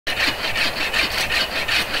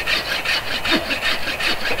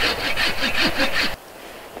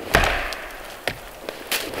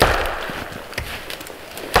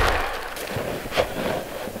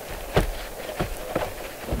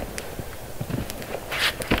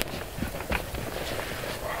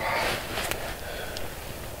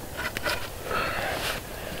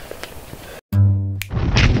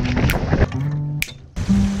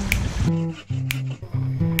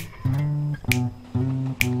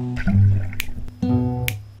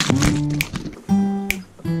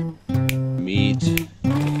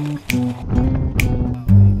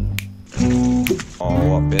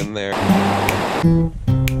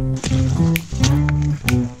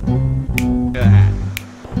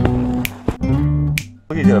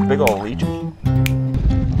he's got a big old leech.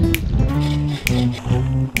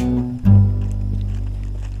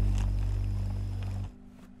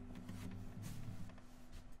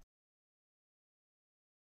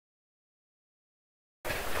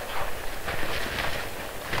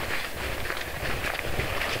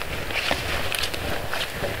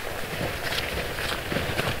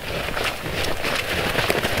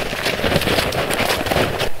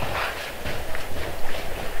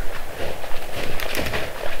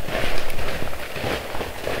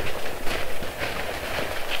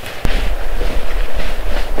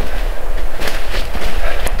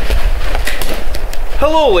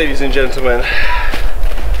 Hello ladies and gentlemen,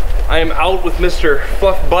 I am out with Mr.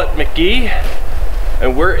 Fluff Butt McGee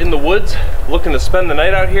and we're in the woods looking to spend the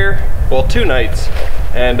night out here, well 2 nights,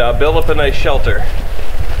 and build up a nice shelter.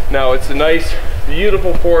 Now it's a nice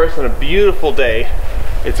beautiful forest and a beautiful day.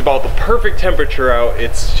 It's about the perfect temperature out.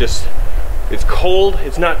 It's cold,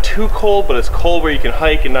 it's not too cold, but it's cold where you can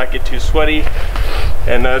hike and not get too sweaty,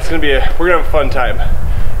 and we're gonna have a fun time.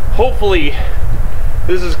 Hopefully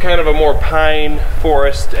this is kind of a more pine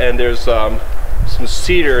forest, and there's some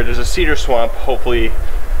cedar. There's a cedar swamp, hopefully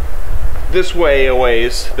this way a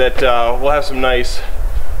ways, that we'll have some nice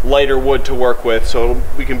lighter wood to work with so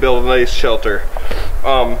we can build a nice shelter.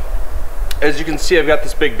 As you can see, I've got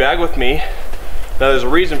this big bag with me. Now there's a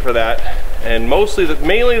reason for that, and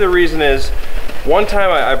mainly the reason is one time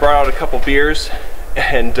I brought out a couple beers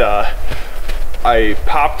and I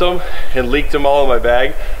popped them and leaked them all in my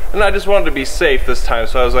bag. And I just wanted to be safe this time,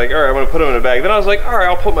 so I was like, all right, I'm gonna put them in a bag. Then I was like, all right,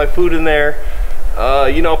 I'll put my food in there,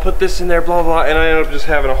 you know, put this in there, blah, blah, and I ended up just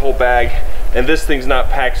having a whole bag, and this thing's not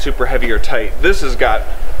packed super heavy or tight. This has got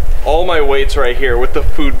all my weights right here with the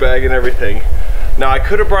food bag and everything. Now, I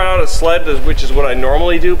could have brought out a sled, which is what I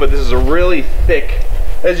normally do, but this is a really thick,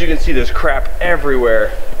 as you can see, there's crap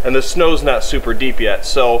everywhere, and the snow's not super deep yet,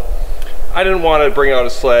 so I didn't want to bring out a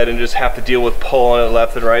sled and just have to deal with pulling it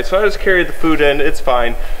left and right, so I just carried the food in. It's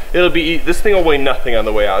fine. This thing will weigh nothing on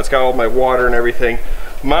the way out. It's got all my water and everything.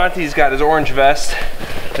 Monty's got his orange vest,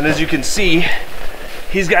 and as you can see,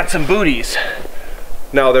 he's got some booties.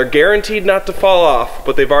 Now, they're guaranteed not to fall off,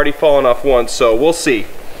 but they've already fallen off once, so we'll see.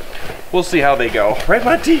 We'll see how they go. Right,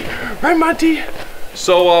 Monty? Right, Monty?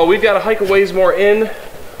 So we've got to hike a ways more in.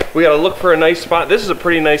 We got to look for a nice spot. This is a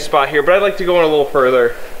pretty nice spot here, but I'd like to go in a little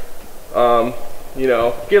further. You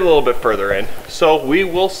know, get a little bit further in. So we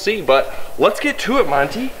will see, but let's get to it,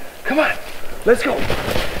 Monty. Come on, let's go.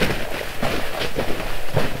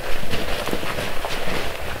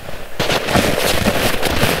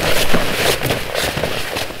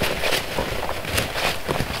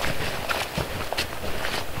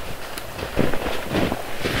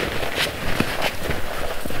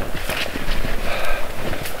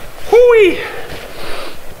 Hooey!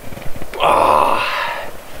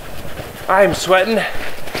 I'm sweating.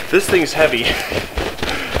 This thing's heavy.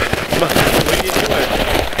 What are you doing?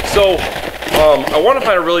 So, I want to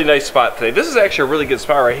find a really nice spot today. This is actually a really good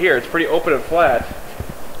spot right here. It's pretty open and flat,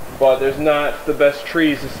 but there's not the best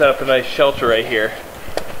trees to set up a nice shelter right here.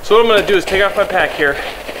 So what I'm going to do is take off my pack here,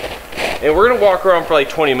 and we're going to walk around for like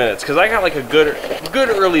 20 minutes, because I got like a good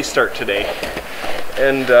early start today.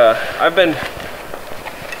 And I've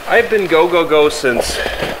been go since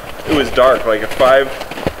it was dark, like at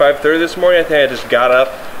 5:30 this morning. I think I just got up,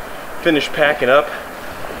 finished packing up,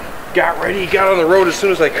 got ready, got on the road as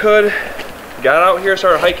soon as I could, got out here,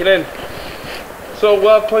 started hiking in. So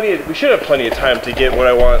we'll have we should have plenty of time to get what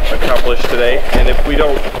I want accomplished today. And if we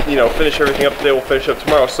don't, you know, finish everything up today, we'll finish up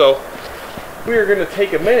tomorrow. So we are going to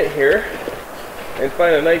take a minute here and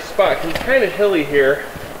find a nice spot. It's kind of hilly here.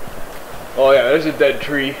 Oh yeah, there's a dead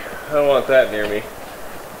tree. I don't want that near me.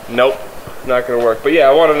 Nope, not going to work. But yeah,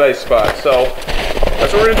 I want a nice spot. So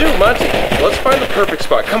that's what we're gonna do, Monty. Let's find the perfect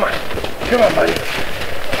spot. Come on. Come on, buddy.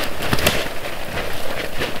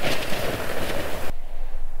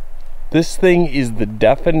 This thing is the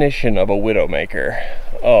definition of a widowmaker.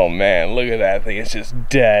 Oh man, look at that thing. It's just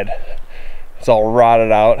dead. It's all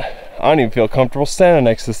rotted out. I don't even feel comfortable standing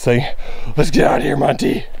next to this thing. Let's get out of here,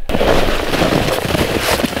 Monty.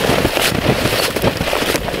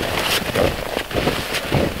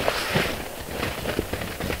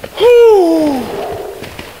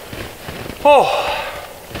 Oh,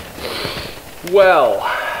 well,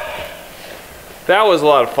 that was a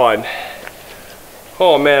lot of fun.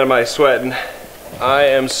 Oh man, am I sweating. I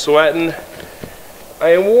am sweating. I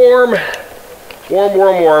am warm. Warm,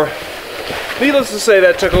 warm, warm. Needless to say,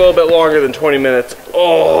 that took a little bit longer than 20 minutes.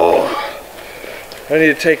 Oh, I need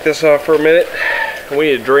to take this off for a minute.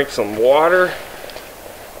 We need to drink some water.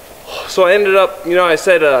 So I ended up, you know, I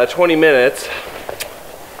said 20 minutes.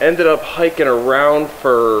 ended up hiking around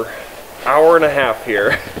for an hour and a half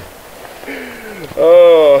here.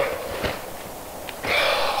 Oh,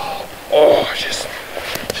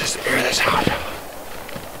 just air this out.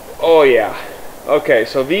 Oh yeah. Okay,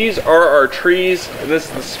 so these are our trees, and this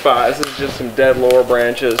is the spot. This is just some dead lower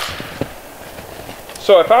branches.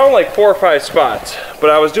 So I found like 4 or 5 spots, but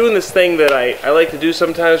I was doing this thing that I like to do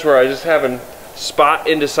sometimes where I just having spot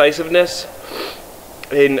indecisiveness.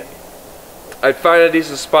 And I'd find a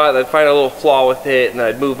decent spot, and I'd find a little flaw with it, and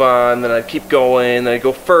I'd move on, then I'd keep going, then I'd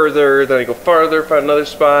go further, then I'd go farther, find another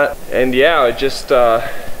spot. And yeah, it just, a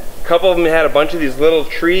couple of them had a bunch of these little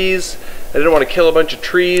trees. I didn't want to kill a bunch of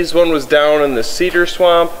trees. One was down in the cedar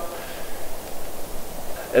swamp.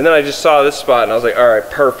 And then I just saw this spot and I was like, all right,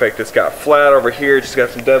 perfect. It's got flat over here, just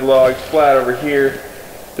got some dead logs, flat over here.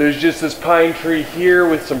 There's just this pine tree here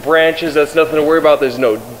with some branches. That's nothing to worry about. There's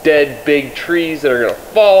no dead big trees that are gonna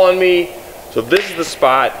fall on me. So this is the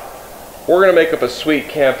spot. We're gonna make up a sweet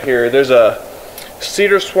camp here. There's a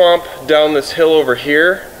cedar swamp down this hill over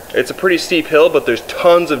here. It's a pretty steep hill, but there's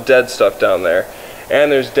tons of dead stuff down there. And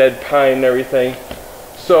there's dead pine and everything.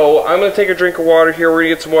 So I'm gonna take a drink of water here. We're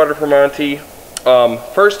gonna get some water for Monty.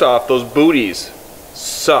 First off, those booties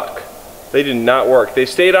suck. They did not work. They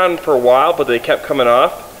stayed on for a while, but they kept coming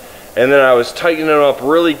off. And then I was tightening them up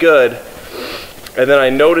really good. And then I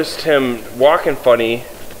noticed him walking funny.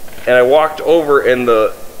 And I walked over and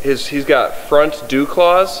he's got front dew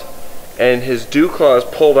claws. And his dew claws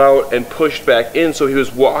pulled out and pushed back in. So he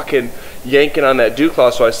was walking, yanking on that dew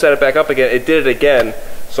claw. So I set it back up again. It did it again.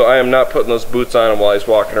 So I am not putting those boots on him while he's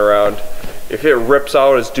walking around. If it rips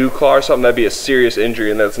out his dew claw or something, that'd be a serious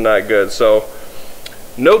injury, and that's not good. So,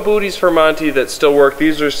 no booties for Monty that still work.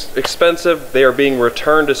 These are expensive. They are being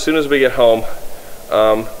returned as soon as we get home.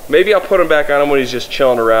 Maybe I'll put them back on him when he's just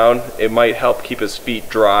chilling around. It might help keep his feet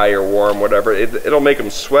dry or warm, whatever. It'll make him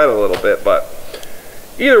sweat a little bit, but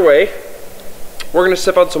either way, we're gonna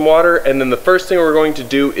sip on some water, and then the first thing we're going to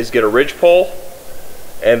do is get a ridge pole,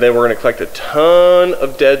 and then we're gonna collect a ton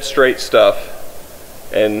of dead straight stuff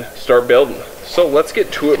and start building. So let's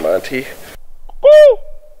get to it, Monty. Woo!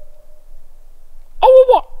 Oh,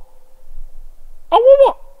 what? Oh,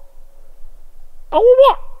 what? Oh,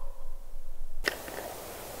 what?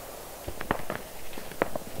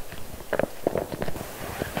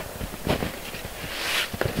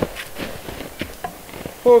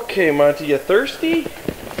 Okay, Monty, you thirsty?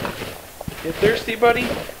 You thirsty, buddy?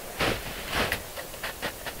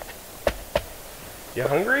 You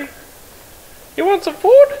hungry? You want some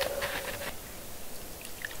food?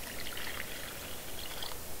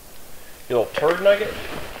 You little turd nugget?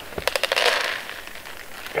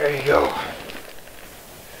 There you go.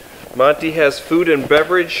 Monty has food and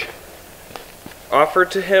beverage offered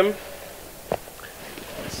to him.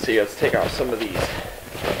 Let's see, let's take off some of these.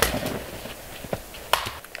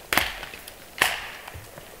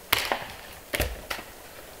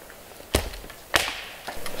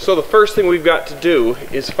 So the first thing we've got to do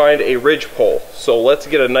is find a ridge pole. So let's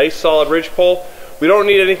get a nice solid ridge pole. We don't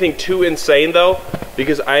need anything too insane though,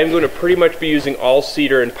 because I am going to pretty much be using all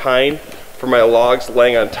cedar and pine for my logs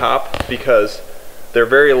laying on top, because they're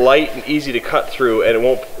very light and easy to cut through, and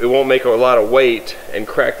it won't make a lot of weight and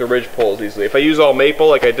crack the ridge poles easily. If I use all maple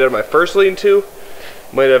like I did on my first lean-to,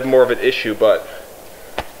 might have more of an issue, but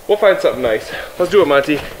we'll find something nice. Let's do it,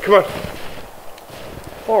 Monty. Come on.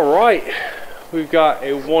 All right. We've got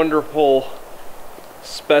a wonderful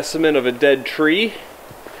specimen of a dead tree.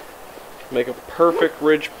 Make a perfect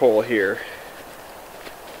ridge pole here.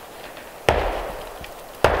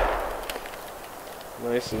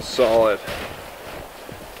 Nice and solid.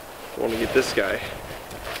 Want to get this guy.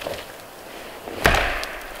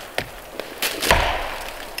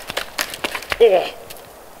 Oh!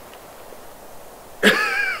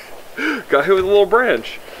 Got hit with a little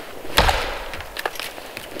branch.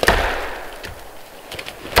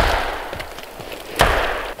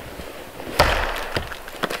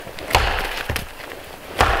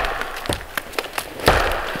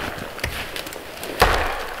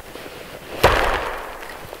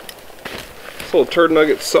 This little turd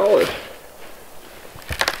nugget's solid.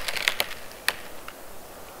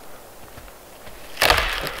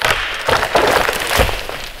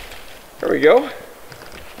 There we go.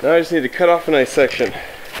 Now I just need to cut off a nice section.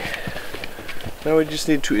 Now we just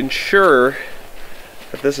need to ensure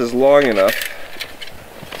that this is long enough,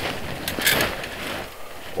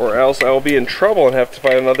 or else I will be in trouble and have to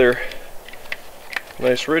find another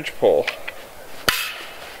nice ridge pole.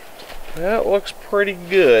 That looks pretty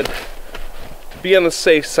good. To be on the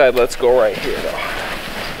safe side, let's go right here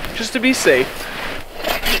though. Just to be safe.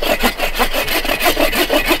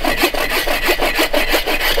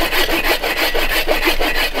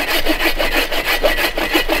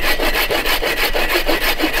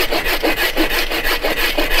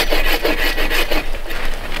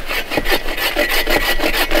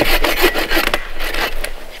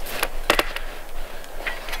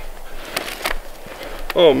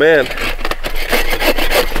 Oh man,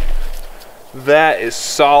 that is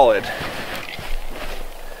solid.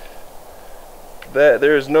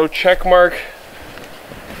 There is no check mark.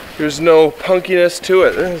 There's no punkiness to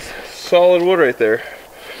it. That's solid wood right there.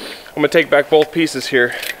 I'm gonna take back both pieces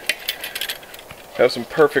here. Have some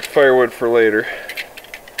perfect firewood for later.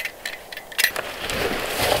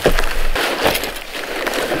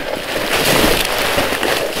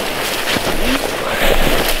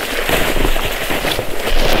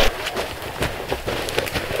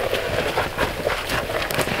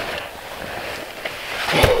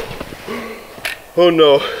 Oh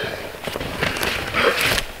no.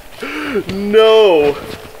 No.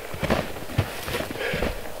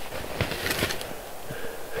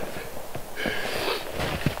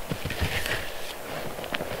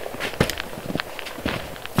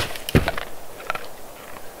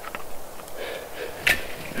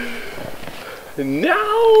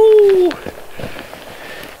 No.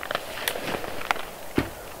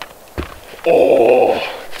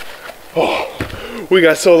 Oh, we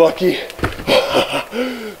got so lucky.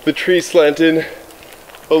 The tree slanted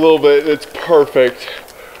a little bit. It's perfect.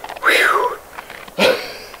 Whew.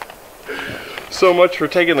 So much for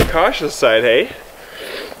taking the cautious side, hey?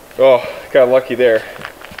 Oh, got lucky there.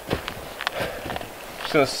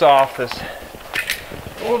 Just gonna saw off this.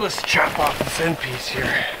 We'll just chop off this end piece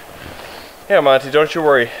here. Yeah, Monty, don't you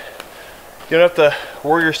worry. You don't have to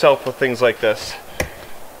worry yourself with things like this.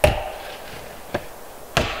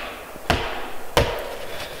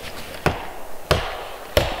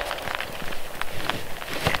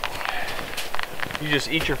 You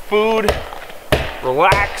just eat your food,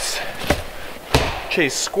 relax,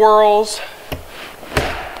 chase squirrels.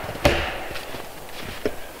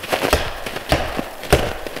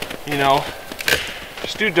 You know,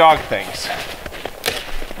 just do dog things.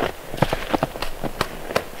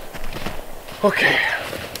 Okay,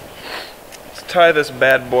 let's tie this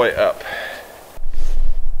bad boy up.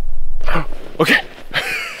 Okay,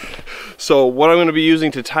 so what I'm going to be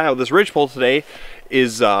using to tie out this ridgepole today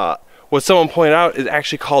is what someone pointed out is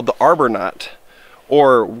actually called the arbor knot,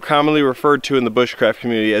 or commonly referred to in the bushcraft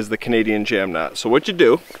community as the Canadian jam knot. So what you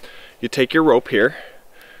do, you take your rope here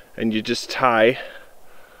and you just tie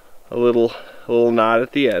a little knot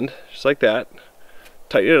at the end, just like that.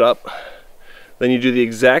 Tighten it up. Then you do the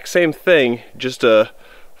exact same thing, just 4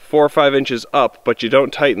 or 5 inches up, but you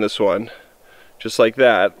don't tighten this one. Just like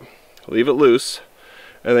that. Leave it loose.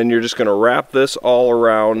 And then you're just going to wrap this all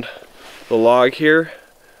around the log here,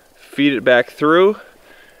 feed it back through,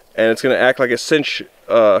 and it's going to act like a cinch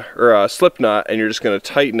or a slip knot, and you're just going to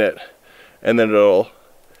tighten it, and then it'll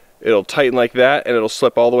tighten like that, and it'll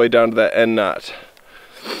slip all the way down to that end knot.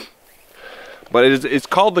 But it's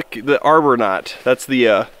called the arbor knot. That's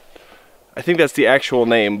the I think that's the actual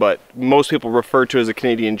name, but most people refer to it as a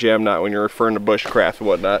Canadian jam knot when you're referring to bushcraft and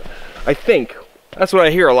whatnot. I think that's what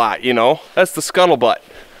I hear a lot, you know. That's the scuttlebutt.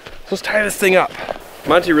 So let's tie this thing up.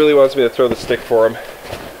 Monty really wants me to throw the stick for him.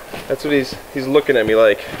 That's what he's looking at me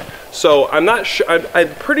like. So I'm not sure.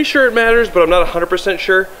 I'm pretty sure it matters, but I'm not 100%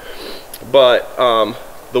 sure. But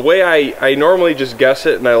the way I normally just guess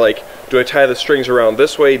it, and do I tie the strings around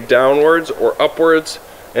this way downwards or upwards?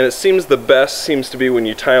 And it seems the best seems to be when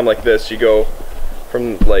you tie them like this. You go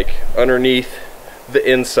from like underneath the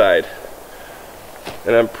inside.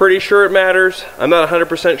 And I'm pretty sure it matters. I'm not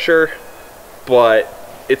 100% sure, but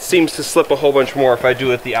it seems to slip a whole bunch more if I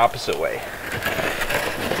do it the opposite way.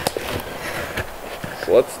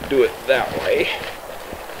 So let's do it that way.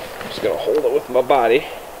 I'm just gonna hold it with my body.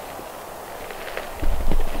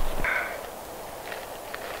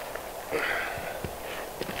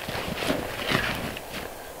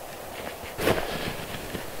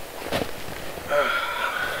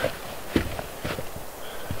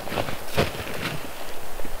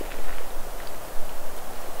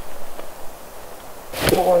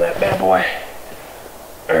 Pull on that bad boy.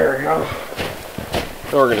 There we go.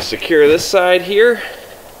 Now we're going to secure this side here.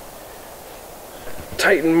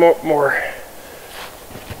 Tighten more.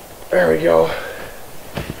 There we go.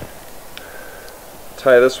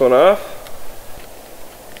 Tie this one off.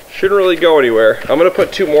 Shouldn't really go anywhere. I'm going to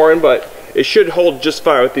put 2 more in, but it should hold just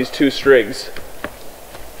fine with these 2 strings.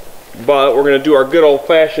 But we're going to do our good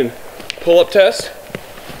old-fashioned pull-up test.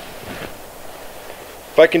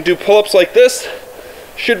 If I can do pull-ups like this,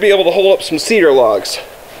 should be able to hold up some cedar logs.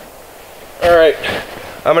 Alright,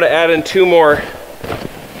 I'm going to add in 2 more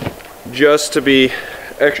just to be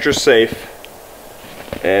extra safe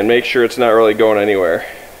and make sure it's not really going anywhere.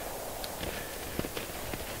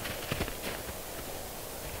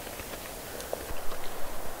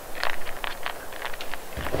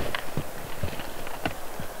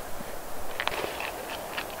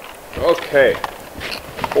 Okay.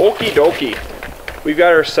 Okie dokie. We've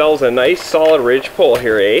got ourselves a nice solid ridge pole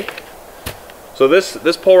here, eh? So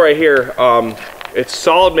this pole right here, it's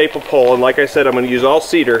solid maple pole, and like I said, I'm going to use all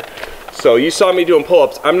cedar. So you saw me doing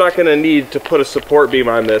pull-ups. I'm not going to need to put a support beam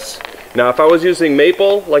on this. Now if I was using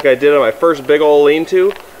maple, like I did on my first big old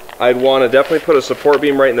lean-to, I'd want to definitely put a support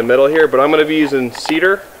beam right in the middle here, but I'm going to be using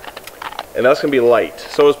cedar, and that's going to be light.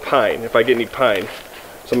 So is pine, if I get any pine.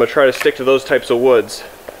 So I'm going to try to stick to those types of woods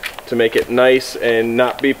to make it nice and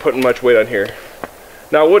not be putting much weight on here.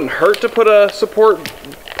 Now it wouldn't hurt to put a support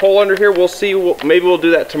pole under here. We'll see, maybe we'll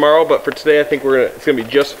do that tomorrow, but for today I think it's going to be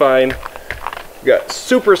just fine. We've got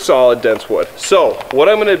super solid dense wood. So what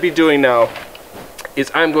I'm going to be doing now is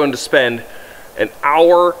I'm going to spend an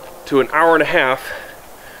hour to an hour and a half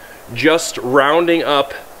just rounding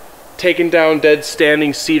up, taking down dead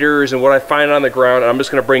standing cedars and what I find on the ground, and I'm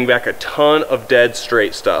just going to bring back a ton of dead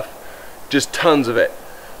straight stuff. Just tons of it,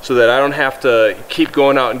 so that I don't have to keep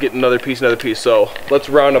going out and getting another piece. So let's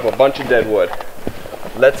round up a bunch of dead wood.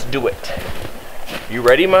 Let's do it. You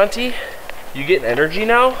ready, Monty? You getting energy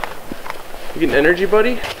now? You getting energy,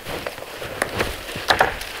 buddy?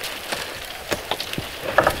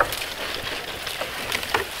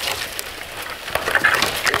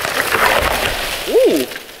 Ooh,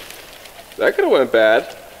 that could have went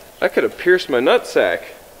bad. That could have pierced my nutsack.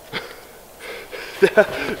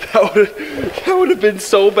 that would have been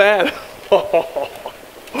so bad.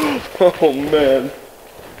 Oh man.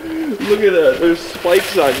 Look at that. There's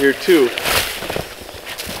spikes on here too.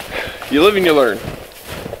 You live and you learn.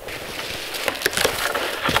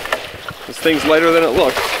 This thing's lighter than it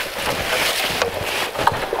looks.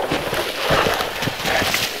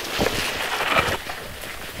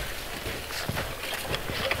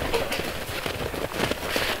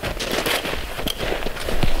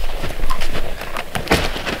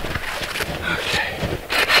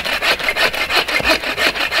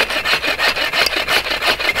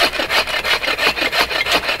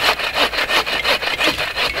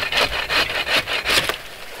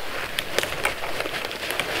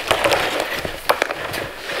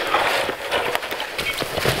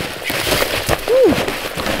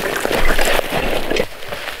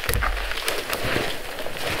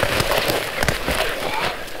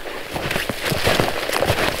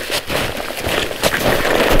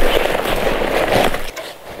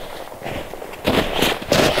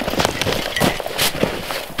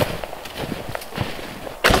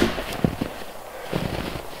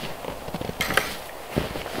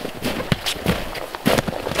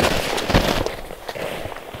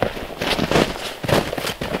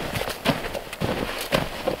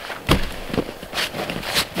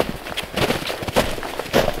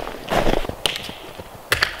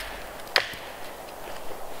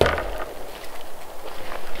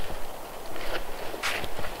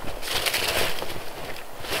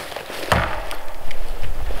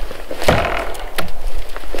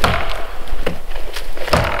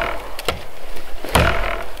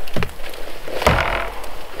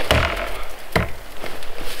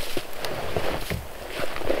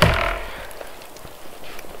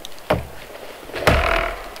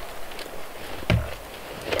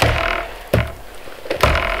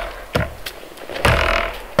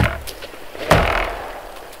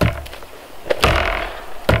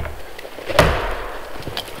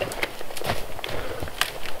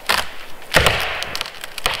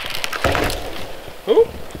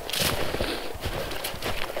 Ooh.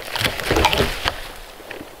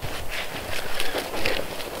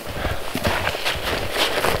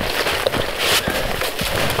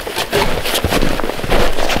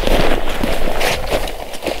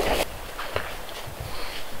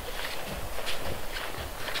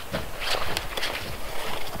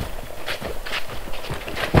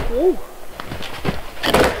 Ooh.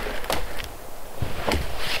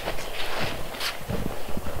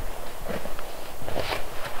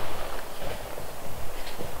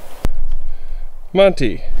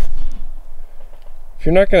 Monty, if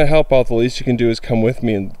you're not going to help out, the least you can do is come with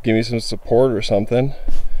me and give me some support or something.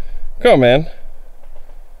 Come on, man.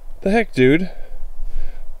 The heck, dude?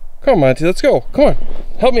 Come on, Monty, let's go. Come on,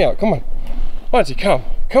 help me out, come on. Monty, come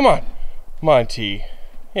on. Monty,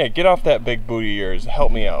 yeah, get off that big booty of yours,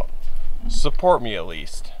 help me out. Support me at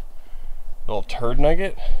least. Little turd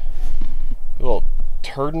nugget? Little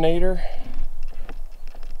turdinator?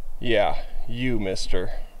 Yeah, you,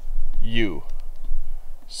 mister. You.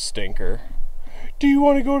 Stinker. Do you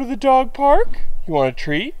want to go to the dog park? You want a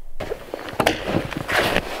treat?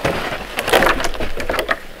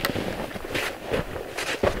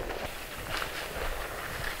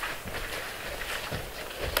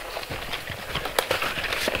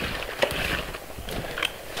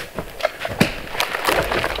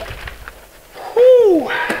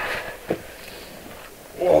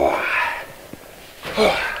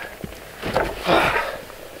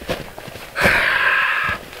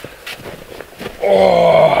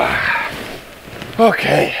 Oh,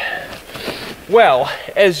 okay. Well,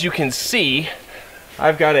 as you can see,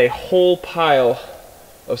 I've got a whole pile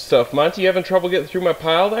of stuff. Monty, you having trouble getting through my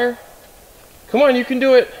pile there? Come on, you can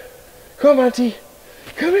do it. Come on, Monty.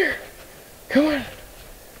 Come here. Come on.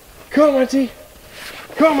 Come on, Monty.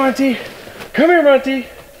 Come on, Monty. Come here, Monty.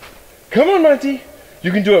 Come on, Monty.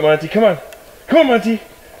 You can do it, Monty. Come on. Come on, Monty.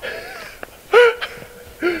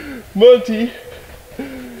 Monty.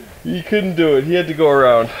 He couldn't do it. He had to go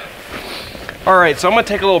around. All right, so I'm gonna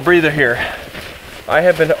take a little breather here. I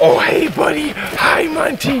have been, oh, hey, buddy. Hi,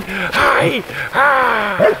 Monty. Hi.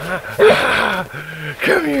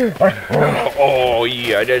 Come here. Oh,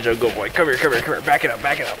 yeah, that's a good boy. Come here, come here, come here. Back it up,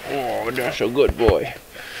 back it up. Oh, that's a good boy.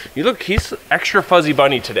 You look, he's extra fuzzy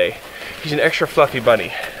bunny today. He's an extra fluffy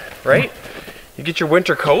bunny, right? You get your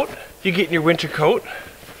winter coat. You get in your winter coat.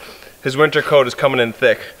 His winter coat is coming in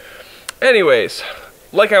thick. Anyways,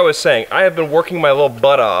 like I was saying, I have been working my little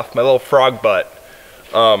butt off, my little frog butt,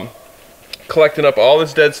 collecting up all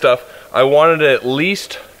this dead stuff. I wanted at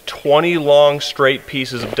least 20 long straight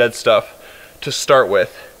pieces of dead stuff to start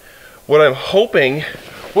with. What I'm hoping,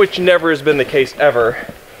 which never has been the case ever,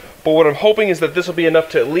 but what I'm hoping is that this will be enough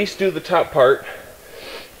to at least do the top part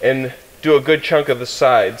and do a good chunk of the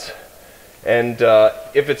sides. And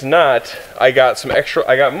if it's not, I got some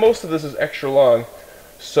extra, most of this is extra long,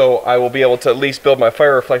 so I will be able to at least build my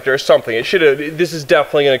fire reflector or something. It should have, this is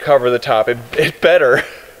definitely going to cover the top. It better.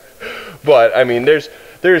 But I mean, there's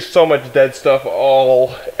so much dead stuff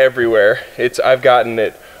all everywhere. I've gotten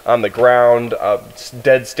it on the ground, it's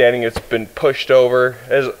dead standing, it's been pushed over.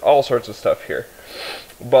 There's all sorts of stuff here.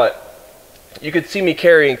 But you could see me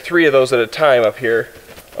carrying 3 of those at a time up here.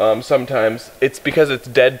 Sometimes it's because it's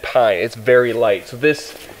dead pine. It's very light, so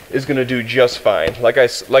this is gonna do just fine. Like I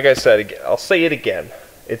said, I'll say it again.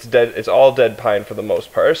 It's dead. It's all dead pine for the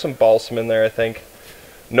most part. There's some balsam in there, I think.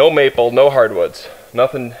 No maple, no hardwoods,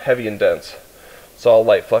 nothing heavy and dense. It's all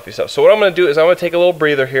light, fluffy stuff. So what I'm gonna do is I'm gonna take a little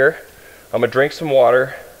breather here. I'm gonna drink some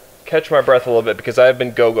water, catch my breath a little bit because I've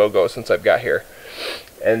been go since I've got here,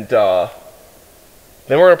 and then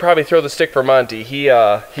we're gonna probably throw the stick for Monty. He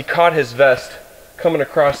caught his vest coming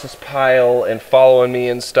across this pile and following me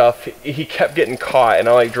and stuff. He kept getting caught, and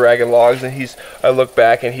I like dragging logs, and I look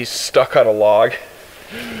back and he's stuck on a log.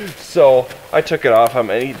 So I took it off him,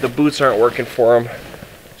 and the boots aren't working for him.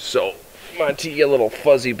 So Monty, you little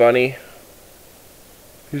fuzzy bunny.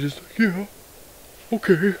 He's just like, yeah,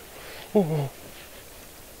 okay. Oh.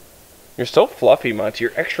 You're so fluffy, Monty.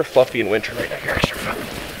 You're extra fluffy in winter right now. You're extra fluffy.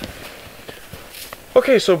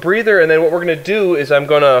 Okay, so breather, and then what we're gonna do is I'm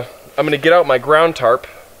gonna get out my ground tarp,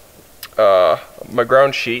 my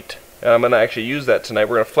ground sheet, and I'm gonna actually use that tonight.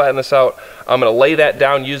 We're gonna flatten this out. I'm gonna lay that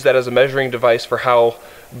down, use that as a measuring device for how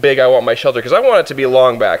big I want my shelter, because I want it to be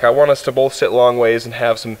long back. I want us to both sit long ways and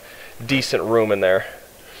have some decent room in there.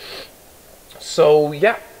 So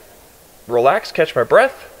yeah, relax, catch my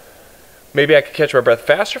breath. Maybe I could catch my breath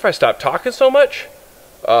faster if I stop talking so much.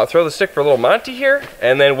 Throw the stick for little Monty here,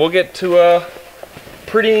 and then we'll get to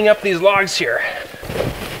prettying up these logs here.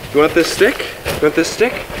 You want this stick? You want this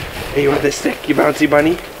stick? Hey, you want this stick, you bouncy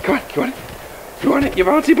bunny? Come on, you want it? You want it, you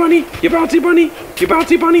bouncy bunny? You bouncy bunny? You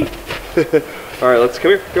bouncy bunny? All right, let's,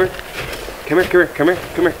 come here, come here. Come here, come here, come here,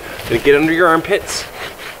 come here. Gonna get under your armpits.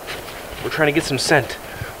 We're trying to get some scent.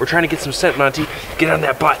 We're trying to get some scent, Monty. Get on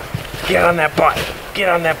that butt. Get on that butt. Get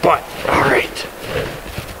on that butt. All right.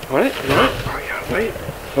 Want it? You want it? Oh, yeah, wait.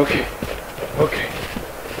 Okay. Okay.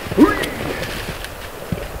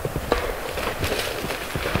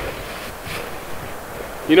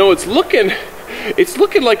 You know, it's looking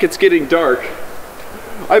like it's getting dark.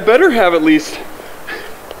 I better have at least,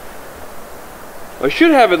 I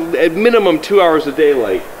should have at minimum 2 hours of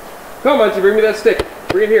daylight. Come on, Monty, bring me that stick.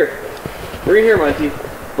 Bring it here. Bring it here, Monty.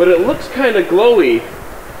 But it looks kind of glowy.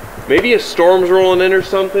 Maybe a storm's rolling in or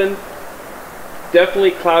something.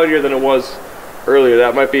 Definitely cloudier than it was earlier.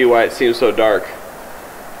 That might be why it seems so dark.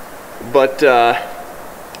 But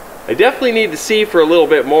I definitely need to see for a little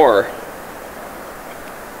bit more.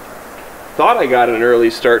 Thought I got an early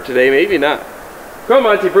start today, maybe not. Come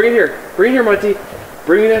on, Monty, bring it here. Bring it here, Monty.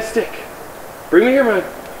 Bring me that stick. Bring me here,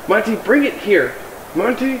 Monty, bring it here.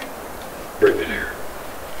 Monty, bring it here.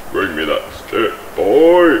 Bring me that stick,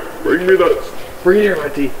 boy. Bring me that stick. Bring it here,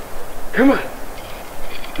 Monty. Come on.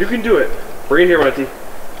 You can do it. Bring it here, Monty.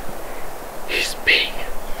 He's being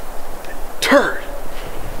turd.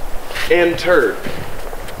 And turd.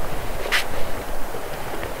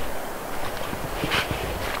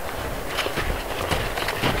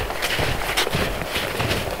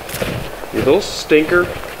 You little stinker.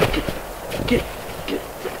 Get.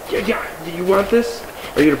 Yeah, do you want this?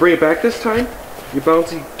 Are you gonna bring it back this time? You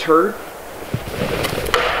bouncy turd.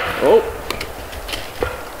 Oh.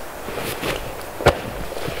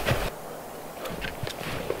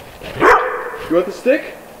 You want the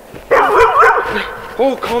stick?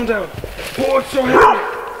 Oh, calm down. Oh, it's so heavy.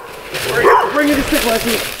 Bring me the stick,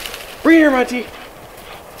 Monty. Bring it here, Monty.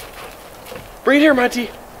 Bring it here,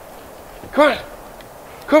 Monty. Come on.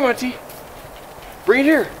 Come on, Monty. Bring it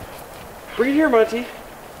here. Bring it here, Monty.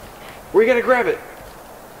 Where you gotta grab it?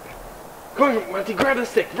 Come on, Monty, grab the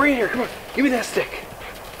stick. Bring it here, come on. Give me that stick.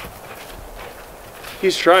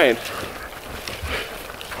 He's trying.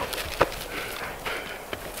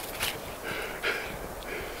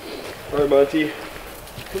 All right, Monty.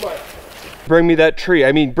 Come on. Bring me that tree.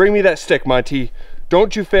 I mean, bring me that stick, Monty.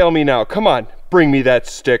 Don't you fail me now. Come on. Bring me that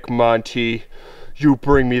stick, Monty. You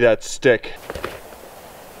bring me that stick.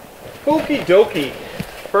 Okie dokie.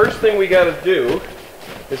 First thing we gotta do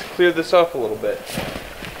is clear this off a little bit.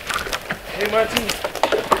 Hey, Monty.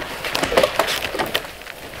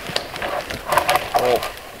 Oh,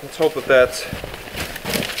 let's hope that that's...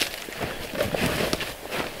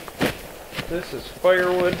 This is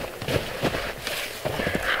firewood.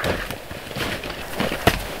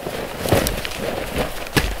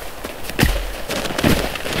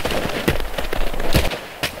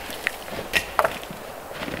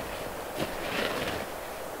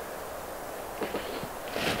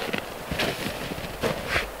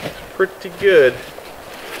 Pretty good.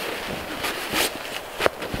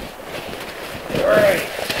 Alright,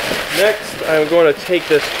 next I'm going to take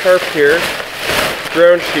this tarp here,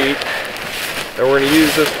 ground sheet, and we're going to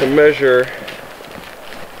use this to measure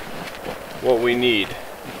what we need.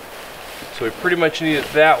 So we pretty much need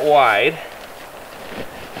it that wide.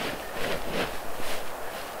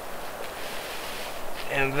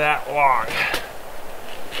 And that long.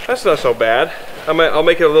 That's not so bad. I'll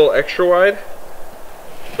make it a little extra wide.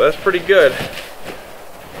 But that's pretty good.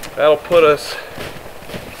 That'll put us,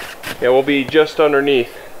 yeah, we'll be just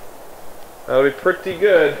underneath. That'll be pretty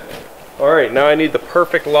good. Alright, now I need the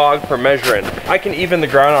perfect log for measuring. I can even the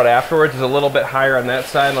ground out afterwards. It's a little bit higher on that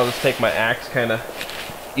side, and I'll just take my axe, kind of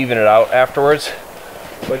even it out afterwards.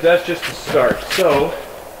 But that's just the start. So,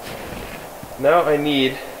 now I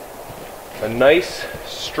need a nice,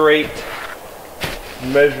 straight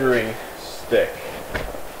measuring stick.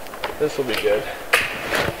 This will be good.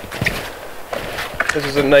 This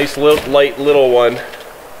is a nice light little one,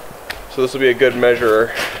 so this will be a good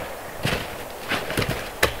measurer.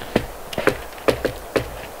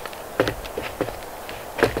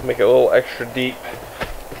 Make it a little extra deep,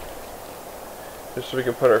 just so we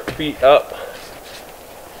can put our feet up.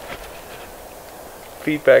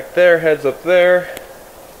 Feet back there, heads up there.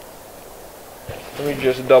 Let me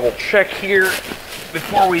just double check here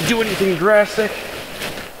before we do anything drastic.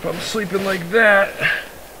 If I'm sleeping like that,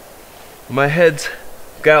 my head's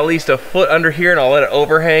got at least a foot under here, and I'll let it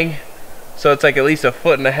overhang, so it's like at least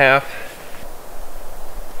 1.5 feet.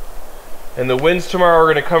 And the winds tomorrow are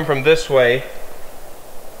going to come from this way,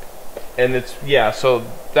 and it's, yeah, so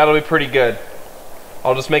that'll be pretty good.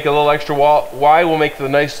 I'll just make it a little extra wide. We'll make the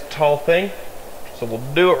nice tall thing, so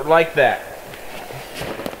we'll do it like that.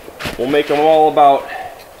 We'll make them all about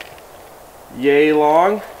yay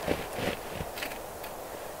long.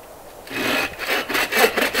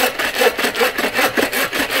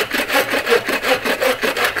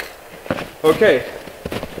 Okay,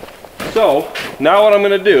 so now what I'm going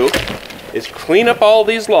to do is clean up all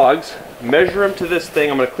these logs, measure them to this thing.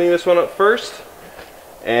 I'm going to clean this one up first,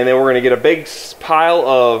 and then we're going to get a big pile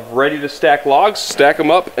of ready to stack logs, stack them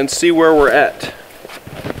up, and see where we're at.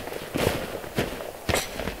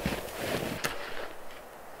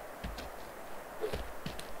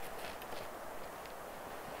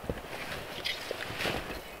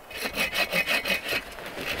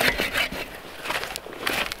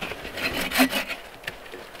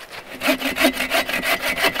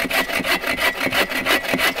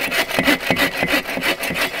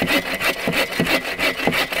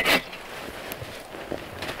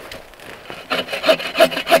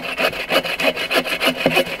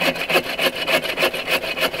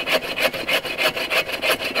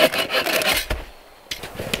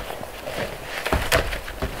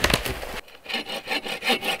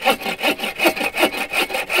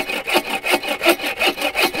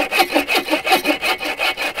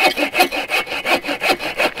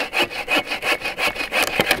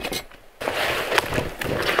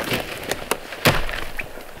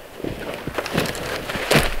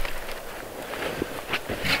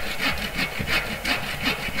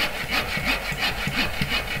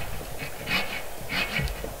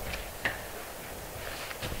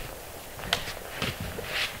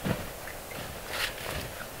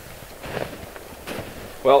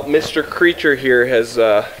 Well, Mr. Creature here has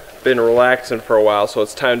been relaxing for a while, so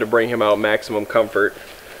it's time to bring him out maximum comfort.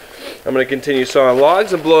 I'm going to continue sawing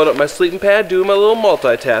logs and blowing up my sleeping pad, doing my little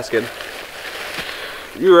multitasking.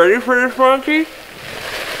 You ready for this, Monty?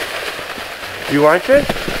 You want this?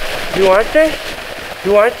 You want this?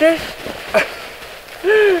 You want this?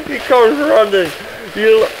 He comes running.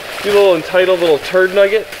 You little entitled little turd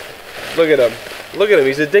nugget. Look at him. Look at him.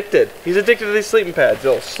 He's addicted. He's addicted to these sleeping pads.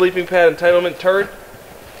 Little sleeping pad entitlement turd.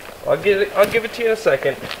 I'll give it to you in a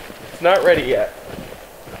second. It's not ready yet.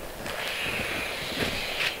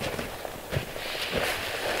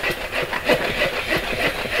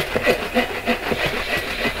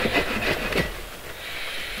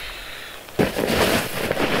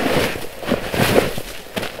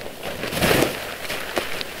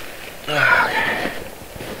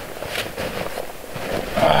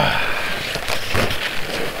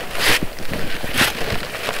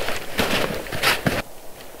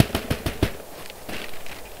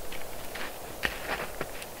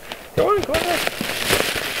 Go on, go ahead.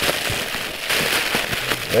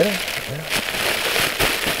 Ready?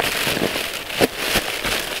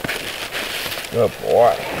 Good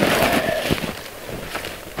boy.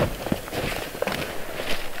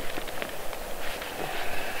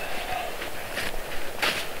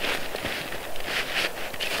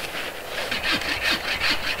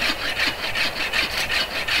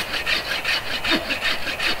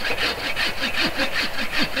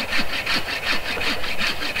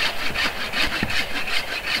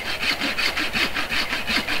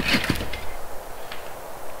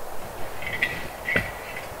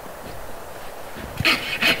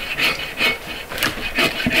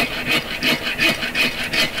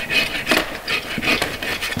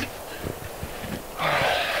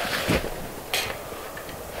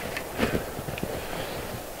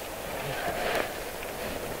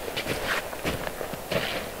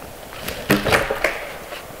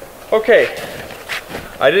 Okay,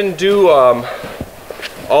 I didn't do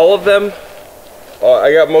all of them.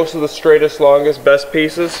 I got most of the straightest, longest, best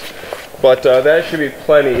pieces, but that should be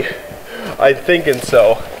plenty. I'm thinking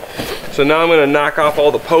so. So now I'm going to knock off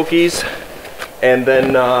all the pokies, and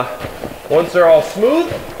then once they're all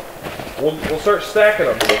smooth, we'll start stacking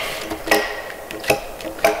them.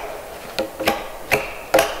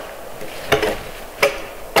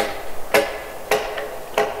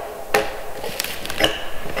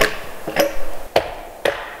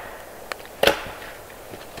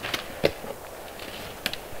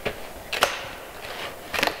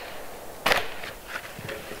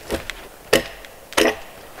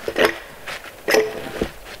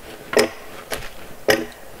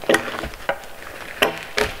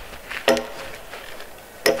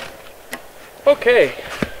 Okay,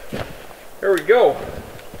 there we go.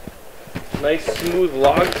 Nice smooth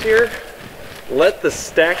logs here. Let the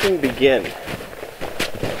stacking begin.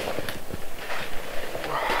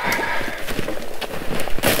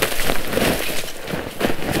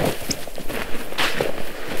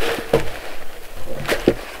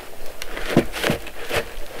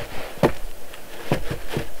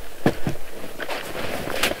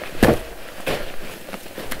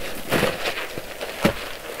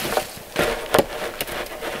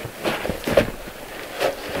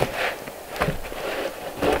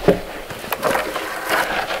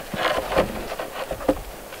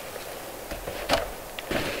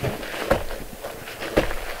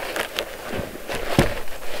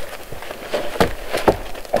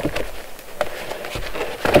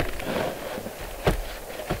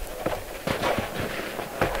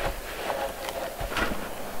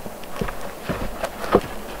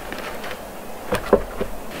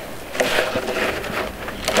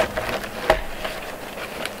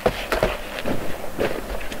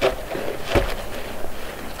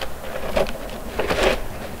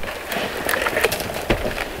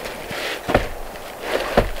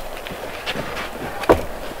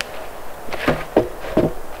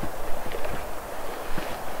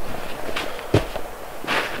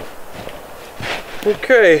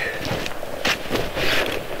 Okay,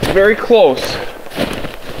 very close,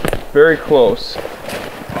 very close.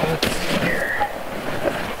 Let's see here.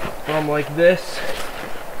 I'm like this.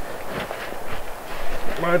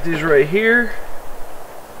 Monty's right here.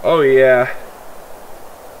 Oh yeah,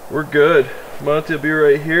 we're good. Monty will be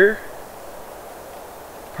right here.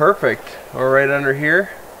 Perfect. All right, under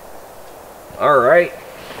here. All right.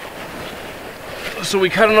 So we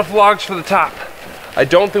cut enough logs for the top. I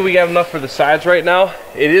don't think we got enough for the sides right now.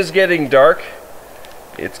 It is getting dark.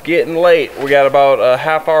 It's getting late. We got about a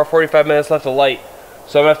half hour, 45 minutes left of light.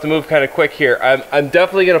 So I'm gonna have to move kind of quick here. I'm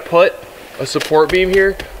definitely gonna put a support beam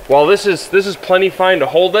here. While this is plenty fine to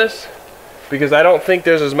hold this, because I don't think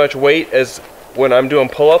there's as much weight as when I'm doing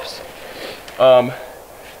pull-ups.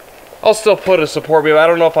 I'll still put a support beam. I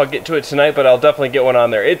don't know if I'll get to it tonight, but I'll definitely get one on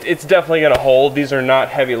there. It's definitely going to hold. These are not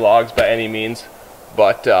heavy logs by any means,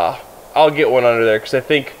 but I'll get one under there because I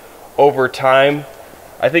think over time,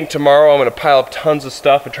 I think tomorrow I'm going to pile up tons of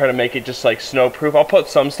stuff and try to make it just like snow-proof. I'll put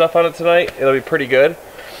some stuff on it tonight. It'll be pretty good,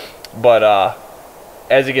 but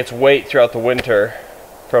as it gets weight throughout the winter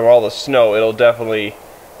from all the snow, it'll definitely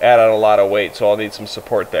add on a lot of weight, so I'll need some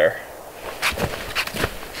support there.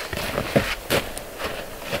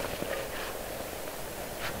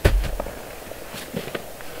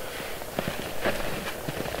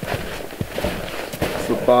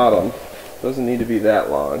 Bottom doesn't need to be that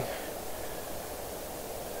long.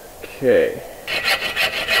 Okay.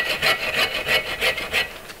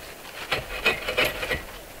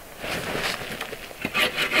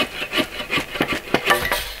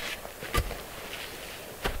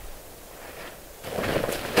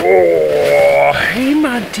 Oh, hey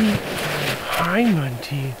Monty. Hi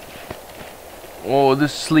Monty. Oh,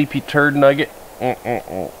 this sleepy turd nugget.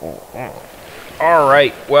 All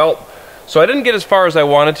right, well, so I didn't get as far as I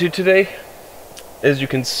wanted to today. As you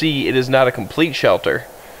can see, it is not a complete shelter.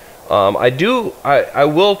 I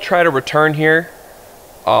will try to return here,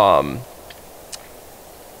 you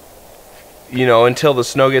know, until the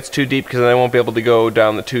snow gets too deep, because then I won't be able to go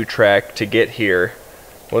down the 2-track to get here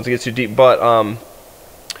once it gets too deep. But I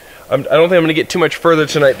don't think I'm going to get too much further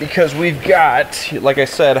tonight, because we've got, like I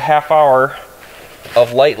said, a half hour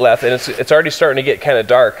of light left, and it's already starting to get kind of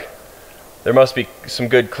dark. There must be some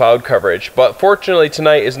good cloud coverage, but fortunately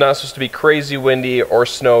tonight is not supposed to be crazy windy or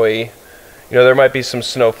snowy. You know, there might be some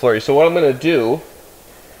snow flurries. So what I'm going to do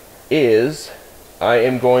is I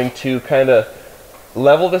am going to kind of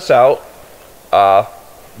level this out,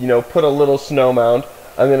 you know, put a little snow mound.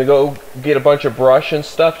 I'm going to go get a bunch of brush and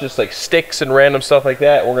stuff, just like sticks and random stuff like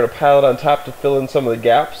that. We're going to pile it on top to fill in some of the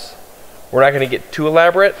gaps. We're not going to get too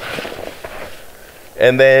elaborate.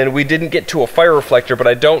 And then we didn't get to a fire reflector, but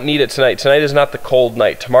I don't need it tonight. Tonight is not the cold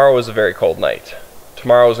night. Tomorrow is a very cold night.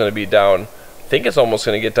 Tomorrow is going to be down, I think it's almost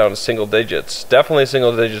going to get down to single digits. Definitely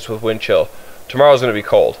single digits with wind chill. Tomorrow is going to be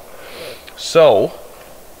cold. So,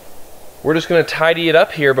 we're just going to tidy it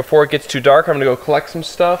up here before it gets too dark. I'm going to go collect some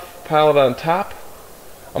stuff, pile it on top.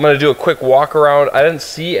 I'm going to do a quick walk around. I didn't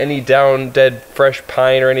see any down dead fresh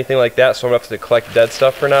pine or anything like that, so I'm going to have to collect dead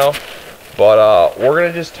stuff for now. But we're going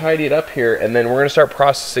to just tidy it up here, and then we're going to start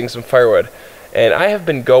processing some firewood. And I have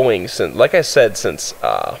been going since, like I said, since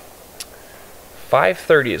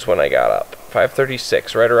 5:30 is when I got up.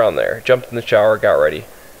 5:36, right around there. Jumped in the shower, got ready.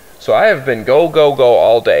 So I have been go, go, go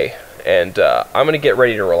all day. And I'm going to get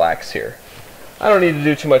ready to relax here. I don't need to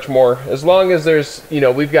do too much more. As long as there's, you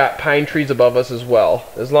know, we've got pine trees above us as well.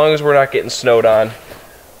 As long as we're not getting snowed on,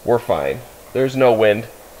 we're fine. There's no wind.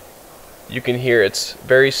 You can hear it's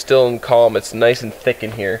very still and calm. It's nice and thick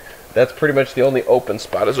in here. That's pretty much the only open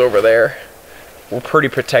spot is over there. We're pretty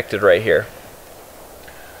protected right here.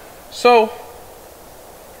 So,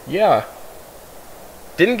 yeah.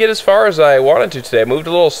 Didn't get as far as I wanted to today. I moved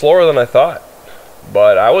a little slower than I thought.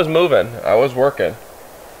 But I was moving. I was working.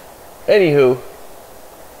 Anywho,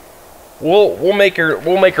 we'll make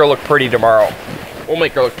her look pretty tomorrow. We'll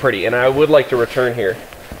make her look pretty, and I would like to return here.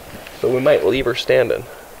 So we might leave her standing.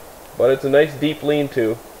 But it's a nice deep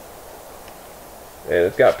lean-to, and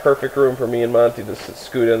it's got perfect room for me and Monty to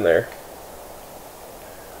scoot in there.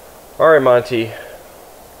 Alright Monty,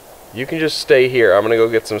 you can just stay here. I'm going to go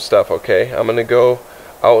get some stuff, okay? I'm going to go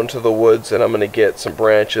out into the woods and I'm going to get some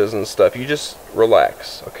branches and stuff. You just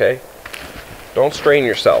relax, okay? Don't strain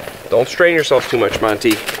yourself. Don't strain yourself too much,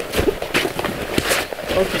 Monty.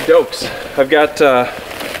 Okie dokes.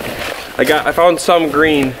 I found some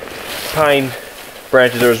green pine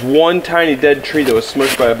branches. There was one tiny dead tree that was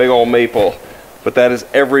smushed by a big old maple, but that is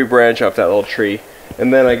every branch off that little tree.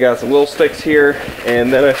 And then I got some little sticks here,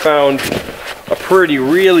 and then I found a pretty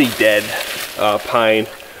really dead pine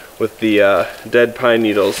with the dead pine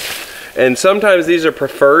needles. And sometimes these are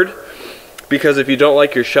preferred because if you don't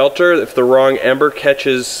like your shelter, if the wrong ember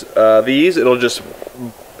catches these, it'll just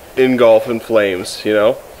engulf in flames, you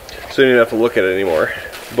know? So you don't even have to look at it anymore.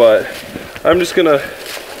 But I'm just gonna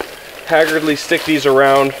haggardly stick these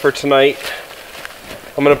around for tonight.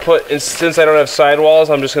 I'm gonna put, and since I don't have sidewalls,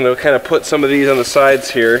 I'm just gonna kind of put some of these on the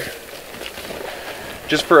sides here,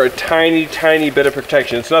 just for a tiny, tiny bit of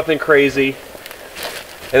protection. It's nothing crazy.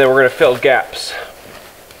 And then we're gonna fill gaps.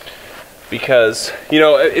 Because, you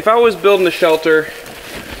know, if I was building a shelter,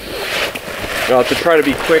 to try to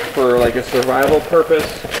be quick for like a survival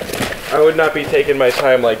purpose, I would not be taking my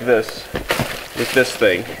time like this with this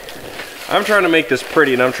thing. I'm trying to make this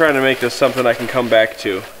pretty, and I'm trying to make this something I can come back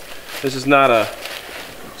to. This is not a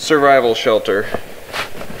survival shelter.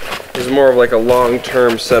 This is more of like a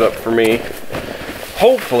long-term setup for me.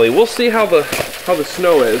 Hopefully, we'll see how the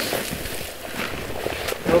snow is.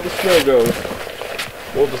 How the snow goes.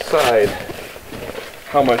 We'll decide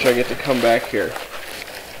how much I get to come back here.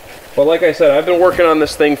 But like I said, I've been working on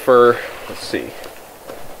this thing for, let's see.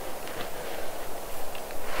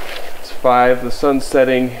 It's 5, the sun's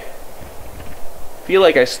setting. I feel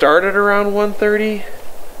like I started around 1:30.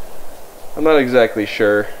 I'm not exactly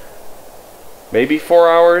sure. Maybe 4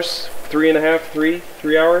 hours, 3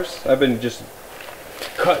 hours. I've been just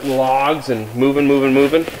cutting logs and moving.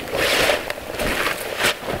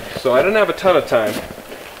 So I didn't have a ton of time.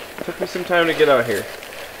 It took me some time to get out here.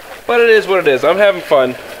 But it is what it is. I'm having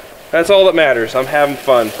fun. That's all that matters. I'm having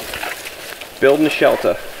fun. Building a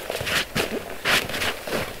shelter.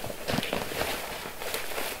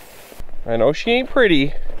 I know she ain't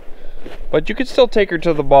pretty, but you could still take her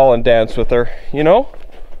to the ball and dance with her, you know?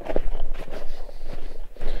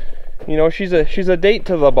 You know, she's a date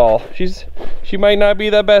to the ball. She might not be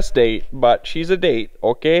the best date, but she's a date,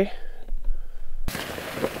 okay?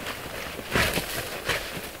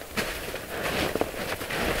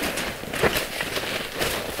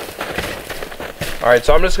 Alright,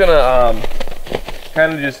 so I'm just gonna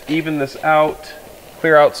kind of just even this out,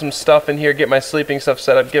 clear out some stuff in here, get my sleeping stuff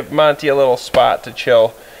set up, give Monty a little spot to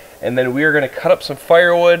chill, and then we are gonna cut up some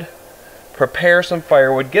firewood, prepare some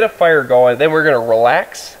firewood, get a fire going, then we're gonna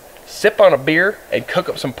relax, sip on a beer, and cook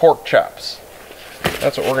up some pork chops.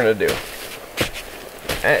 That's what we're gonna do.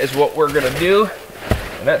 That is what we're gonna do,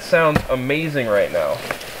 and that sounds amazing right now.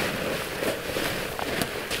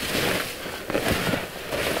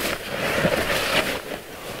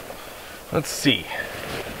 Let's see.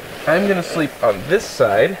 I'm gonna sleep on this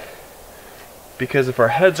side because if our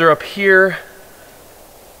heads are up here,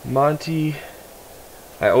 Monty,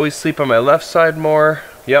 I always sleep on my left side more.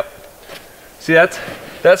 Yep. See,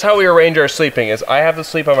 that's how we arrange our sleeping, is I have to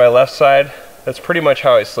sleep on my left side. That's pretty much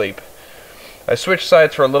how I sleep. I switch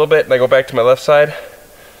sides for a little bit and I go back to my left side.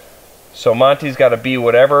 So Monty's got to be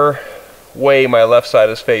whatever way my left side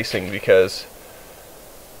is facing because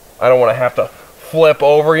I don't want to have to flip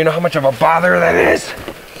over. You know how much of a bother that is?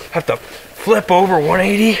 Have to flip over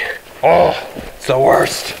 180? Oh, it's the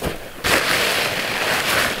worst.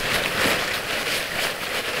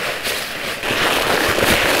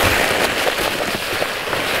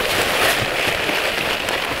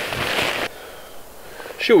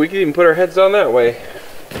 Shoot, we can even put our heads on that way.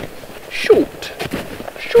 Shoot.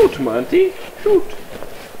 Shoot, Monty. Shoot.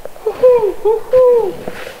 Hoo-hoo, hoo-hoo.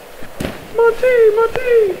 Monty,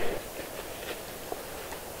 Monty.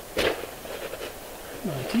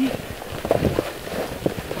 Monty.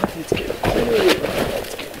 Monty, it's getting cold.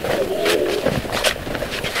 It's getting cold.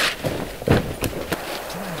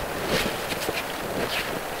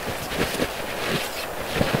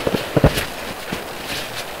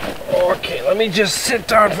 Okay, let me just sit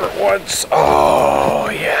down for once. Oh,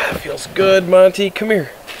 yeah, feels good, Monty. Come here.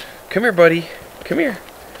 Come here, buddy. Come here.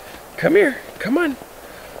 Come here. Come on.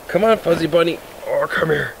 Come on, fuzzy bunny. Oh, come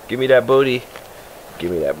here. Give me that booty. Give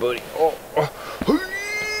me that booty. Oh, oh.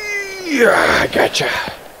 Yeah, I gotcha.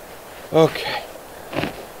 Okay.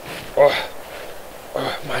 Oh,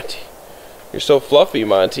 oh, Monty. You're so fluffy,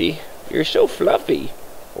 Monty. You're so fluffy.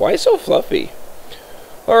 Why so fluffy?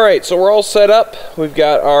 Alright, so we're all set up. We've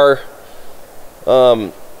got our,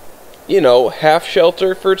 you know, half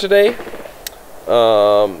shelter for today.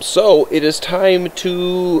 So it is time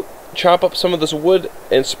to chop up some of this wood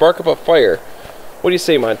and spark up a fire. What do you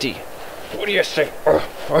say, Monty? What do you say?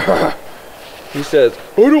 He says,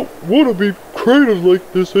 I don't want to be creative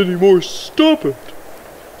like this anymore. Stop it.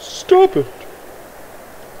 Stop it.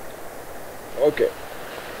 okay.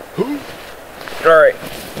 Alright.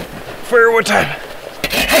 Firewood time.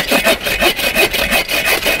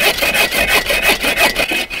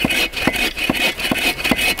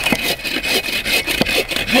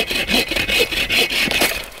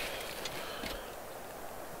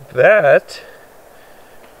 That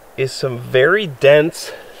is some very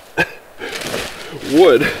dense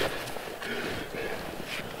wood.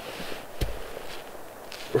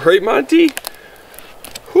 Right, Monty?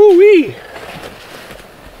 Hoo-wee! I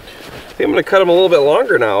think I'm gonna cut them a little bit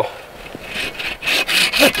longer now.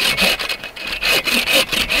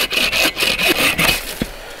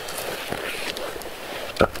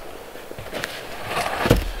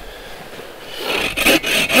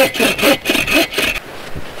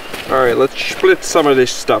 Alright, let's split some of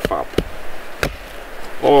this stuff up.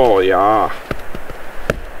 Oh, yeah.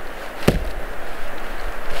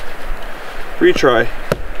 Retry.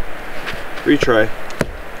 Retry.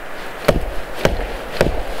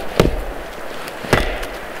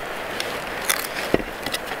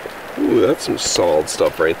 Ooh, that's some solid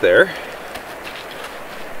stuff right there.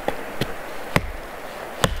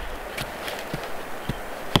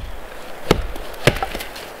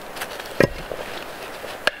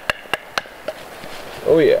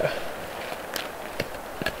 Oh yeah.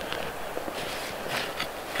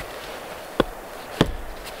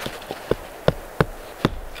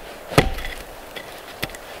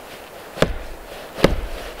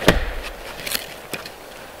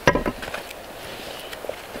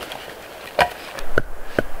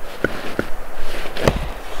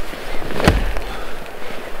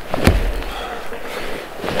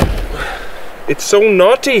 It's so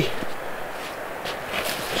naughty.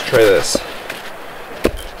 Let's try this.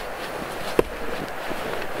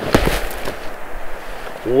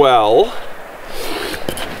 Well,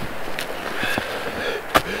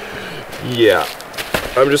 yeah,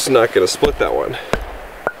 I'm just not gonna split that one.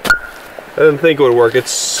 I didn't think it would work. I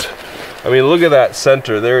mean, look at that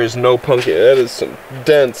center. There is no punking. That is some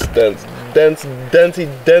dense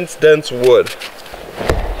wood.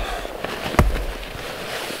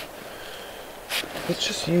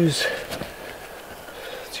 Let's use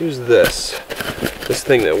this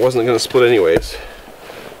thing that wasn't gonna split anyways.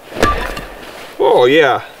 Oh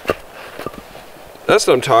yeah, that's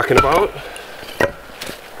what I'm talking about.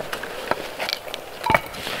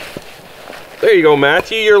 There you go,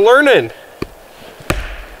 Matthew, you're learning.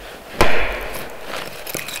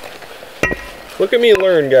 Look at me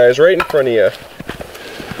learn, guys, right in front of you.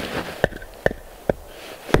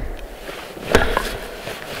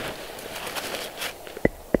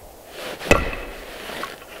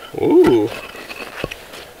 Ooh.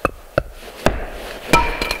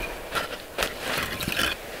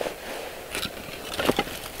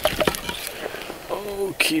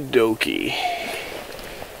 Okie dokie.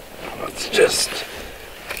 Let's just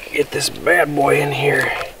get this bad boy in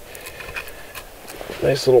here.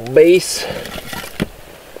 Nice little base.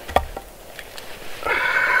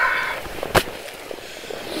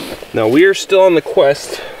 Now we are still on the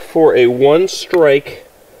quest for a one-strike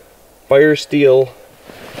fire steel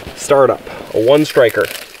startup, a one-striker.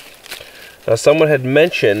 Now someone had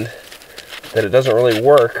mentioned that it doesn't really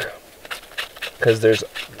work because there's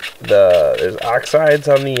oxides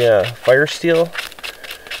on the fire steel.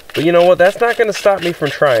 But you know what? That's not going to stop me from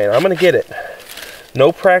trying. I'm going to get it.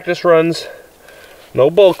 No practice runs, no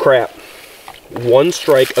bull crap. One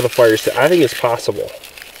strike of the fire steel. I think it's possible.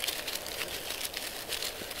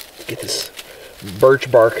 Get this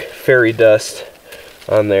birch bark fairy dust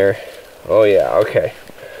on there. Oh yeah, okay.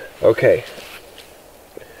 Okay.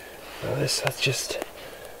 Now let's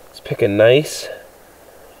pick a nice.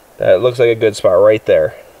 That looks like a good spot right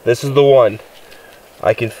there. This is the one.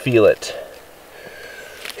 I can feel it.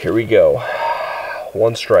 Here we go.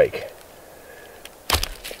 One strike.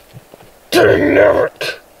 Dang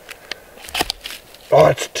it! Oh,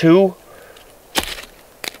 it's 2,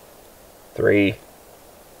 3,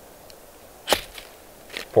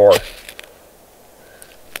 4.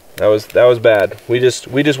 That was bad. We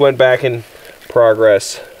just went back in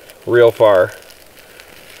progress real far.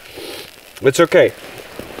 It's okay.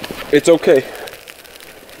 It's okay.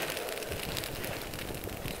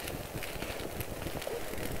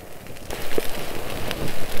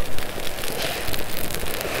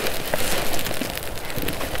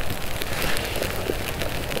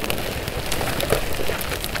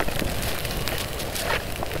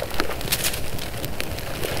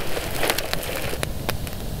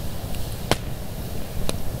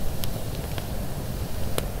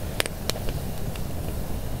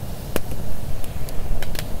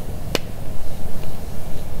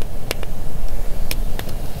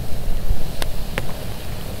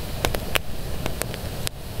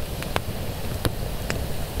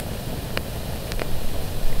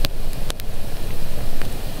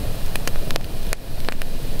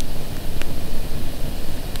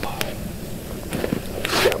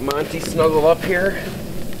 Monty snuggle up here.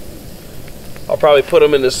 I'll probably put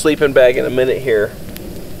him in his sleeping bag in a minute here,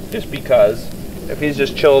 just because if he's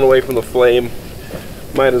just chilling away from the flame,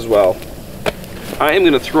 might as well. I am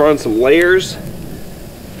going to throw on some layers.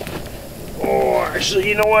 Oh, actually,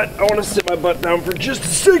 you know what? I want to sit my butt down for just a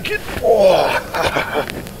second. Oh,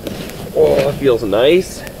 oh, that feels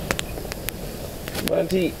nice.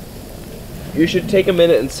 Monty, you should take a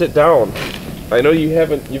minute and sit down. I know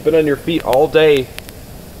you've been on your feet all day.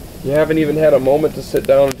 You haven't even had a moment to sit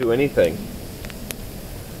down and do anything.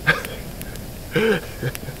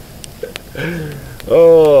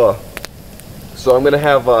 Oh, so I'm gonna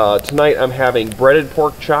have tonight. I'm having breaded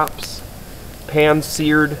pork chops, pan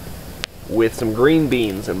seared with some green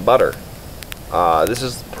beans and butter. This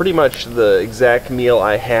is pretty much the exact meal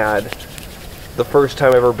I had the first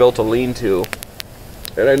time I ever built a lean-to.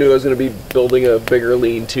 And I knew I was going to be building a bigger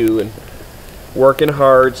lean-to and working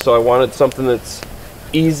hard, so I wanted something that's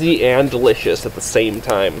easy and delicious at the same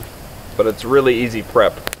time. But it's really easy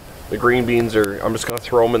prep. The green beans I'm just going to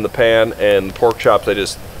throw them in the pan, and the pork chops, I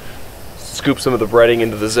just scoop some of the breading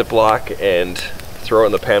into the Ziploc and throw it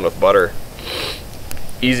in the pan with butter.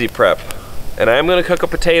 Easy prep. And I'm going to cook a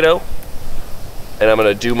potato, and I'm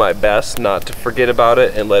going to do my best not to forget about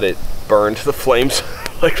it and let it burn to the flames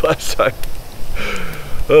like last time.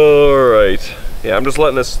 Alright. Yeah, I'm just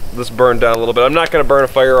letting this burn down a little bit. I'm not going to burn a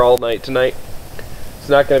fire all night tonight. It's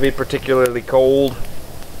not going to be particularly cold.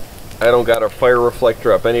 I don't got a fire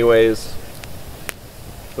reflector up anyways.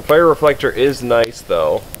 The fire reflector is nice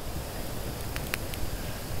though.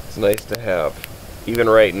 It's nice to have. Even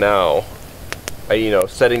right now,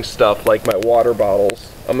 setting stuff like my water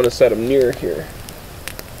bottles, I'm going to set them near here.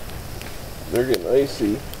 They're getting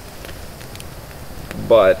icy.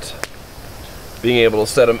 But being able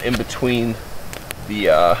to set them in between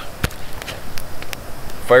the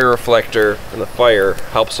fire reflector and the fire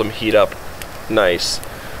helps them heat up nice.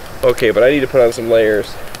 Okay, but I need to put on some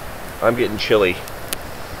layers. I'm getting chilly.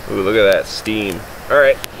 Ooh, look at that steam.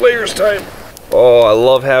 Alright, layers time. Oh, I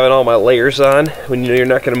love having all my layers on when you know you're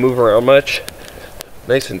not going to move around much.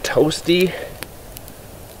 Nice and toasty.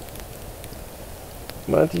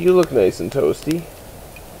 Monty, you look nice and toasty.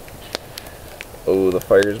 Oh, the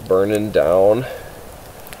fire's burning down.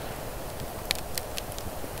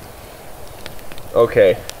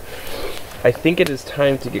 Okay, I think it is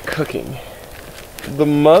time to get cooking. The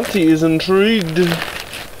Monty is intrigued.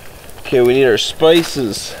 Okay, we need our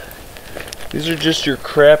spices. These are just your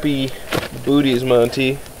crappy booties,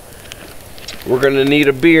 Monty. We're gonna need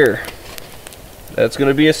a beer. That's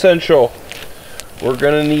gonna be essential. We're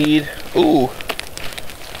gonna need, ooh,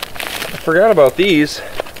 I forgot about these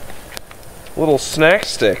little snack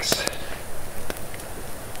sticks.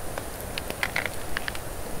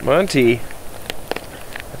 Monty,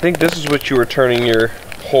 I think this is what you were turning your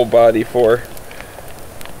whole body for.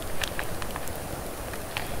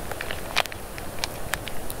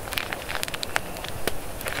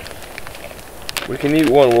 We can eat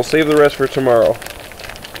one. We'll save the rest for tomorrow.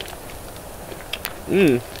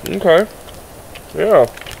 Okay. Yeah.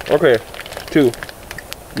 Okay. 2.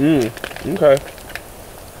 Okay.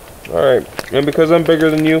 Alright. And because I'm bigger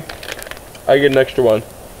than you, I get an extra one.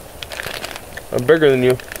 I'm bigger than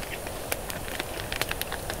you.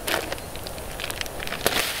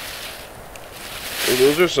 Oh,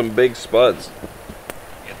 those are some big spuds.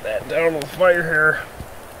 Get that down with the fire here.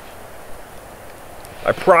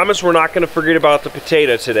 I promise we're not going to forget about the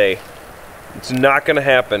potato today. It's not going to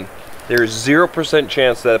happen. There's 0%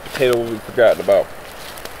 chance that a potato will be forgotten about.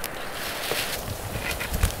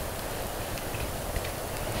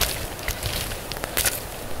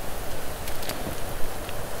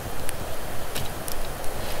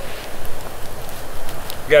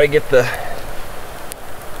 Got to get the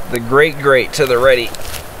grate to the ready.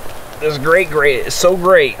 This grate is so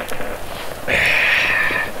great.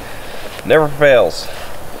 Never fails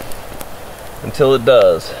until it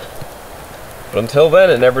does, but until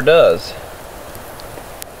then it never does.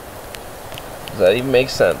 Does that even make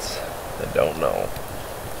sense? I don't know.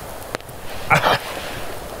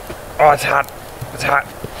 Oh, it's hot. It's hot.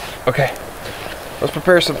 Okay, let's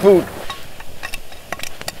prepare some food.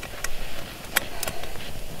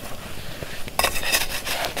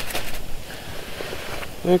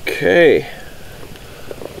 Okay,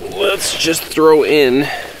 let's just throw in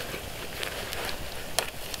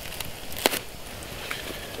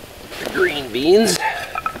green beans.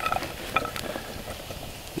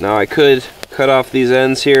 Now I could cut off these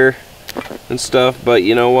ends here and stuff, but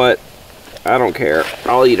you know what? I don't care.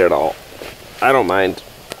 I'll eat it all. I don't mind.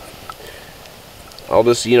 I'll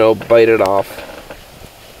just, bite it off.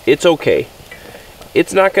 It's okay.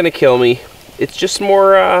 It's not gonna kill me. It's just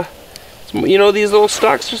more, these little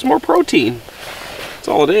stalks, just more protein. That's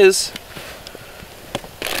all it is.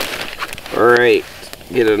 Alright,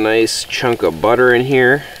 get a nice chunk of butter in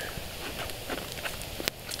here.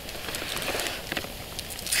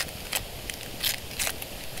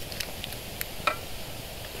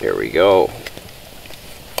 There we go.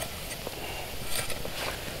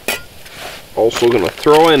 Also gonna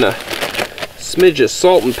throw in a smidge of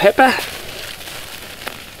salt and pepper.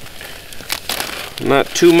 Not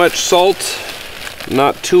too much salt,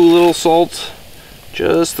 not too little salt,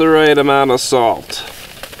 just the right amount of salt.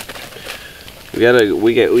 We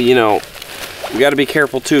gotta be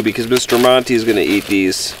careful too, because Mr. Monty is gonna eat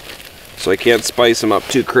these. so I can't spice them up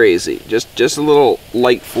too crazy. Just a little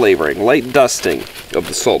light flavoring, light dusting of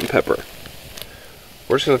the salt and pepper.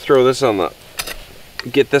 We're just gonna throw this on the,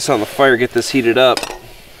 get this on the fire, get this heated up,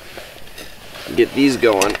 get these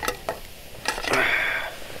going.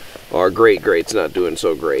 Our grate's not doing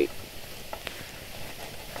so great.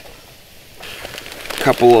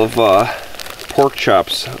 Couple of pork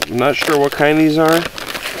chops. I'm not sure what kind these are.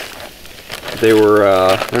 They were,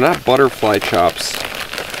 they're not butterfly chops.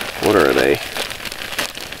 What are they?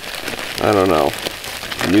 I don't know.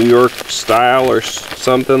 New York style or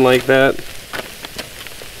something like that.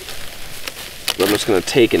 I'm just gonna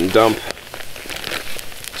take and dump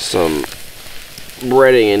some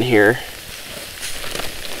breading in here.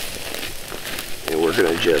 And we're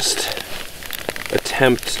gonna just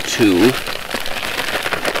attempt to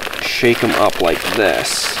shake them up like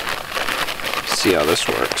this. See how this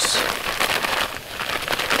works.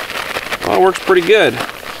 Well, it works pretty good.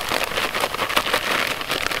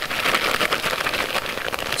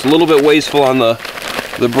 It's a little bit wasteful on the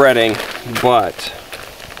breading, but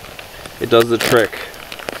it does the trick.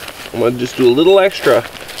 I'm gonna just do a little extra.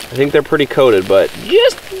 I think they're pretty coated, but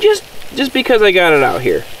just because I got it out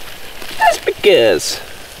here. Just because.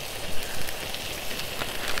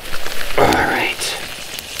 All right.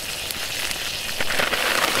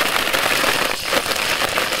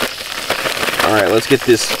 All right, let's get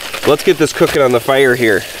this cooking on the fire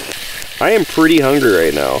here. I am pretty hungry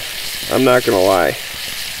right now. I'm not gonna lie.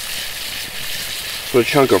 Put a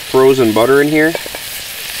chunk of frozen butter in here.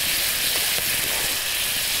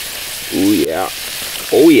 Ooh yeah.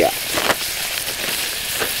 Oh yeah.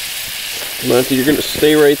 Monty, you're gonna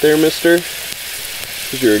stay right there, mister,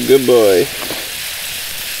 because you're a good boy.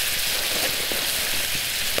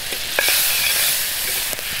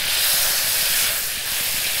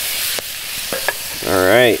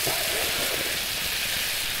 Alright.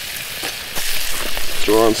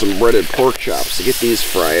 Throw on some breaded pork chops to get these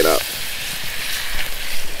fried up.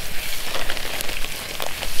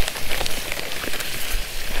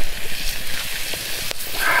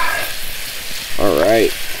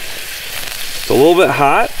 Alright. It's a little bit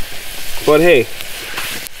hot, but hey,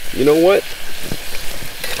 you know what?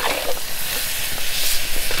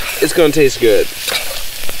 It's gonna taste good.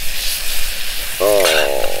 Oh,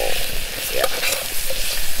 yeah.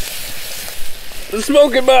 The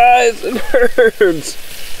smoke in my eyes, it burns.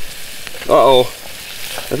 Uh-oh.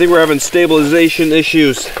 I think we're having stabilization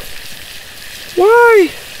issues. Why?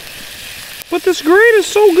 But this grate is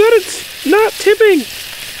so good, it's not tipping.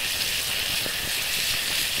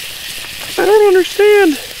 I don't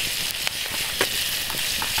understand.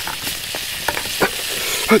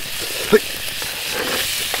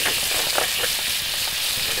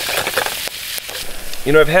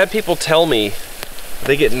 You know, I've had people tell me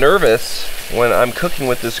they get nervous when I'm cooking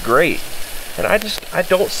with this grate, and I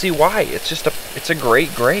don't see why. It's a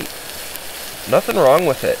great grate. Nothing wrong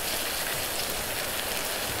with it.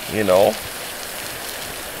 You know?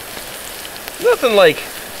 Nothing like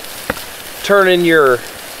turning your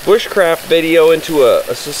bushcraft video into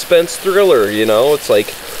a suspense thriller, you know? It's like,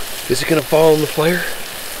 is it gonna fall in the fire?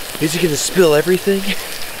 Is it gonna spill everything?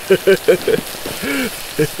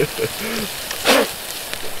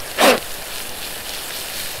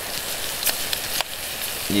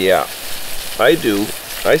 Yeah, I do.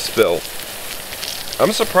 I spill.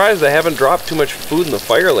 I'm surprised I haven't dropped too much food in the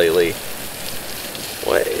fire lately.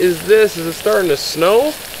 What is this? Is it starting to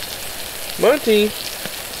snow? Monty,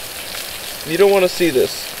 you don't want to see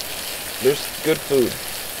this. There's good food.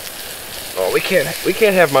 Oh, we can't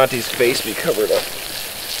have Monty's face be covered up.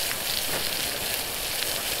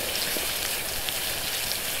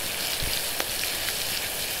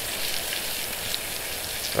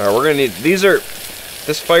 All right, we're gonna need,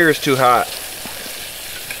 this fire is too hot.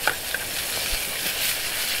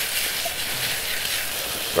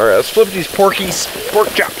 All right, let's flip these pork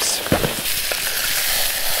chops.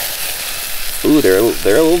 Ooh, they're a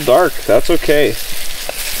little dark. That's okay.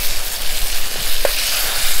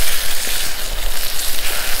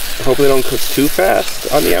 I hope they don't cook too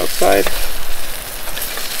fast on the outside.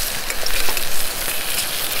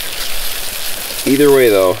 Either way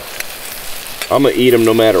though, I'm gonna eat them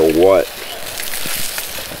no matter what.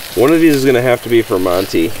 One of these is gonna have to be for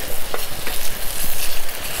Monty.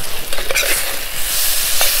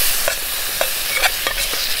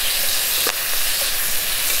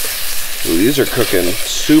 Ooh, these are cooking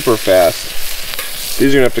super fast.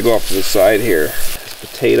 These are gonna have to go off to the side here. This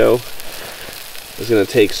potato is gonna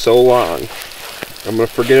take so long. I'm gonna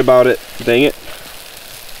forget about it. Dang it.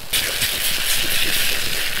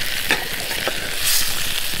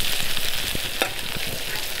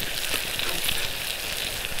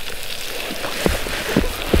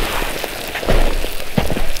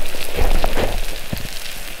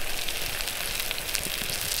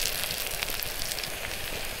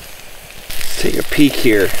 take a peek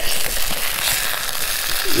here.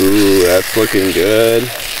 Ooh, that's looking good.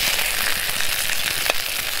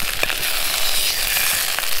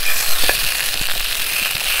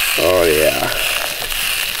 Oh yeah.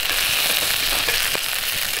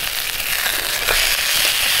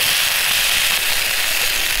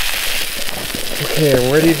 Okay,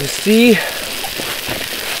 I'm ready to see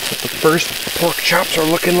what the first pork chops are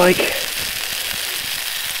looking like.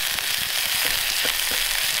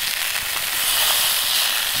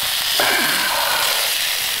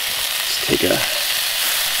 Let's take a...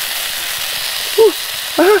 Whew,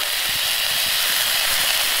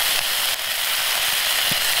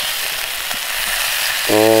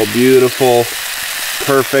 Oh, beautiful.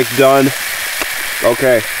 Perfect, done.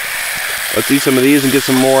 Okay, let's eat some of these and get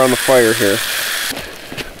some more on the fire here.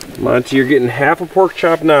 Monty, you're getting half a pork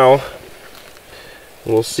chop now.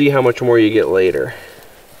 We'll see how much more you get later.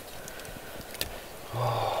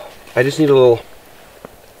 Oh, I just need a little...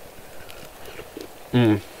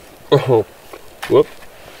 Oh, whoop.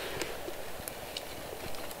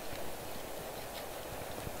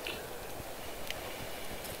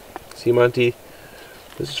 See, Monty?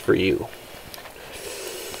 This is for you.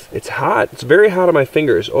 It's hot. It's very hot on my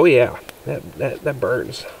fingers. Oh yeah, that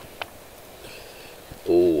burns.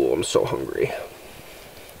 Oh, I'm so hungry.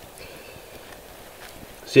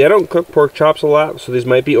 See, I don't cook pork chops a lot, so these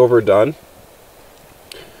might be overdone.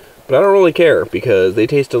 But I don't really care because they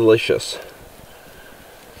taste delicious.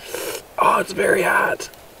 Oh, it's very hot.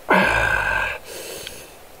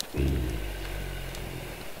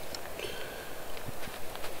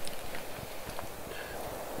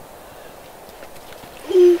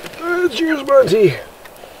 Cheers, Monty.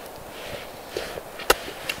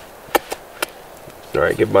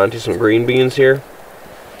 Alright, give Monty some green beans here.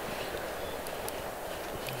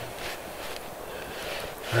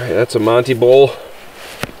 Alright, that's a Monty bowl.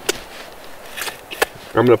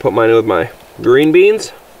 I'm going to put mine in with my green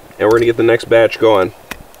beans, and we're going to get the next batch going.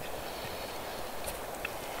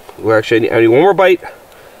 Well, actually, I need one more bite.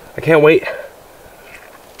 I can't wait.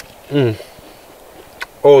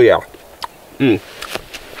 Oh, yeah.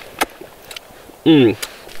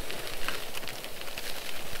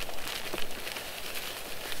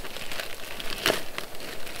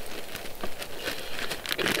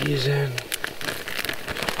 Get these in.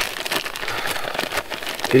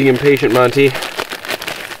 Getting impatient, Monty.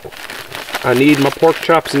 I need my pork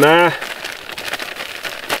chops now.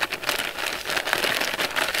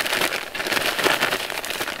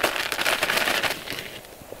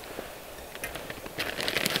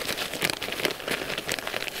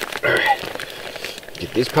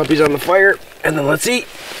 Get these puppies on the fire, and then let's eat.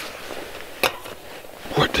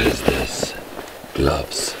 What is this?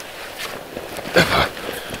 Gloves.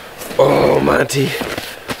 Oh, Monty.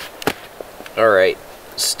 Alright,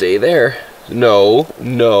 stay there. No,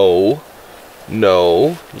 no,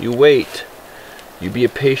 no. You wait. You be a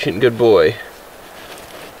patient good boy.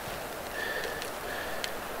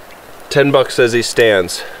 $10 says he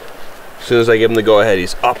stands. As soon as I give him the go-ahead,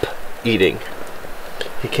 he's up eating.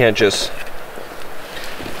 He can't just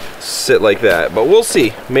sit like that, but we'll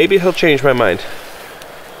see. Maybe he'll change my mind.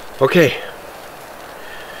 Okay.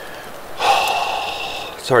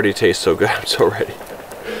 It's already tastes so good. I'm so ready.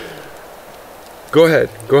 Go ahead.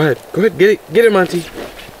 Go ahead. Go ahead. Get it. Get it, Monty.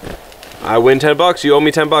 I win $10. You owe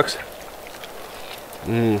me $10.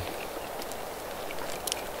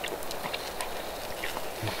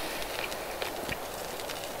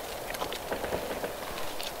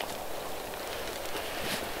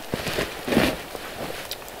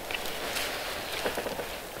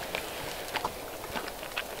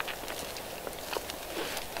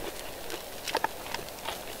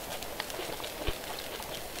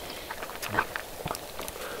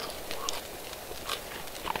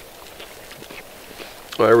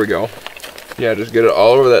 There we go. Yeah, just get it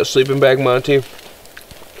all over that sleeping bag, Monty.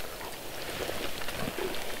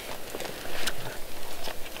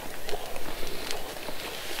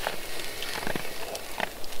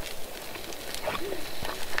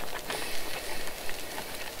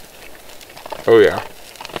 Oh yeah.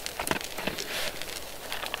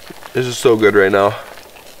 This is so good right now.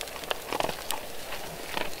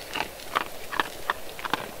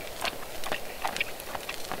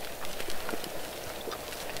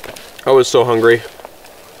 I was so hungry.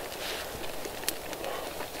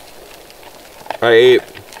 I ate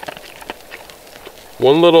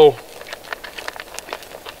one little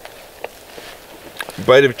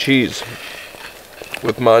bite of cheese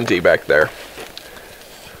with Monty back there.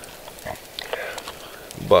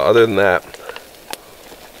 But other than that,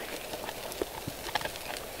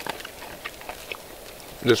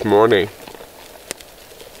 this morning,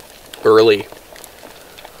 early.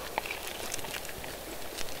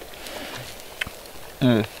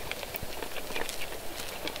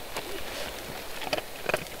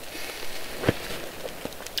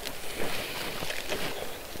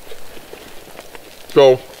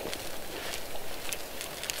 So,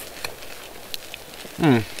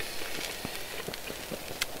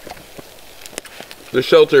 the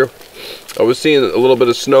shelter, I was seeing a little bit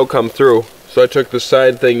of snow come through, so I took the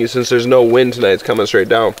side thingy, since there's no wind tonight, it's coming straight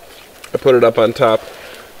down. I put it up on top.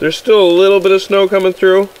 There's still a little bit of snow coming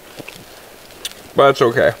through, but it's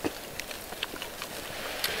okay.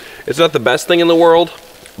 It's not the best thing in the world,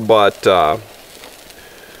 but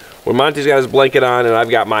when Monty's got his blanket on and I've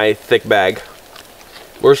got my thick bag,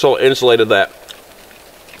 we're so insulated that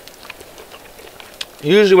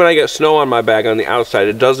usually when I get snow on my bag on the outside,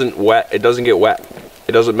 it doesn't get wet.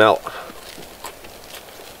 It doesn't melt.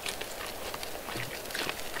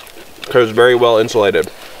 Because it's very well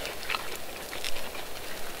insulated.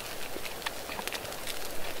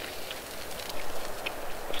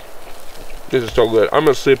 This is so good. I'm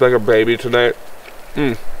gonna sleep like a baby tonight.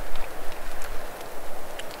 Let's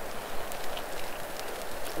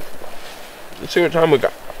see what time we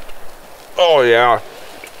got. Oh yeah.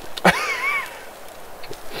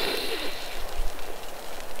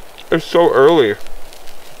 It's so early.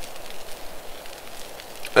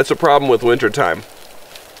 That's a problem with winter time,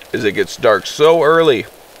 is it gets dark so early.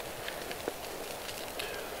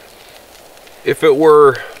 If it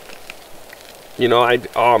were, you know,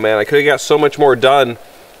 oh man, I could have got so much more done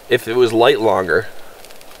if it was light longer.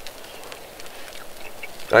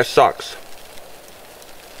 That sucks.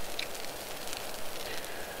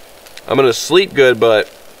 I'm gonna sleep good, but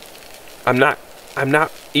I'm not,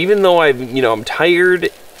 even though I'm tired,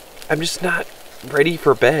 I'm just not ready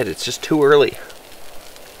for bed. It's just too early.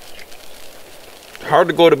 It's hard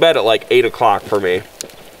to go to bed at like 8 o'clock for me.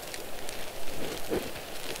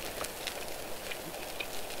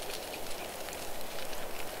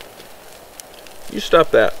 You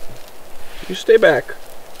stop that. You stay back.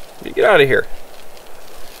 You get out of here.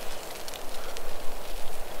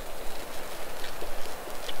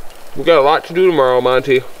 We got a lot to do tomorrow,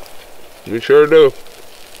 Monty. We sure do.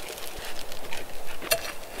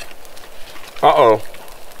 Uh-oh.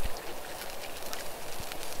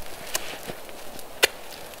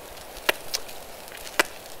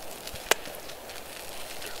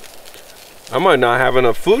 I might not have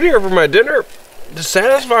enough food here for my dinner to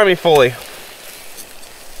satisfy me fully.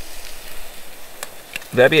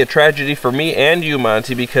 That'd be a tragedy for me and you,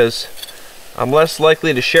 Monty, because I'm less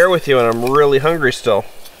likely to share with you and I'm really hungry still.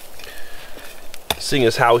 Seeing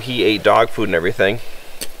as how he ate dog food and everything.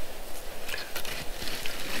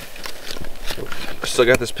 Still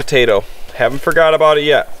got this potato. Haven't forgot about it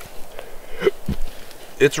yet.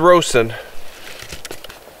 It's roasting.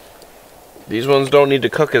 These ones don't need to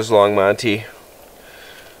cook as long, Monty.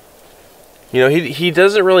 You know, he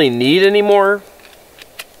doesn't really need any more.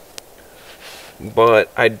 But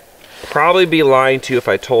I'd probably be lying to you if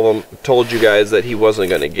I told you guys that he wasn't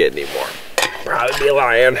going to get any more. Probably be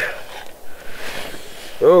lying.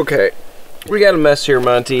 Okay, we got a mess here,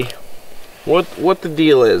 Monty. What the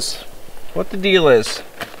deal is? What the deal is?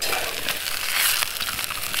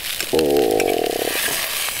 Oh.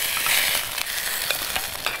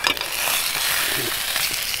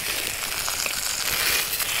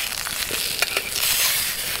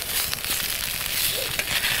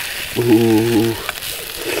 Ooh.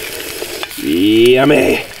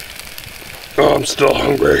 Yummy. Oh, I'm still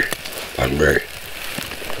hungry.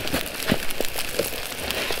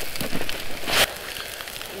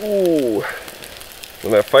 Ooh.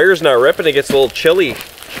 When that fire's not ripping, it gets a little chilly.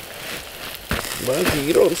 Monty,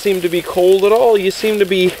 you don't seem to be cold at all. You seem to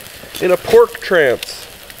be in a pork trance.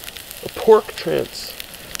 A pork trance.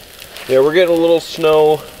 Yeah, we're getting a little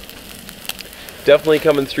snow. Definitely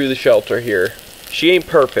coming through the shelter here. She ain't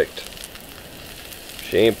perfect.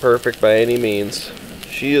 She ain't perfect by any means.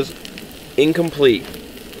 She is incomplete.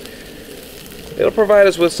 It'll provide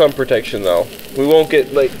us with some protection though. We won't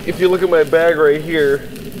get, like, if you look at my bag right here,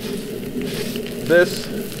 this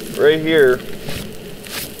right here,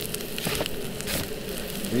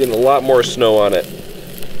 you're getting a lot more snow on it.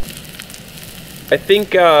 I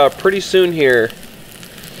think pretty soon here,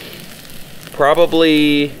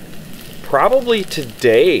 probably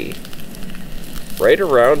today, right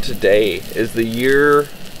around today is the year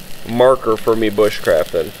marker for me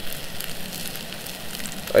bushcrafting.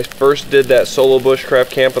 I first did that solo bushcraft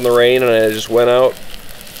camp in the rain, and I just went out,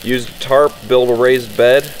 used a tarp, built a raised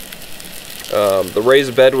bed. The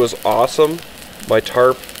raised bed was awesome. My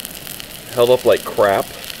tarp held up like crap.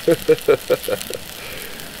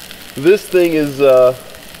 This thing is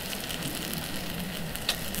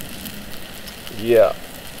Yeah.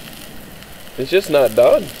 It's just not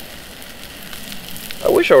done. I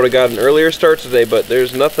wish I would have got an earlier start today, but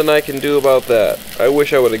there's nothing I can do about that. I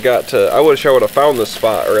wish I would have found this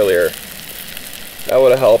spot earlier. That would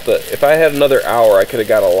have helped it. If I had another hour, I could have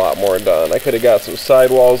got a lot more done. I could have got some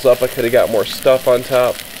sidewalls up. I could have got more stuff on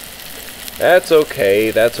top. That's okay.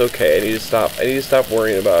 That's okay. I need to stop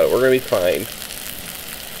worrying about it. We're gonna be fine.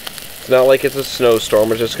 It's not like it's a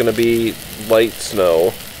snowstorm. It's just gonna be light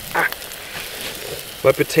snow. Ah.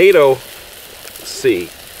 My potato. Let's see.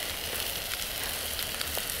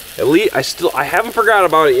 At least I haven't forgot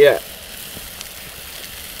about it yet.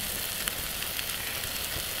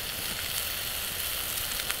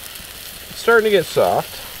 It's starting to get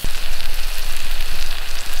soft.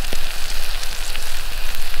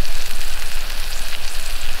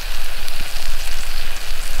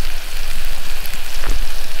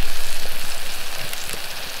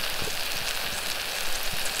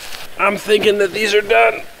 I'm thinking that these are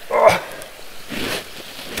done. Oh.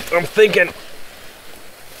 I'm thinking.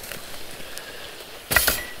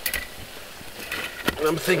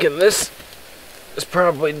 This is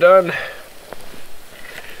probably done.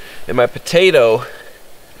 And my potato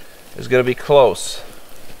is gonna be close.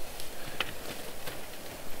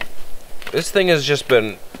 This thing has just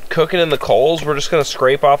been cooking in the coals. We're just gonna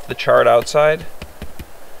scrape off the charred outside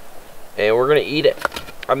and we're gonna eat it.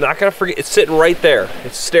 I'm not gonna forget, it's sitting right there.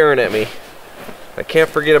 It's staring at me. I can't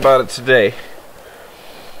forget about it today.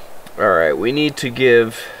 Alright, we need to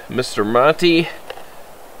give Mr. Monty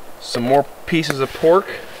some more pieces of pork.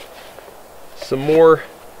 Some more.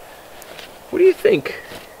 What do you think?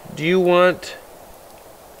 Do you want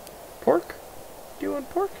pork? Do you want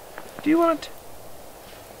pork? Do you want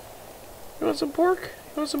some pork?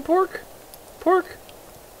 You want some pork? Pork?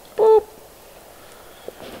 Boop.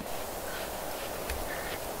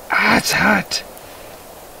 Ah, it's hot.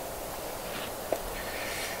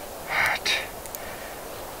 Hot.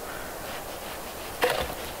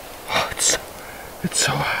 Oh, it's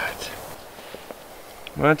so hot.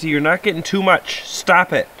 Monty, you're not getting too much.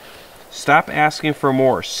 Stop it. Stop asking for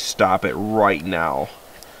more. Stop it right now.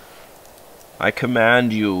 I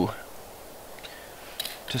command you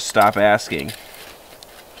to stop asking.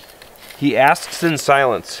 He asks in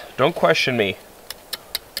silence. Don't question me.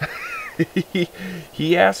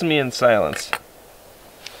 He asked me in silence.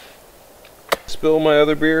 Spill my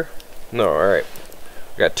other beer? No, alright.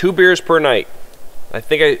 I got 2 beers per night. I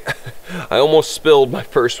think I almost spilled my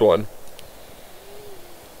first one.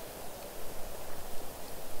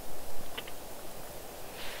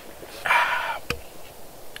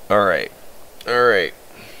 Alright. Alright.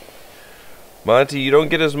 Monty, you don't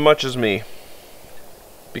get as much as me.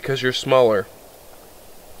 Because you're smaller.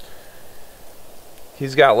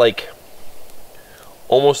 He's got like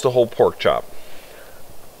almost a whole pork chop.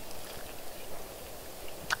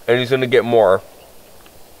 And he's gonna get more.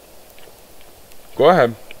 Go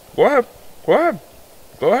ahead. Go ahead. Go ahead.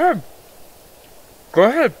 Go ahead. Go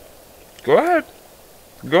ahead. Go ahead.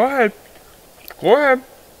 Go ahead. Go ahead.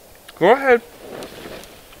 Go ahead.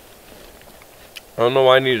 I don't know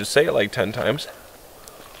why I need to say it like 10 times.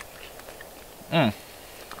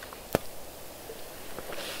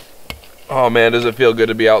 Oh man, does it feel good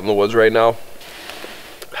to be out in the woods right now?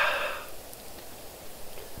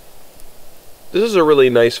 This is a really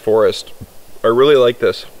nice forest. I really like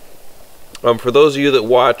this. For those of you that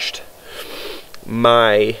watched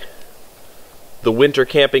the winter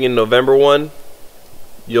camping in November one,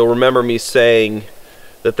 you'll remember me saying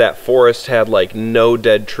that forest had like no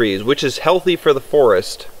dead trees, which is healthy for the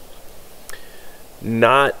forest.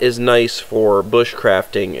 Not as nice for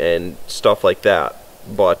bushcrafting and stuff like that.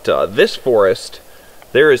 But this forest,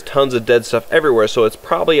 there is tons of dead stuff everywhere, so it's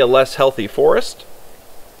probably a less healthy forest,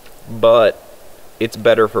 but it's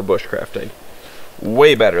better for bushcrafting.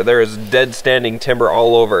 Way better. There is dead standing timber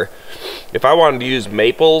all over. If I wanted to use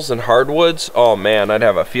maples and hardwoods, oh man, I'd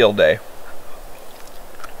have a field day.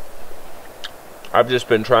 I've just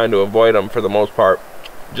been trying to avoid them for the most part,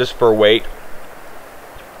 just for weight.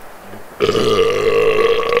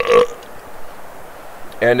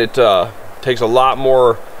 And it takes a lot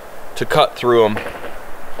more to cut through them.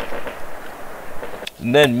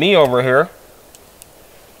 And then me over here,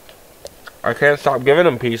 I can't stop giving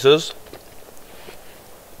him pieces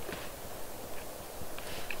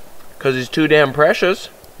because he's too damn precious,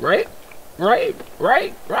 right? Right.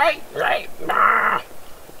 Ah.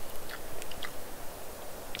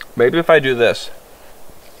 Maybe if I do this.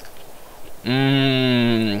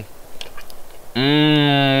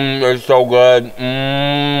 It's so good.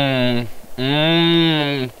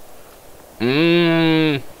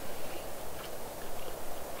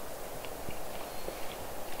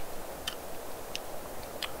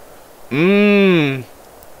 Mmm.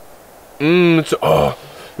 Mmm, it's, oh,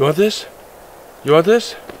 you want this? You want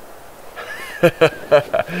this?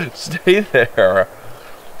 Stay there.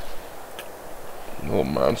 Little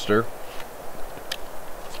monster.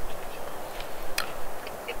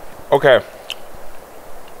 Okay.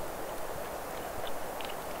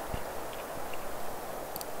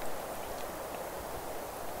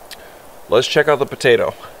 Let's check out the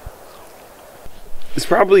potato. It's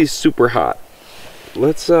probably super hot.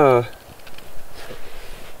 Let's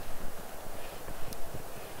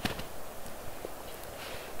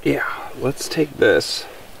yeah, let's take this.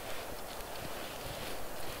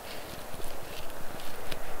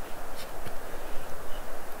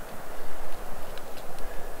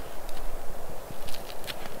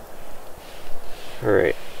 All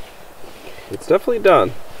right, it's definitely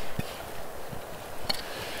done.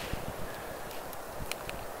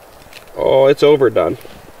 Oh, it's overdone.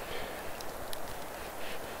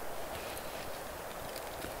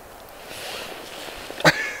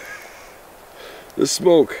 The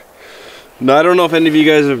smoke. Now, I don't know if any of you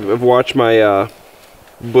guys have watched my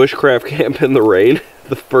bushcraft camp in the rain,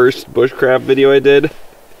 the first bushcraft video I did,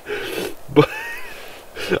 but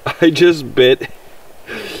I just bit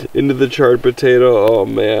into the charred potato. Oh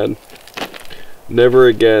man, never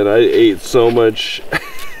again. I ate so much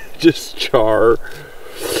just char.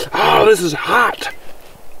 Oh, this is hot.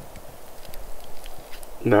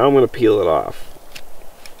 Now I'm gonna peel it off.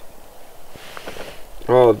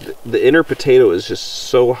 Oh, the inner potato is just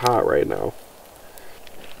so hot right now.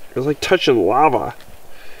 It's like touching lava.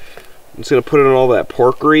 I'm just gonna put it in all that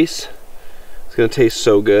pork grease. It's gonna taste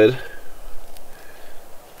so good.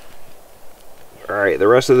 Alright, the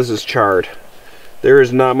rest of this is charred. There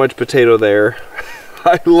is not much potato there.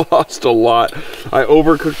 I lost a lot. I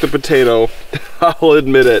overcooked the potato. I'll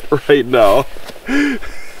admit it right now.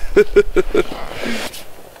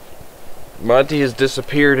 Monty has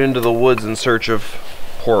disappeared into the woods in search of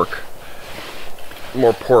pork.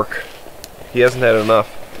 More pork. He hasn't had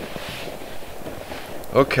enough.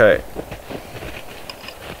 Okay.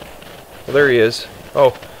 Well, there he is.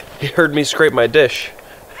 Oh, he heard me scrape my dish.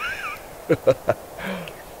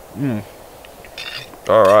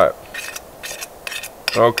 Alright.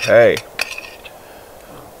 Okay.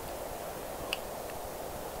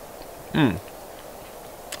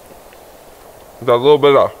 Got a little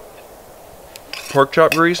bit of pork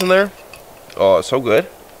chop grease in there. Oh, it's so good.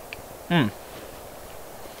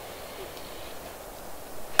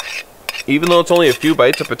 Even though it's only a few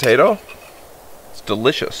bites of potato, it's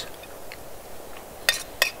delicious.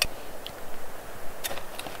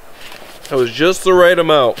 That was just the right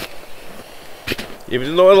amount.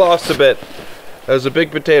 Even though I lost a bit, that was a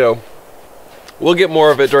big potato. We'll get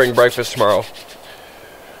more of it during breakfast tomorrow.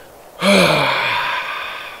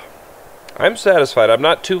 I'm satisfied. I'm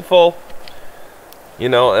not too full, you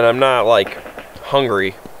know, and I'm not like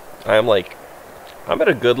hungry. I'm at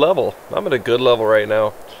a good level. I'm at a good level right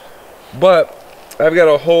now. But I've got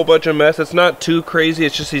a whole bunch of mess. It's not too crazy.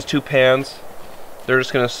 It's just these two pans. They're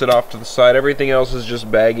just gonna sit off to the side. Everything else is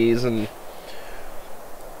just baggies and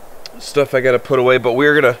stuff I gotta put away. But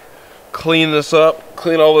we're gonna clean this up,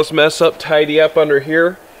 clean all this mess up, tidy up under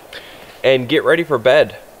here, and get ready for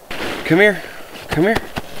bed. Come here. Come here.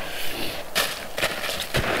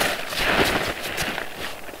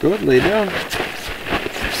 Go ahead, lay down.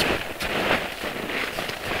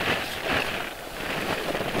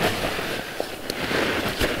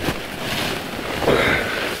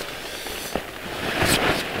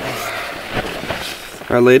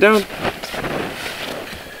 All right, lay down.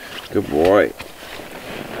 Good boy.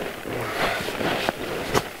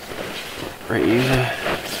 Right,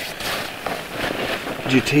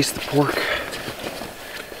 did you taste the pork?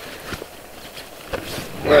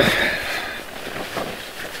 Look.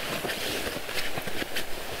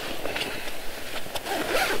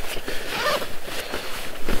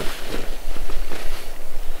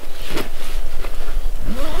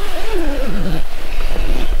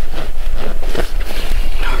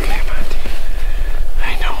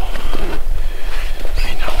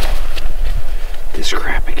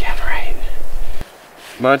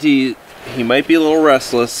 Monty, he might be a little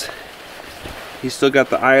restless. He's still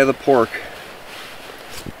got the eye of the pork.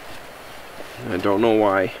 I don't know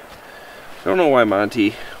why. I don't know why,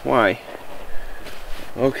 Monty. Why?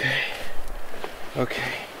 Okay.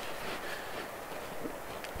 Okay.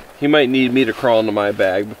 He might need me to crawl into my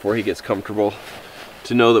bag before he gets comfortable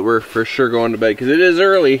to know that we're for sure going to bed, because it is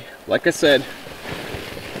early, like I said.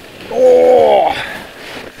 Oh!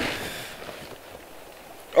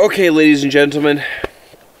 Okay, ladies and gentlemen.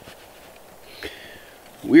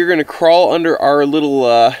 We're gonna crawl under our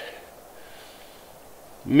little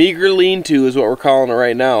meager lean-to is what we're calling it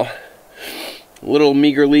right now. Little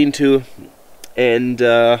meager lean-to, and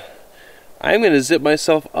I'm gonna zip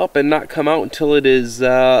myself up and not come out until it is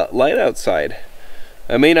light outside.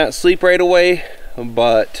 I may not sleep right away,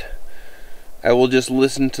 but I will just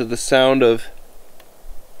listen to the sound of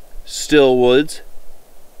still woods.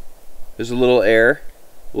 There's a little air,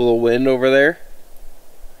 a little wind over there.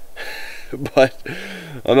 But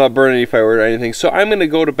I'm not burning any firewood or anything, so I'm gonna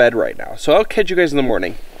go to bed right now. So I'll catch you guys in the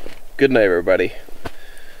morning. Good night, everybody.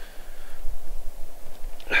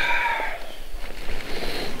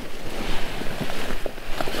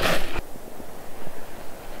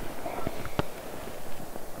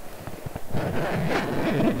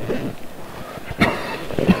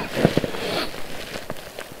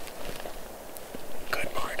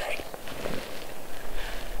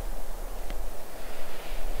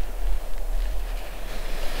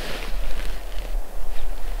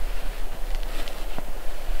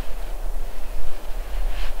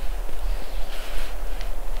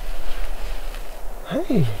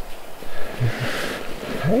 Hey.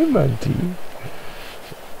 Hey, Monty.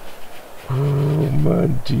 Oh,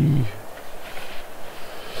 Monty.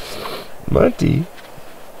 Monty.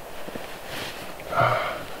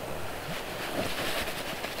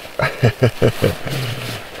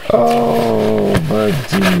 Oh,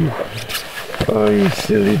 Monty. Oh, you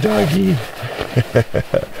silly doggy.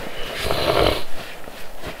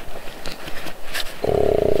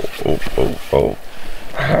 Oh.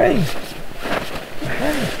 Hi.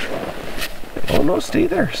 Oh no, stay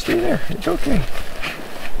there, it's okay.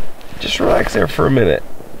 Just relax there for a minute.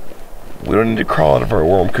 We don't need to crawl out of our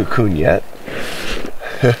warm cocoon yet.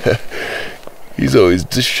 He's always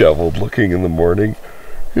disheveled looking in the morning.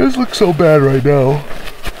 He does look so bad right now.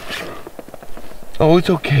 Oh, it's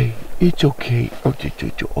okay, it's okay. Oh, you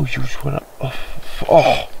just wanna,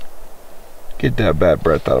 oh. Get that bad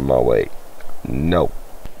breath out of my way. No.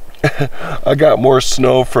 I got more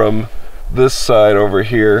snow from this side over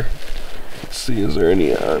here. Let's see, is there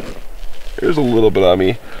any on? There's a little bit on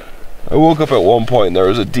me. I woke up at one point and there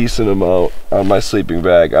was a decent amount on my sleeping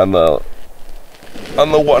bag on the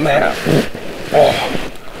one half. Oh,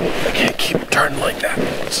 I can't keep turning like that.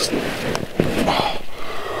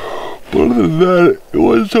 But other than that, it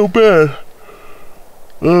wasn't so bad.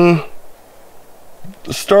 The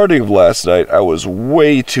starting of last night, I was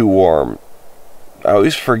way too warm. I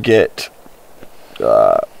always forget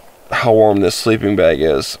how warm this sleeping bag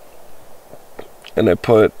is. And I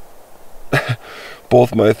put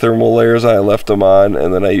both my thermal layers on, I left them on,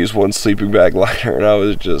 and then I used one sleeping bag liner, and I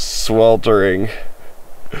was just sweltering.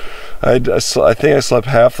 I think I slept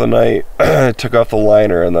half the night. I took off the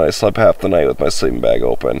liner, and then I slept half the night with my sleeping bag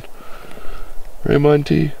open. Right,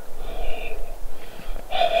 Monty?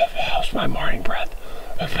 How's my morning breath?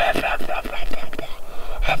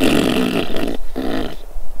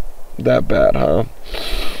 That bad, huh?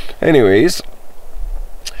 Anyways,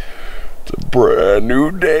 it's a brand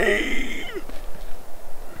new day.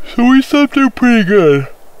 So we slept there pretty good.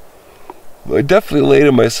 I definitely laid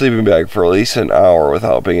in my sleeping bag for at least an hour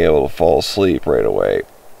without being able to fall asleep right away.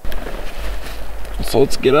 So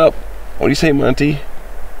let's get up. What do you say, Monty?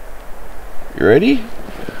 You ready?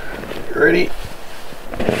 You ready?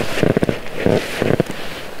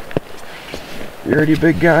 You ready,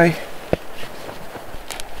 big guy?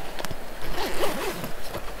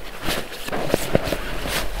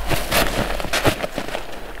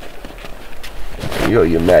 Yo,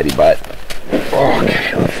 you matty butt.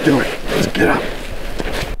 Okay, let's do it. Let's get up.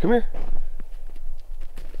 Come here.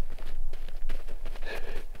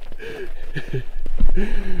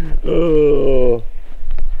 Oh.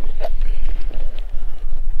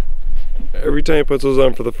 Every time he puts those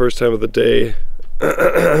on for the first time of the day,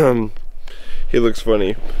 he looks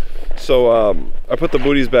funny. So I put the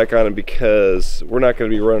booties back on him because we're not going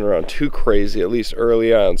to be running around too crazy, at least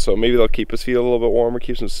early on. So maybe they'll keep his feet a little bit warmer,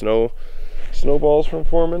 keep some snowballs from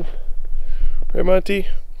forming. Right, Monty?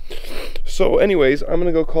 So anyways, I'm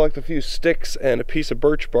gonna go collect a few sticks and a piece of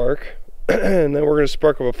birch bark, and then we're gonna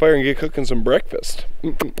spark up a fire and get cooking some breakfast.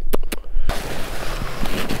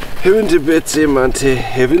 Heaven to Bitsy, Monty.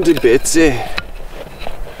 Heaven to Bitsy.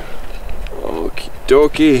 Okie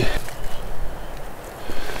dokie.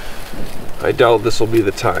 I doubt this will be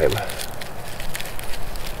the time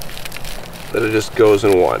that it just goes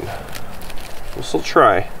in one. We'll still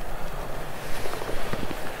try.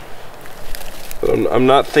 But I'm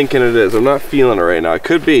not thinking it is. I'm not feeling it right now. It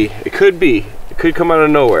could be. It could be. It could come out of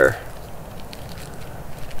nowhere.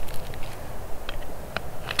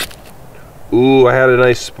 Ooh, I had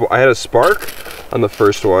a spark on the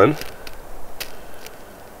first one.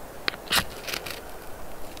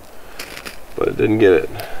 But it Didn't get it.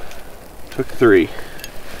 Took 3.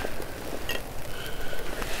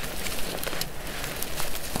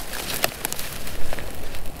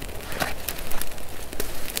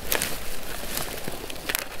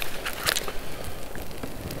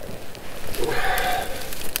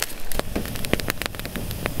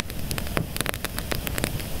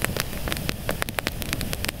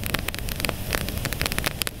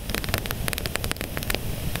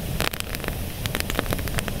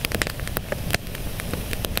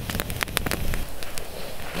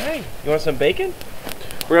 Hey, you want some bacon?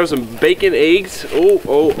 We're gonna have some bacon, eggs.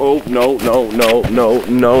 Oh, no.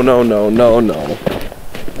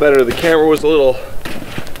 Better, the camera was a little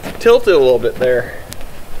tilted a little bit there.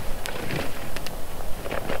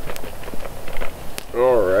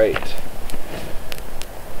 All right.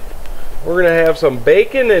 We're gonna have some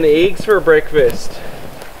bacon and eggs for breakfast.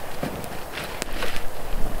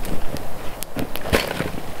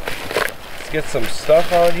 Let's get some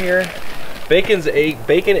stuff out here. Bacon,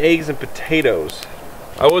 eggs, and potatoes.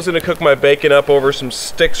 I was gonna cook my bacon up over some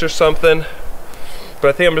sticks or something, but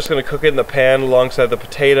I think I'm just gonna cook it in the pan alongside the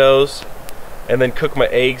potatoes, and then cook my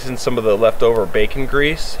eggs in some of the leftover bacon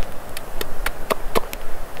grease.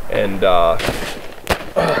 And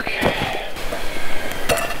okay,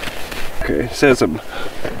 it says some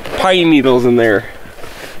pine needles in there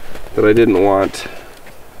that I didn't want.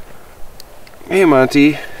 Hey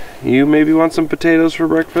Monty, you maybe want some potatoes for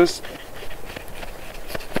breakfast?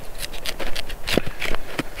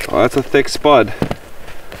 Oh, that's a thick spud.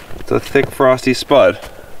 It's a thick frosty spud.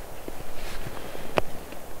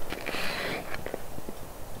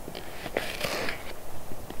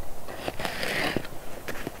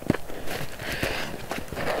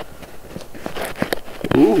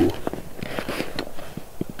 Ooh.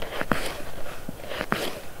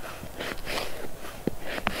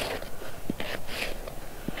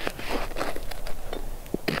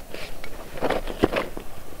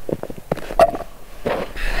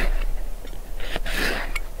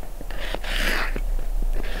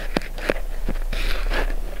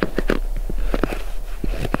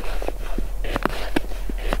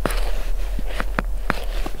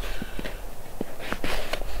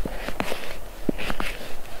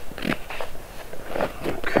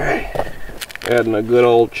 Adding a good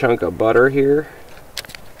old chunk of butter here.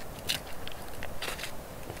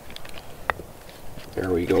 There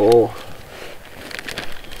we go.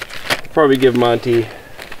 Probably give Monty a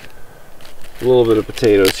little bit of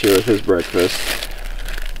potatoes here with his breakfast,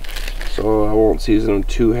 so I won't season them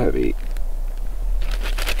too heavy.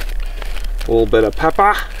 A little bit of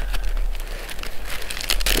pepper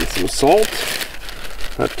and some salt.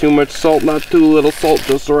 Not too much salt, not too little salt,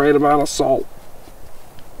 just the right amount of salt.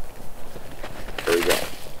 There we go.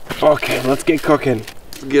 Okay, let's get cooking.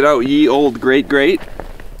 Get out ye old grate.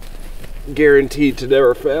 Guaranteed to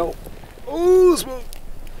never fail. Oh, smoke.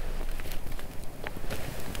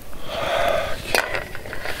 Okay.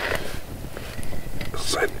 This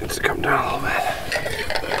side needs to come down a little bit.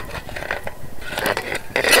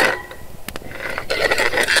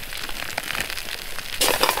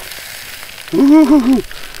 Ooh.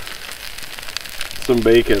 Some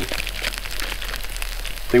bacon. I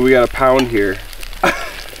think we got a pound here.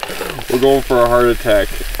 We're going for a heart attack.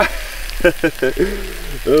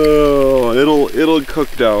 Oh, it'll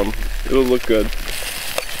cook down. It'll look good.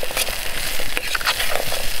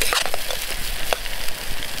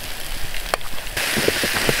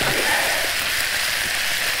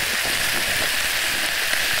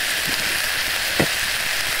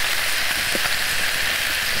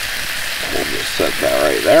 We'll just set that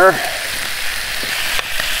right there.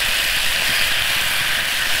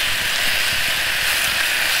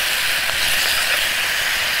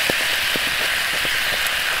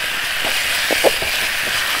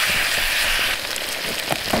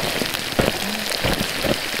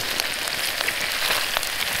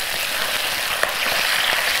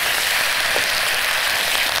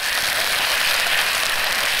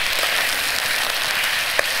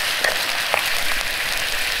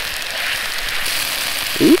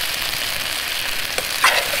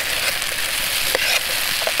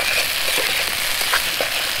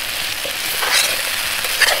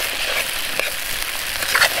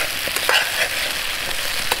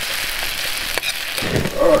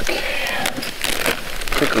 Okay, I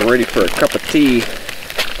think we're ready for a cup of tea.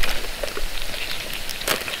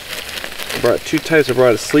 I brought 2 types. I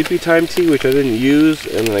brought a sleepy time tea, which I didn't use,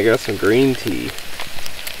 and then I got some green tea.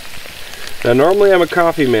 Now normally I'm a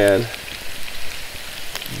coffee man,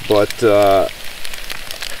 but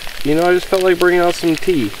you know, I just felt like bringing out some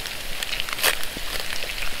tea.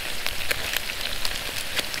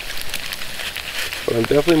 but I'm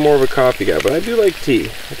definitely more of a coffee guy. But I do like tea.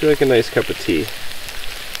 I do like a nice cup of tea.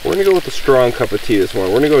 We're gonna go with a strong cup of tea this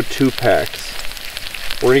morning. We're gonna go 2 packs.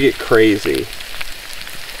 We're gonna get crazy.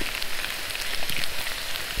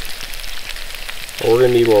 Oh, we're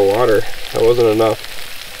gonna need more water. That wasn't enough.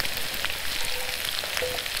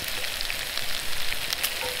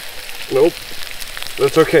 Nope.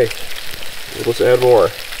 That's okay. We'll just add more.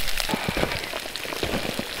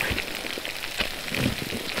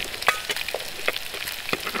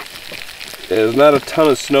 There's not a ton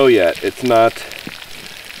of snow yet. It's not,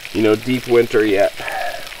 you know, deep winter yet,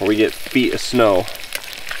 where we get feet of snow.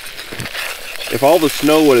 If all the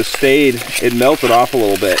snow would have stayed, it melted off a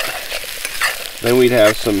little bit, then we'd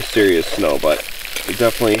have some serious snow, but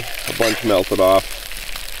definitely a bunch melted off.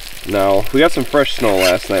 Now, we got some fresh snow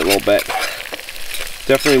last night a little bit.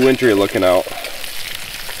 Definitely wintry looking out.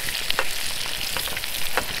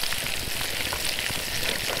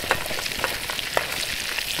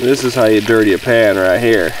 This is how you dirty a pan right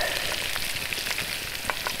here.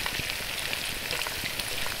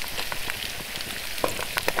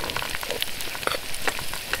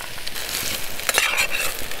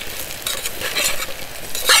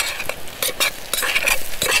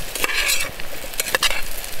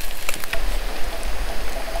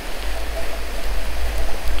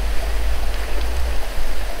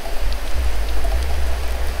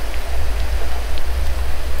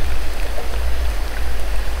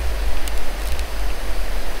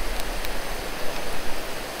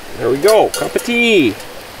 There we go, cup of tea.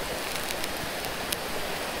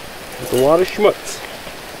 With a lot of schmutz.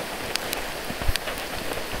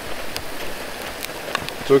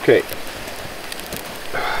 It's okay.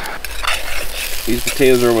 These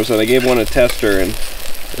potatoes are almost done. I gave one a tester and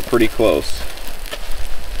they're pretty close.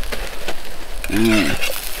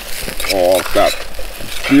 Oh, it's got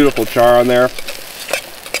beautiful char on there.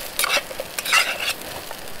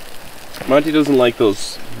 Monty doesn't like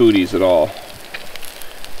those booties at all.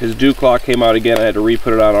 His dew claw came out again. I had to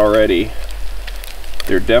re-put it on already.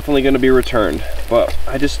 They're definitely going to be returned, but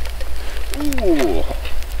I just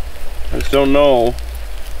don't know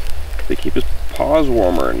if they keep his paws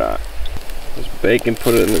warmer or not. This bacon,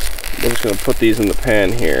 put it in this. I'm just going to put these in the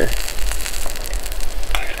pan here.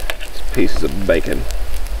 These pieces of bacon.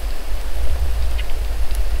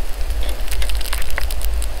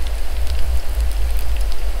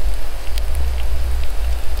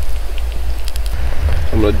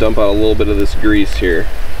 I'm going to dump out a little bit of this grease here.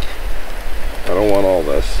 I don't want all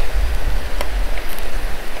this.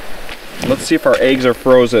 Let's see if our eggs are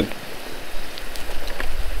frozen.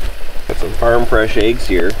 Got some farm fresh eggs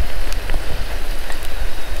here.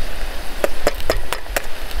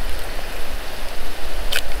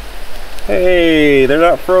 Hey, they're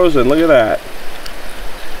not frozen. Look at that.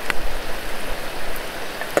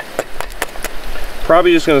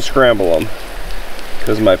 Probably just going to scramble them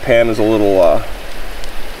because my pan is a little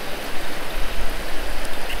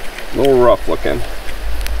rough looking.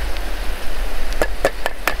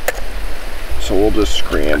 So we'll just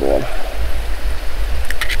scramble them.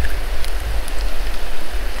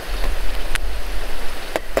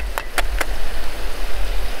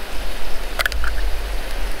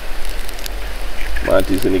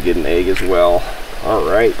 Monty's gonna get an egg as well. All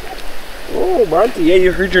right. Oh, Monty, yeah,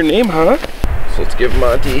 you heard your name, huh? So let's give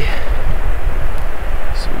Monty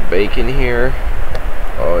some bacon here.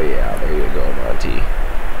 Oh yeah, there you go, Monty.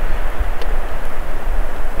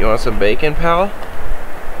 You want some bacon, pal?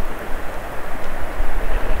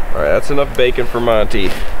 Alright, that's enough bacon for Monty.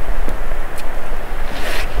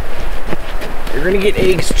 You're gonna get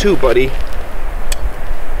eggs too, buddy.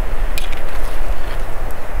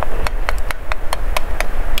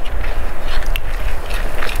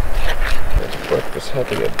 There's breakfast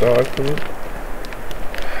helping a dog food.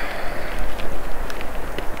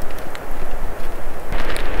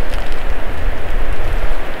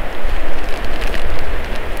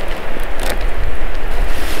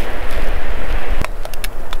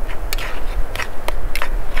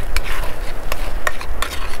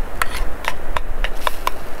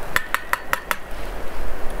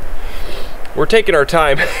 We're taking our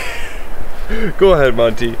time. Go ahead,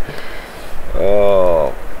 Monty.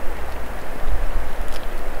 Oh.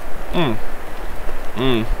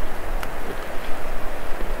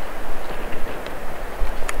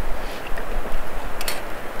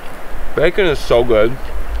 Bacon is so good.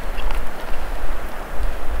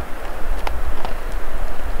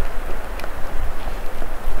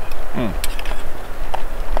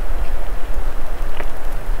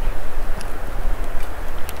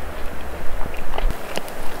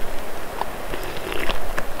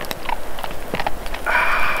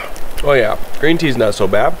 Oh yeah, green tea's not so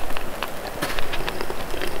bad.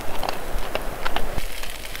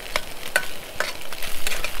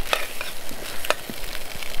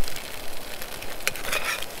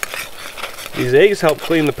 These eggs help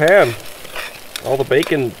clean the pan. All the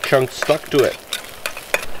bacon chunks stuck to it.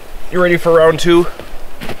 You ready for round two?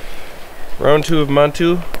 Round two of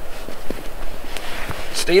Monty.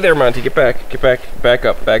 Stay there, Monty. Get back. Get back. Back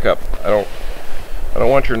up. Back up. I don't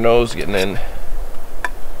want your nose getting in.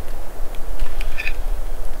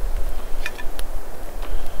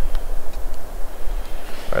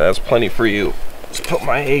 All right, that's plenty for you. Let's put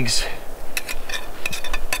my eggs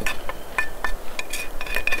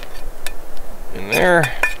in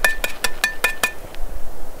there.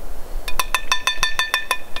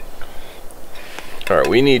 All right,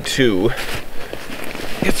 we need to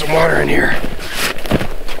get some water in here.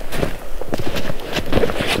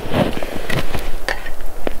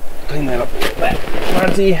 Clean that up a little bit.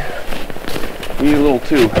 Monty, we need a little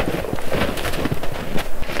too.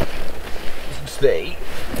 Stay.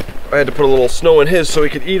 I had to put a little snow in his so he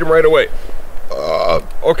could eat them right away.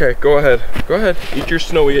 Okay, go ahead. Go ahead. Eat your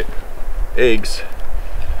snowy eggs.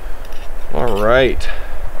 All right.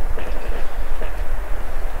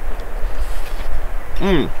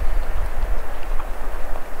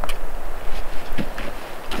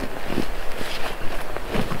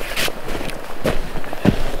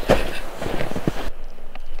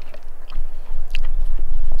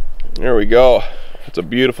 There we go. It's a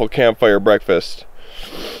beautiful campfire breakfast.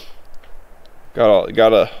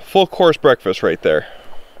 Got a full course breakfast right there.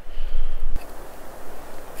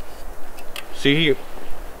 See,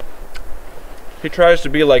 he tries to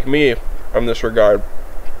be like me in this regard.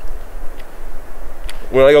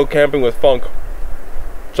 When I go camping with Funk,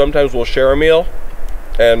 sometimes we'll share a meal,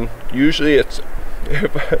 and usually it's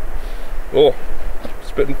oh,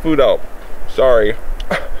 spitting food out. Sorry.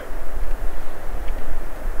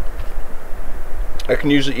 I can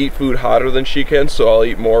usually eat food hotter than she can, so I'll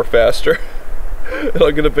eat more faster.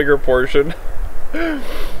 I'll get a bigger portion.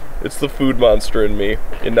 It's the food monster in me,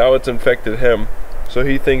 and now it's infected him. So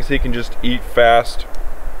he thinks he can just eat fast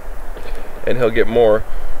and he'll get more,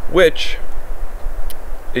 which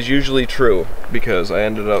is usually true because I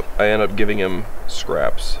end up giving him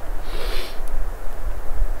scraps.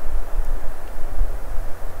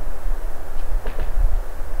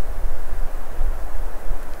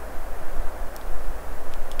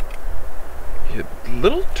 You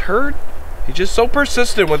little turd. He's just so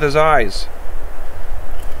persistent with his eyes.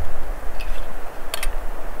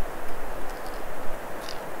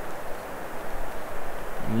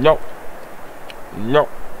 No. No.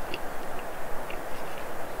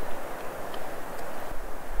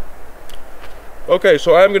 Okay,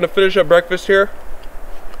 so I'm gonna finish up breakfast here.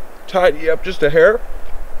 Tidy up just a hair.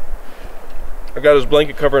 I got his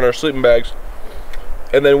blanket covering our sleeping bags.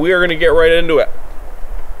 And then we are gonna get right into it.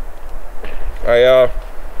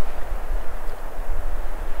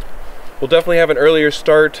 We'll definitely have an earlier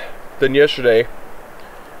start than yesterday.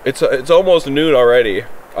 It's almost noon already.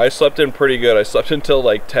 I slept in pretty good. I slept until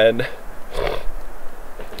like 10.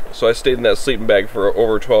 So I stayed in that sleeping bag for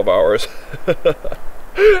over 12 hours.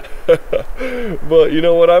 But you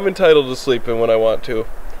know what? I'm entitled to sleep in when I want to.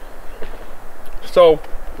 So,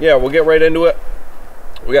 yeah, we'll get right into it.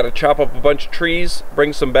 We got to chop up a bunch of trees,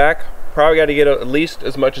 bring some back. Probably got to get at least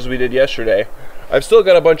as much as we did yesterday. I've still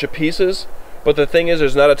got a bunch of pieces, but the thing is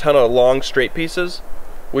there's not a ton of long straight pieces,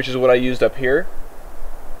 which is what I used up here.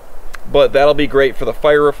 But that'll be great for the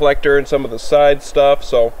fire reflector and some of the side stuff.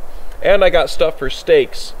 So, and I got stuff for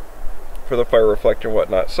stakes for the fire reflector and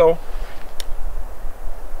whatnot. So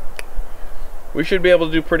we should be able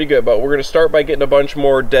to do pretty good. But we're going to start by getting a bunch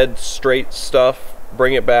more dead straight stuff,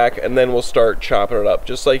 bring it back, and then we'll start chopping it up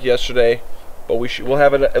just like yesterday. But we'll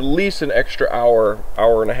have at least an extra hour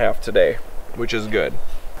and a half today, which is good.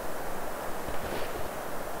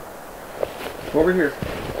 Over here.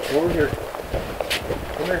 Over here.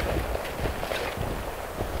 Come here.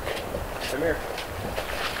 Come here.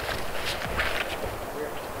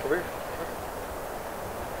 Over here.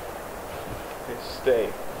 Okay, stay.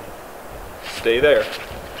 Stay there.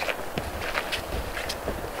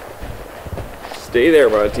 Stay there,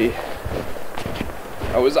 Monty.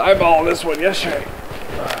 I was eyeballing this one yesterday.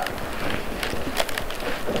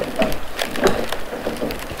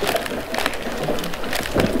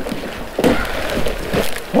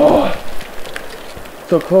 Oh,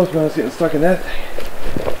 so close, man. I was getting stuck in that thing.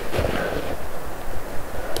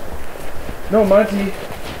 No, Monty.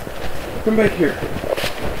 Come back here.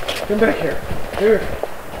 Come back here. Here.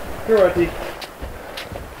 Here, Monty.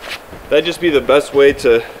 That'd just be the best way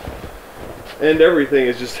to end everything,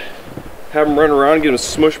 is just have him run around and get him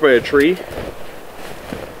smushed by a tree.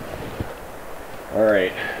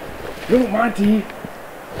 Alright. No, Monty.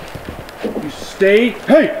 You stay.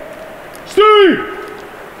 Hey! Stay!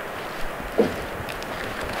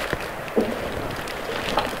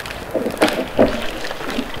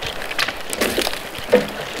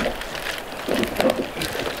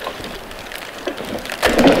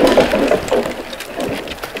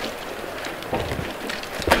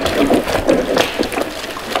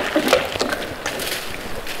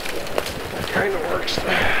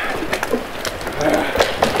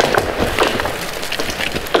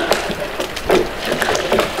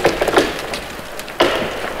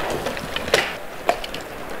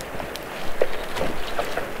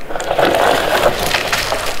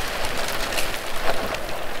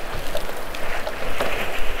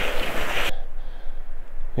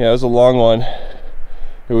 Yeah, it was a long one.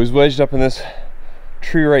 It was wedged up in this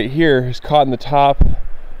tree right here. It's caught in the top.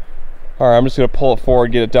 All right, I'm just gonna pull it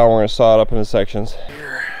forward, get it down. We're gonna saw it up into sections.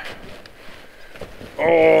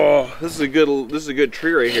 Oh, this is a good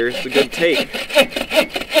tree right here. It's a good take.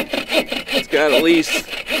 It's got at least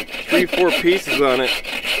 3-4 pieces on it.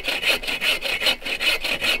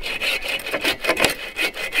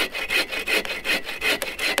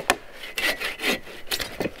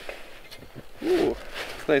 Ooh,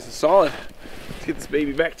 it's nice and solid. Let's get this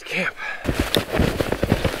baby back to camp.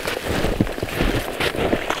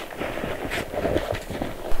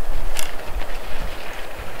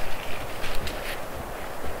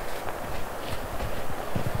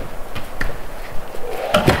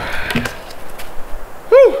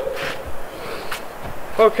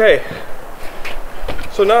 Okay,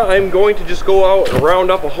 so now I'm going to just go out and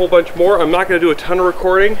round up a whole bunch more. I'm not going to do a ton of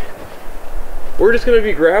recording. We're just going to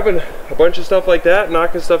be grabbing a bunch of stuff like that,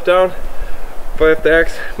 knocking stuff down. If I have to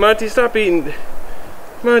ask, Monty, stop eating.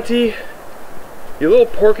 Monty, you little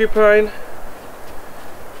porcupine.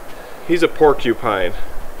 He's a porcupine.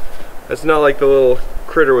 That's not like the little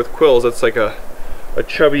critter with quills. That's like a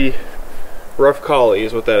chubby rough collie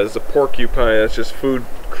is what that is. A porcupine. That's just food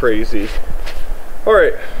crazy.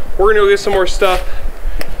 Alright, we're gonna go get some more stuff.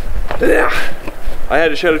 I had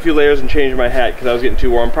to shed a few layers and change my hat because I was getting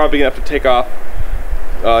too warm. I'm probably gonna have to take off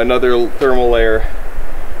another thermal layer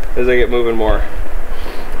as I get moving more.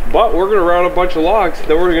 But we're gonna round a bunch of logs,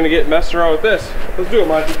 then we're gonna get messing around with this. Let's do it,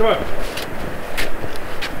 Monty, come on.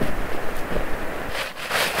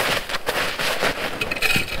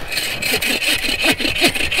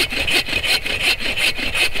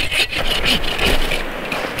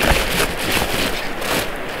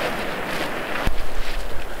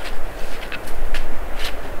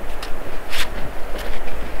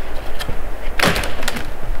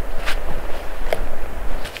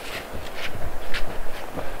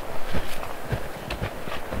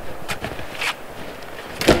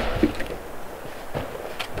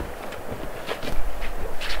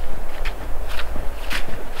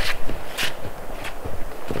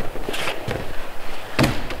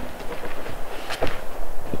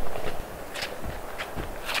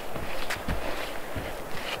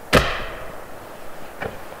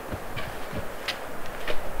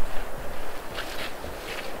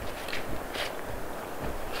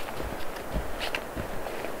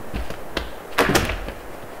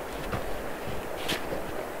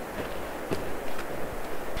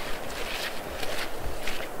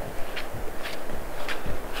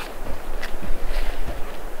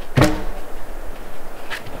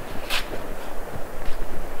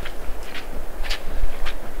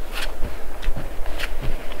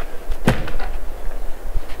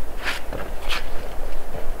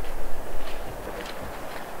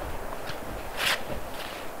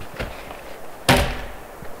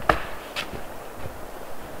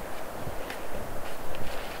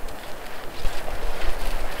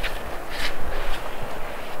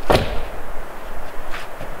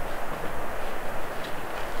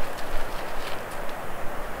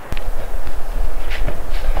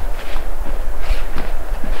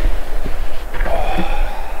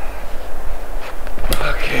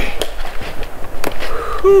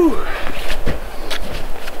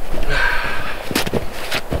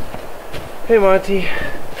 Hey Monty,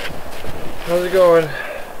 how's it going?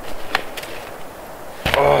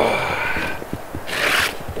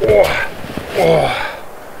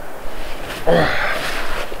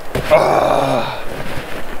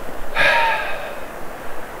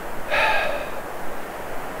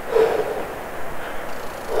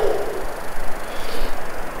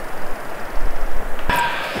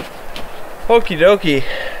 Okie dokie.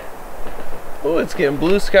 Oh, it's getting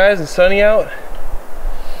blue skies and sunny out.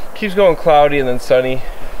 Keeps going cloudy and then sunny.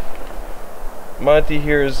 Monty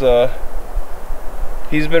here's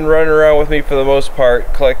he's been running around with me for the most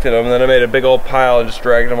part, collecting them, and then I made a big old pile and just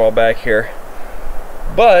dragged them all back here.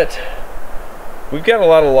 But we've got a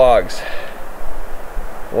lot of logs.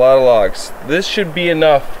 A lot of logs. This should be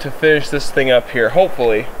enough to finish this thing up here,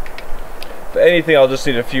 hopefully. If anything, I'll just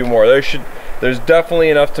need a few more. There's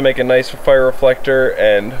definitely enough to make a nice fire reflector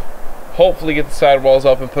and hopefully get the sidewalls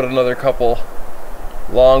up and put another couple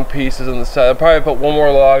long pieces on the side. I'll probably put one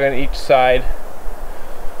more log on each side.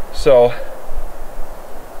 So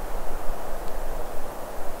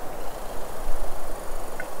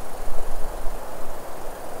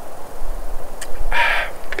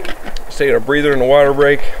just taking a breather and a water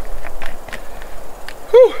break.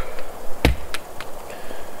 Whew.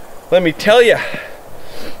 Let me tell you,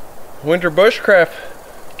 winter bushcraft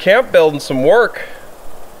camp building some work.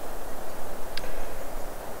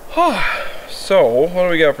 So, what do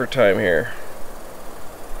we got for time here?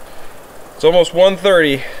 It's almost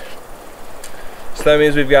 1:30. So that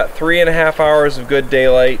means we've got 3.5 hours of good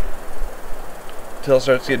daylight until it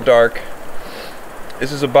starts to get dark.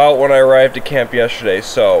 This is about when I arrived at camp yesterday,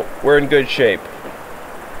 so we're in good shape.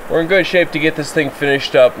 We're in good shape to get this thing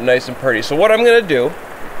finished up nice and pretty. So what I'm gonna do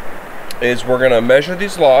is we're gonna measure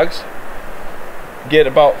these logs, get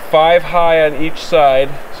about 5 high on each side,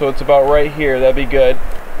 so it's about right here. That'd be good.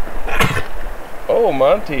 Oh,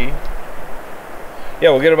 Monty. Yeah,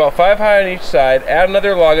 we'll get about 5 high on each side, add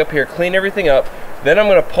another log up here, clean everything up. Then I'm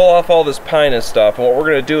gonna pull off all this pine and stuff, and what we're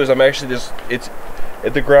gonna do is I'm actually just,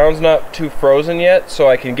 the ground's not too frozen yet, so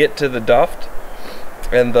I can get to the duft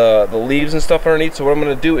and the leaves and stuff underneath. So what I'm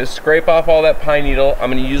gonna do is scrape off all that pine needle.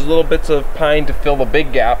 I'm gonna use little bits of pine to fill the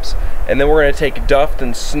big gaps, and then we're gonna take duft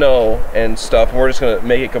and snow and stuff, and we're just gonna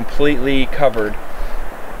make it completely covered.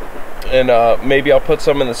 And maybe I'll put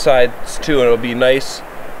some in the sides too, and it'll be nice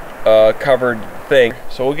covered thing.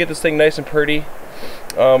 So we'll get this thing nice and pretty.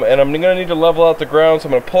 And I'm gonna need to level out the ground, so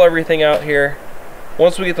I'm gonna pull everything out here.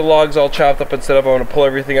 Once we get the logs all chopped up and set up, I'm gonna pull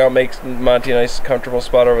everything out, make Monty a nice comfortable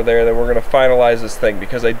spot over there. Then we're gonna finalize this thing,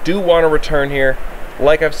 because I do want to return here.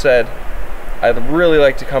 Like I've said, I'd really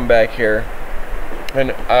like to come back here.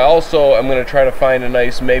 And I also am gonna try to find a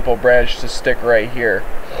nice maple branch to stick right here,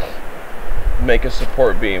 make a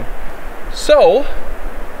support beam. So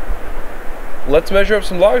let's measure up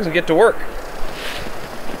some logs and get to work.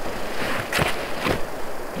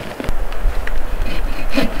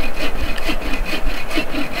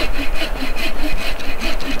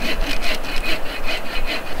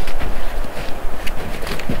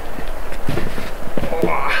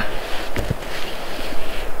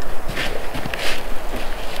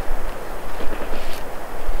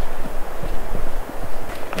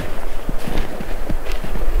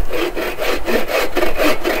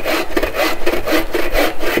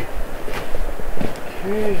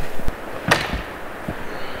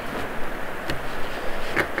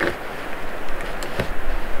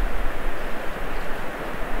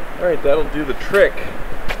 Alright, that'll do the trick.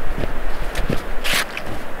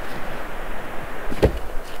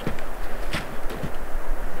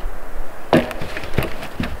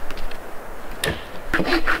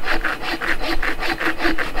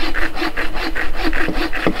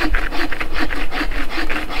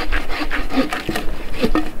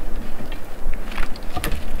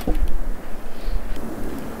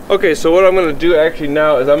 Okay, so what I'm going to do actually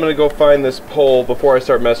now is I'm going to go find this pole before I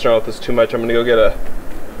start messing around with this too much. I'm going to go get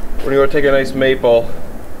we're going to go take a nice maple.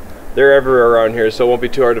 They're everywhere around here, so it won't be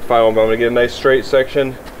too hard to find one, but I'm going to get a nice straight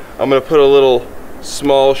section. I'm going to put a little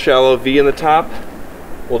small shallow V in the top.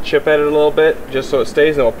 We'll chip at it a little bit just so it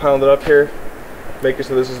stays, and we'll pound it up here. Make it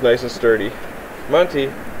so this is nice and sturdy.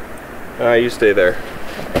 Monty, you stay there.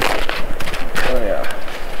 Oh yeah.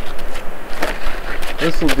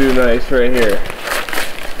 This will do nice right here.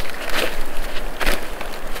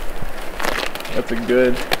 That's a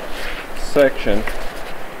good section.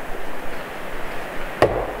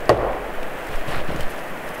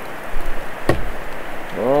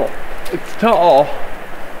 Well, it's tall.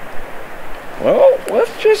 Well,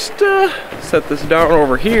 let's just set this down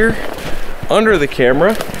over here under the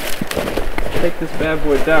camera. Take this bad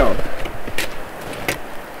boy down.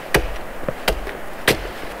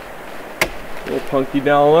 A little punky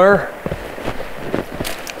down there.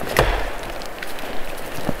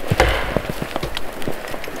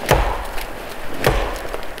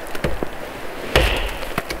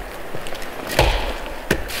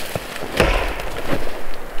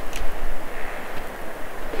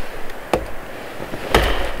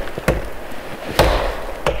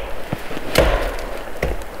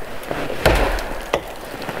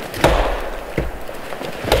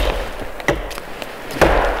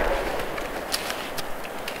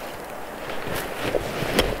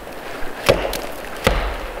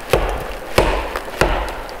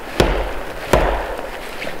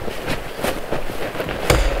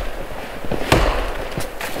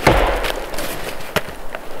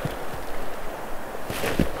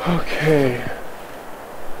 Okay.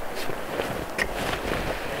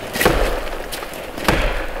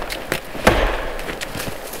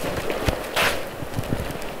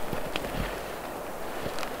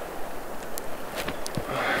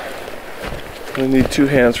 I need 2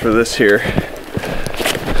 hands for this here.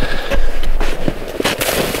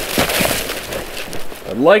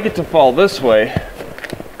 I'd like it to fall this way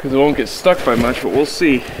because it won't get stuck by much, but we'll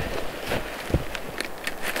see.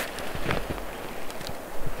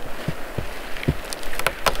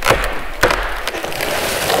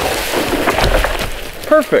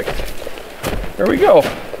 Perfect. There we go.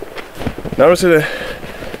 Now I'm just gonna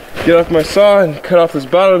get off my saw and cut off this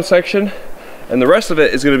bottom section, and the rest of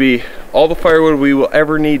it is going to be all the firewood we will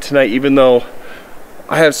ever need tonight, even though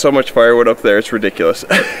I have so much firewood up there, it's ridiculous.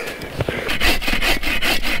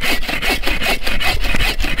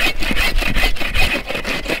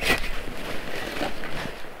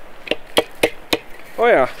 Oh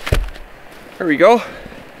yeah, there we go.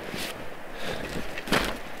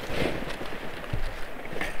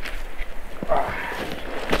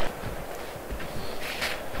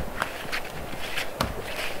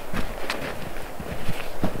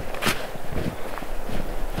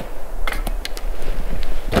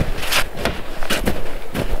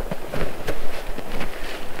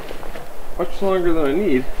 Much longer than I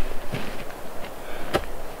need.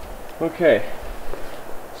 Okay,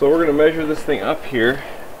 so we're going to measure this thing up here.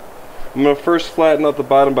 I'm going to first flatten out the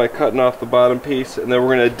bottom by cutting off the bottom piece, and then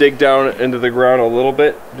we're going to dig down into the ground a little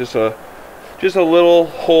bit, just a little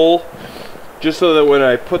hole, just so that when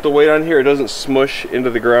I put the weight on here it doesn't smush into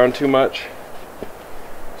the ground too much.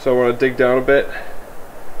 So I want to dig down a bit,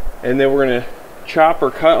 and then we're going to chop or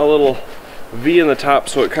cut a little V in the top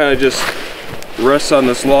so it kind of just rests on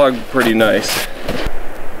this log pretty nice.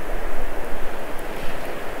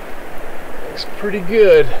 Looks pretty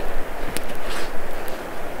good.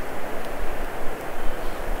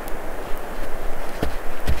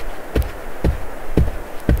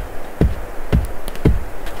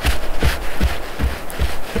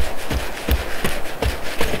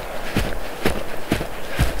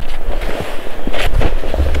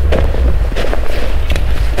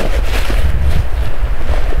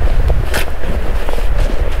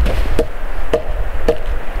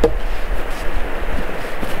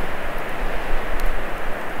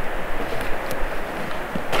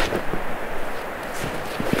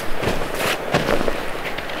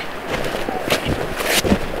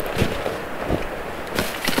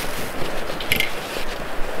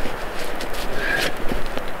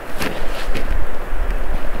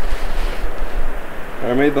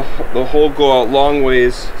 I made the hole go out long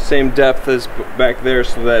ways, same depth as back there,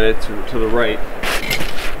 so that it's to the right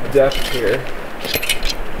depth here.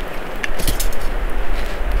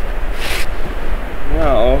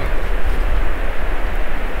 Now,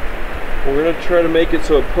 we're going to try to make it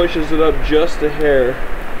so it pushes it up just a hair.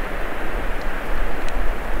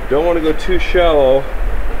 Don't want to go too shallow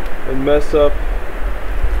and mess up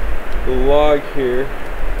the log here.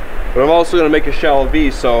 But I'm also going to make a shallow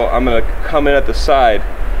V, so I'm going to come in at the side,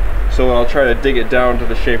 so I'll try to dig it down to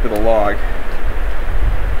the shape of the log.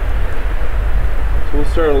 So we'll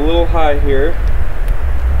start a little high here.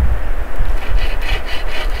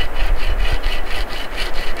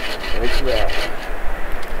 Like that.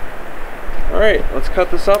 Alright, let's cut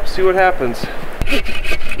this up, see what happens.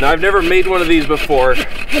 Now, I've never made one of these before,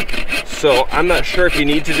 so I'm not sure if you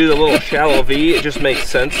need to do the little shallow V. It just makes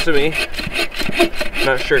sense to me.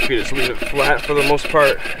 Not sure if you just leave it flat for the most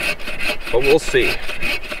part, but we'll see.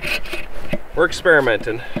 We're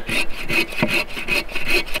experimenting.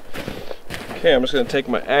 Okay, I'm just going to take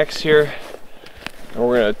my axe here, and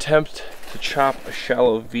we're going to attempt to chop a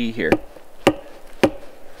shallow V here.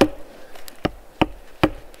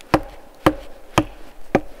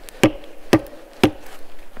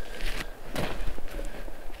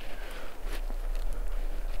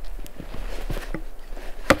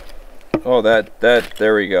 Oh,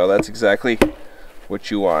 there we go. That's exactly what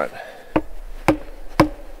you want.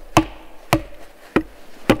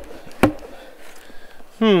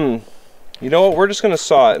 You know what? We're just going to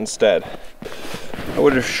saw it instead. I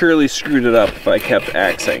would have surely screwed it up if I kept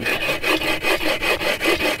axing.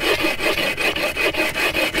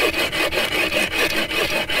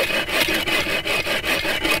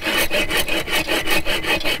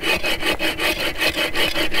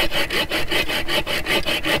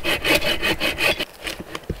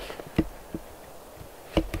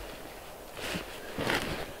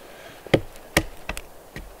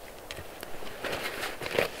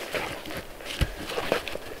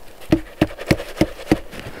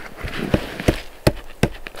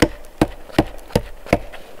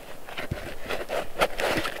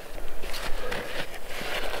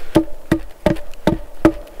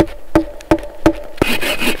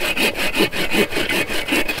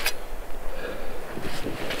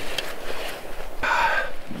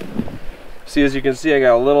 See, as you can see, I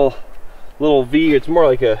got a little V. It's more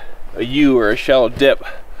like a U or a shallow dip,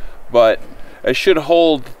 but it should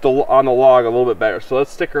hold on the log a little bit better. So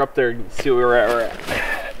let's stick her up there and see where we're at.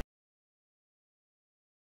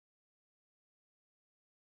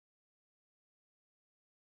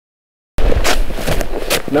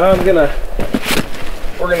 Now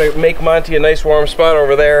we're gonna make Monty a nice warm spot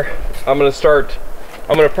over there. I'm gonna start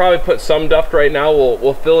I'm gonna probably put some duft right now.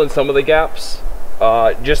 We'll fill in some of the gaps.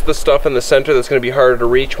 Just the stuff in the center that's gonna be harder to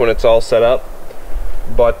reach when it's all set up.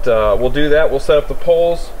 But we'll do that. We'll set up the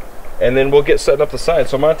poles, and then we'll get setting up the side.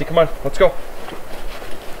 So Monty, come on, let's go.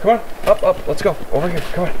 Come on, up, let's go. Over here,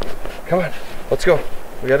 come on, let's go.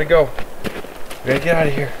 We gotta go. We gotta get out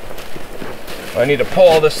of here. I need to pull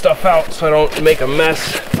all this stuff out so I don't make a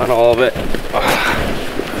mess on all of it.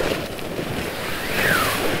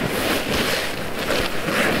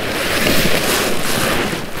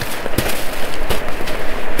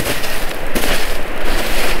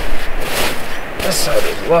 This side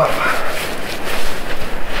is low.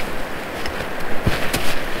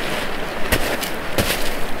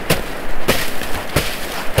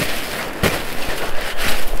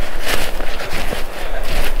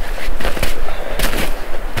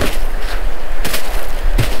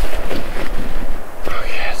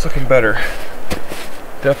 Looking better.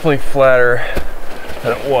 Definitely flatter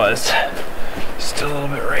than it was. Still a little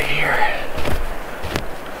bit right here.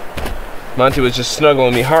 Monty was just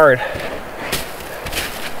snuggling me hard.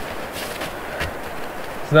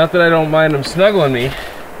 It's not that I don't mind him snuggling me.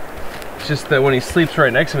 It's just that when he sleeps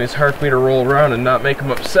right next to me, it's hard for me to roll around and not make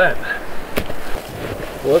him upset.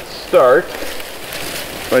 Let's start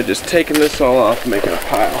by just taking this all off and making a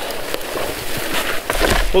pile.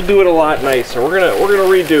 We'll do it a lot nicer. We're gonna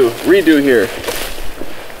redo here.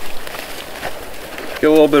 Get a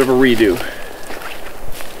little bit of a redo.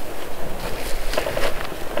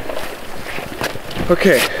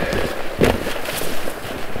 Okay.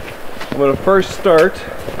 I'm gonna first start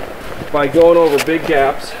by going over big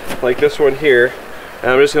gaps like this one here,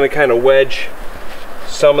 and I'm just gonna kind of wedge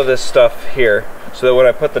some of this stuff here so that when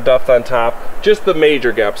I put the duft on top, just the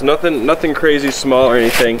major gaps, nothing crazy small or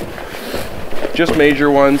anything. Just major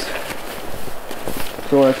ones.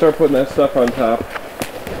 So when I start putting that stuff on top,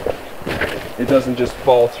 it doesn't just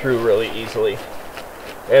fall through really easily.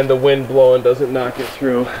 And the wind blowing doesn't knock it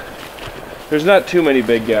through. There's not too many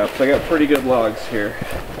big gaps. I got pretty good logs here.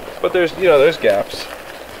 But there's, you know, there's gaps.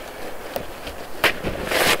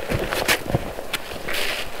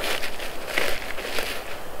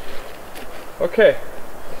 Okay.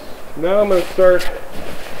 Now I'm going to start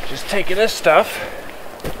just taking this stuff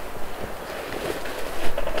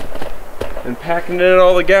and packing it in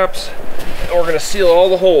all the gaps, and we're going to seal all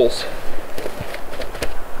the holes.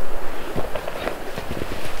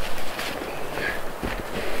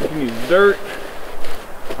 You can use dirt.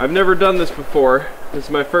 I've never done this before. This is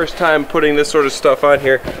my first time putting this sort of stuff on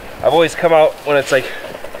here. I've always come out when it's like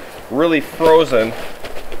really frozen,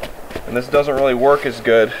 and this doesn't really work as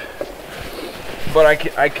good. But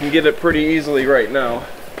I can get it pretty easily right now.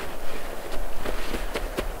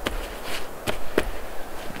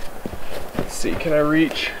 See, can I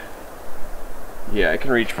reach? Yeah, I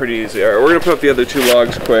can reach pretty easy. All right, we're gonna put up the other two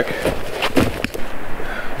logs quick.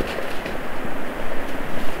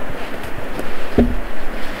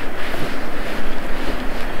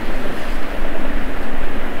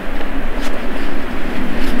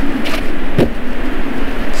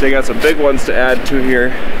 So I got some big ones to add to here.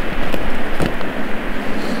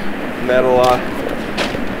 And that'll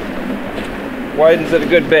widens it a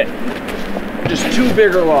good bit. Just two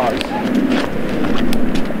bigger logs.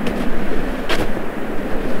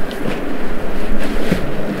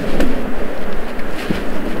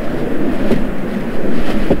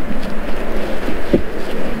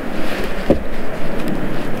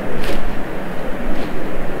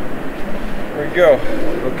 Go.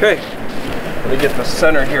 Okay, let me get the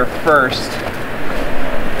center here first.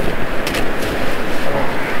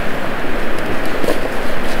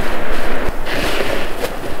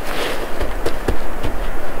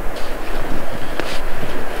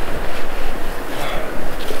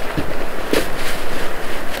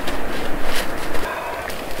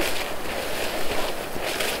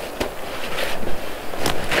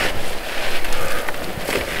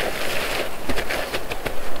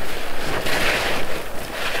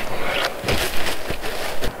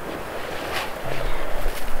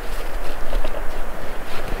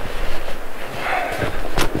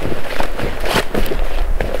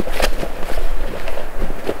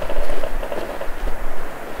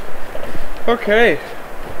 Okay,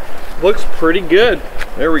 looks pretty good.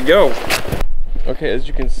 There we go. Okay, as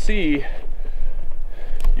you can see,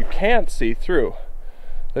 you can't see through.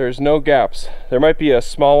 There's no gaps. There might be a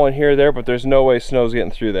small one here or there, but there's no way snow's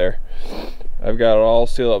getting through there. I've got it all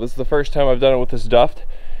sealed up. This is the first time I've done it with this duft.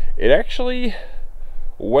 It actually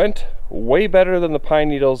went way better than the pine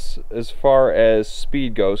needles as far as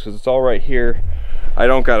speed goes, because it's all right here. I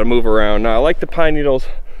don't got to move around. Now, I like the pine needles.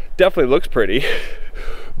 Definitely looks pretty.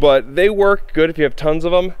 But they work good if you have tons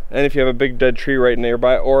of them, and if you have a big dead tree right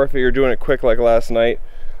nearby, or if you're doing it quick like last night.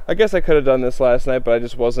 I guess I could have done this last night, but I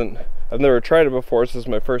just wasn't. I've never tried it before, so this is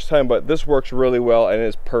my first time, but this works really well and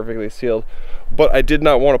is perfectly sealed. But I did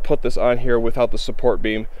not want to put this on here without the support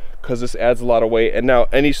beam, because this adds a lot of weight, and now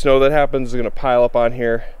any snow that happens is going to pile up on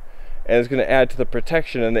here, and it's going to add to the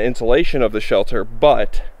protection and the insulation of the shelter,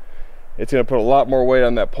 but it's going to put a lot more weight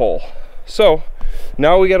on that pole. So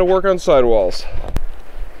now we got to work on sidewalls.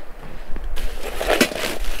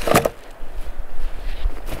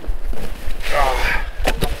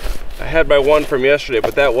 I had my one from yesterday,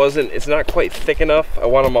 but it's not quite thick enough. I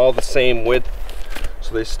want them all the same width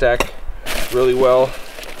so they stack really well.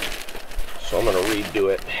 So I'm going to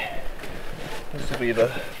redo it. This will be the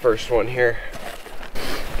first one here.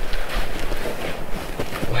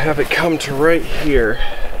 We'll have it come to right here.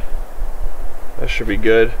 That should be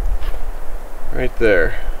good. Right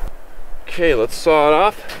there. Okay, let's saw it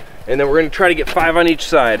off, and then we're going to try to get 5 on each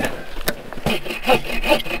side.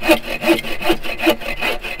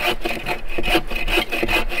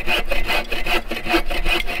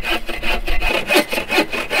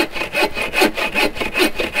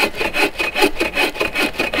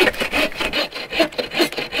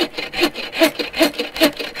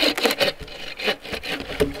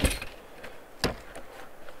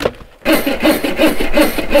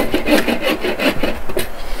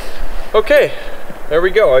 Okay, there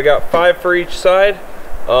we go. I got 5 for each side.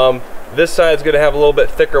 This side's going to have a little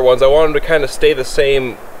bit thicker ones. I want them to kind of stay the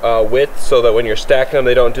same width, so that when you're stacking them,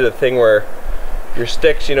 they don't do the thing where your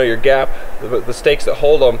sticks, you know, your gap, the stakes that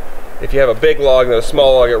hold them, if you have a big log and a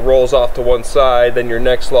small log, it rolls off to one side, then your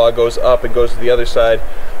next log goes up and goes to the other side.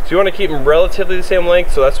 So you want to keep them relatively the same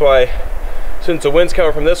length, so that's why, since the wind's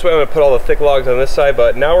coming from this way, I'm going to put all the thick logs on this side.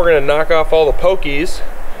 But now we're going to knock off all the pokies.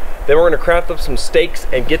 Then we're going to craft up some stakes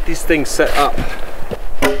and get these things set up.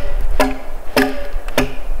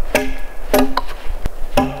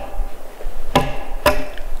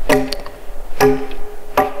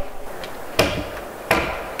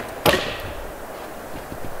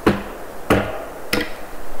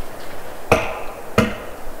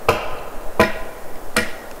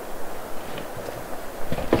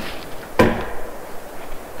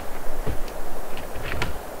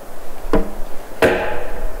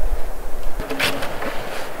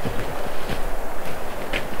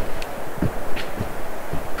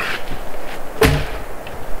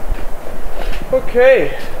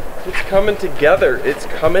 Okay, it's coming together. It's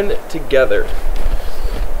coming together.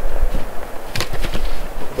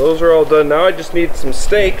 Those are all done. Now I just need some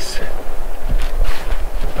stakes.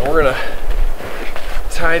 And we're gonna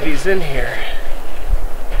tie these in here.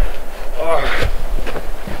 Oh.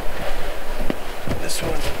 This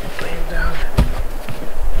one's laying down.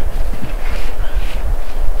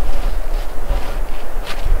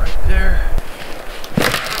 Right there.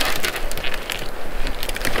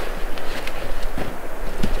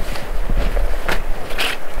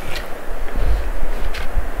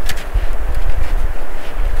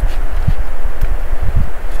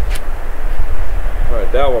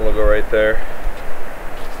 That one will go right there.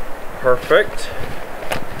 Perfect.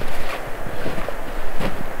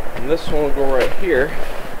 And this one will go right here.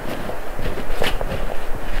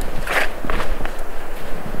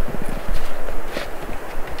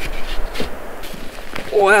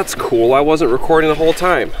 Well, that's cool. I wasn't recording the whole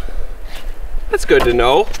time. That's good to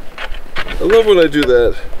know. I love when I do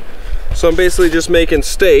that. So I'm basically just making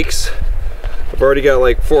stakes. I've already got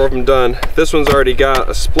like 4 of them done. This one's already got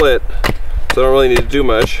a split, so I don't really need to do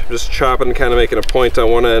much. I'm just chopping and kind of making a point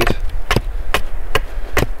on one end.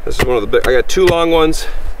 This is one of the big, I got 2 long ones,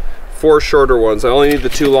 4 shorter ones. I only need the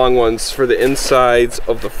 2 long ones for the insides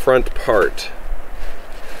of the front part.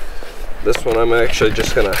 This one I'm actually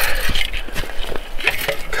just gonna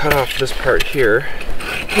cut off this part here.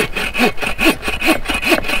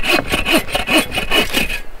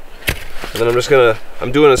 And then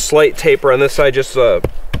I'm doing a slight taper on this side, just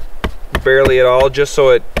barely at all, just so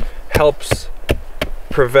it helps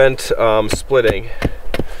prevent splitting.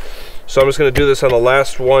 So I'm just going to do this on the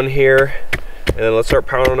last one here, and then let's start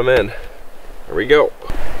pounding them in. There we go.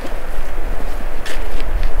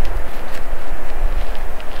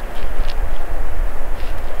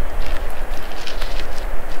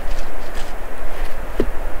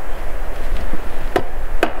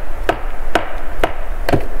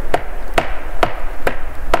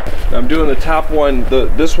 Now I'm doing the top one,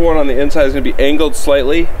 this one on the inside is going to be angled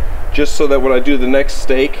slightly, just so that when I do the next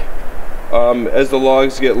stake, as the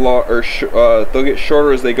logs get they'll get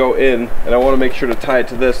shorter as they go in, and I want to make sure to tie it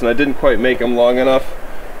to this, and I didn't quite make them long enough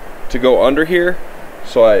to go under here,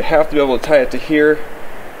 so I have to be able to tie it to here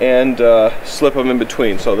and slip them in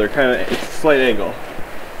between, so they're kind of, it's a slight angle.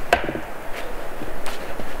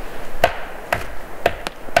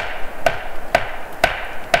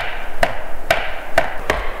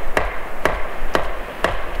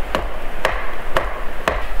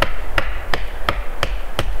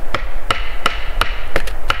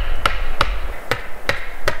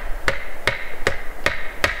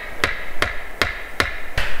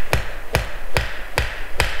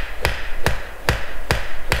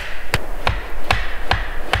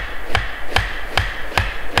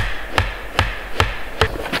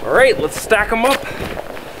 All right, let's stack them up,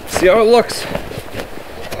 see how it looks.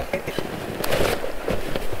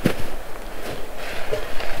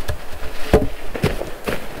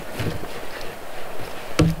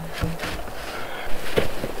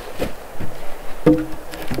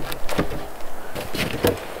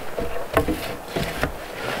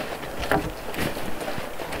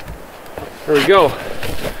 There we go.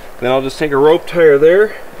 Then I'll just take a rope tire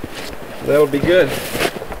there. That would be good.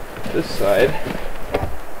 This side.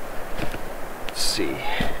 See.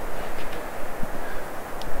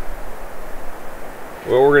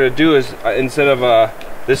 What we're gonna do is instead of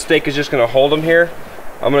this stake is just gonna hold them here,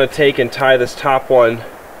 I'm gonna take and tie this top one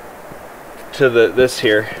to this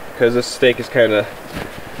here, because this stake is kind of,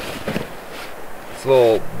 it's a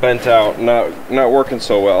little bent out, not working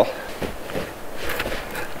so well.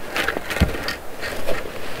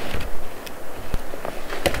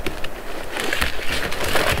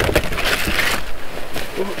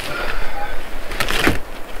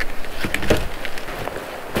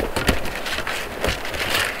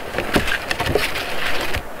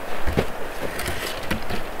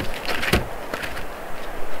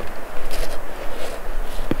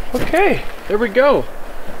 Okay, there we go.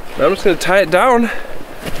 Now I'm just gonna tie it down,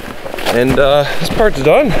 and this part's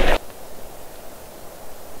done.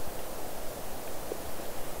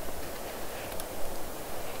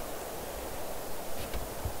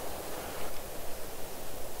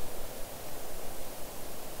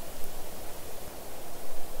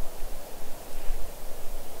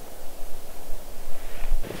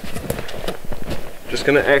 Just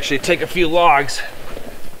gonna actually take a few logs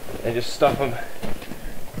and just stuff them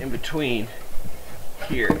in between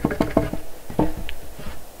here.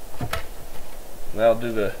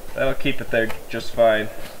 That'll keep it there just fine.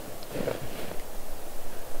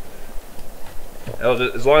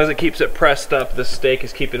 As long as it keeps it pressed up, this stake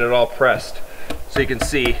is keeping it all pressed. So you can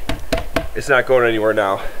see it's not going anywhere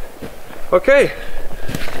now. Okay,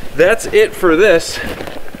 that's it for this.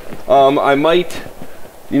 I might,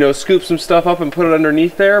 you know, scoop some stuff up and put it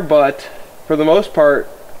underneath there, but for the most part,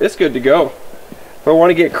 it's good to go. If I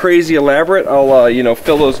want to get crazy elaborate, I'll you know,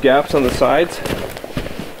 fill those gaps on the sides.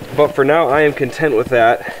 But for now, I am content with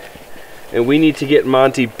that. And we need to get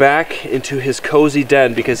Monty back into his cozy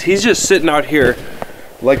den, because he's just sitting out here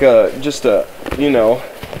like just a, you know,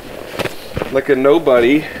 like a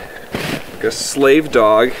nobody, like a slave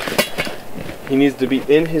dog. He needs to be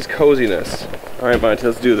in his coziness. All right, Monty,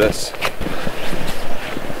 let's do this.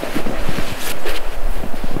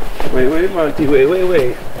 Wait, Monty,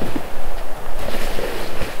 wait.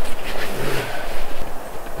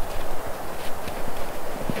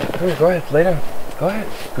 Go ahead, lay down. Go ahead.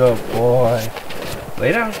 Good boy.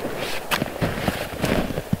 Lay down.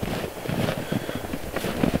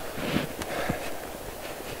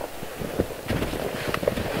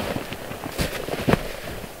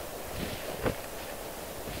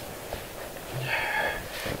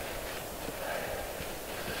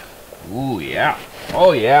 Ooh, yeah.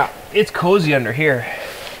 Oh, yeah. It's cozy under here.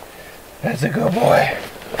 That's a good boy.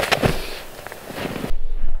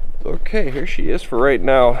 Okay, here she is for right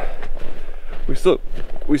now. We still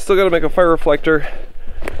got to make a fire reflector,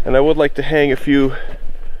 and I would like to hang a few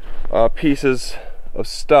pieces of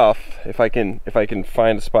stuff if I can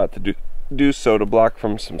find a spot to do so to block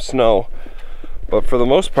from some snow. But for the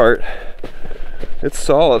most part, it's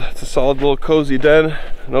solid. It's a solid little cozy den.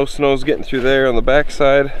 No snow's getting through there on the back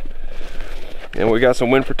side, and we got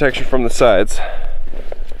some wind protection from the sides.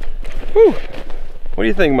 Whew. What do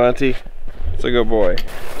you think, Monty? It's a good boy.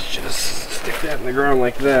 Let's just stick that in the ground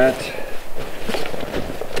like that.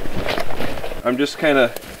 I'm just kind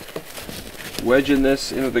of wedging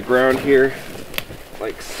this into the ground here,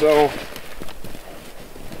 like so.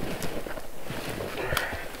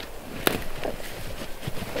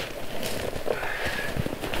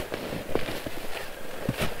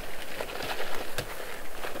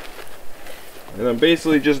 And I'm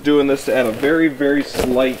basically just doing this to add a very, very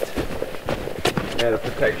slight add of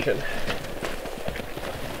protection.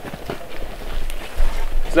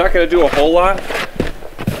 It's not going to do a whole lot,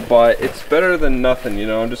 but it's better than nothing, you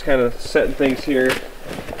know. I'm just kind of setting things here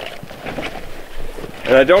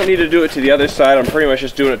And I don't need to do it to the other side. I'm pretty much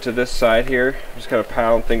just doing it to this side here. Just kind of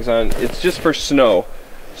pound things on. It's just for snow.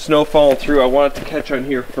 Snow falling through. I want it to catch on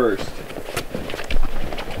here first.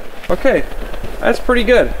 Okay, that's pretty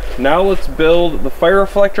good. Now let's build the fire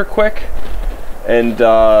reflector quick. And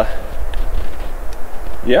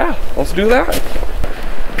yeah, let's do that.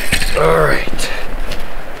 All right.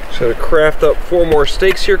 Just gotta craft up 4 more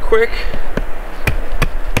stakes here quick.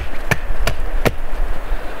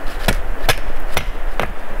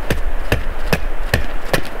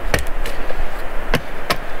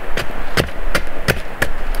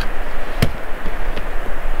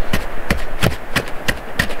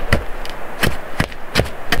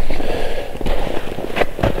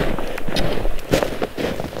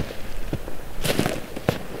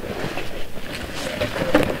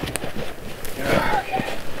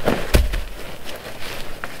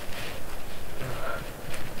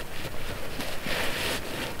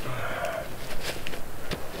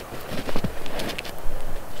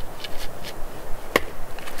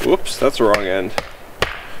 Whoops, that's the wrong end.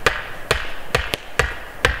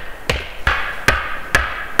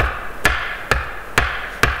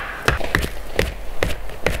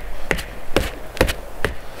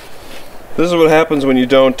 This is what happens when you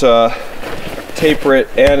don't taper it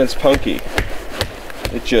and it's punky.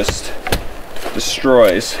 It just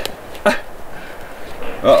destroys.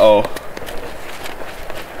 Uh-oh.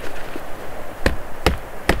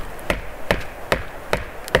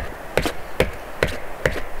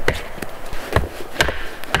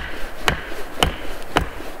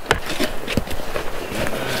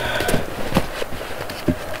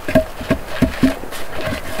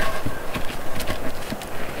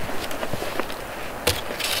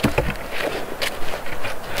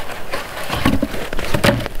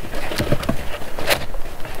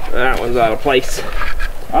 That one's out of place.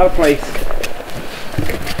 Out of place.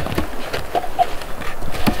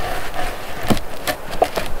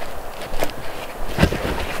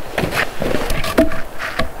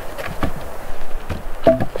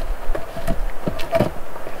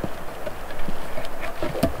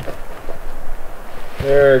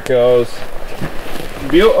 There it goes.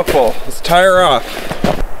 Beautiful. Let's tie her off.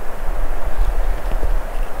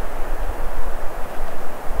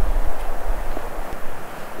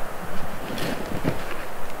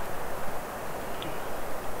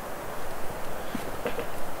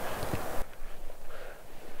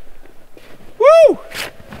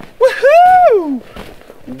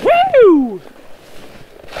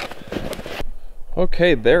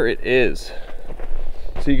 Okay, there it is.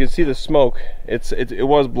 So you can see the smoke. It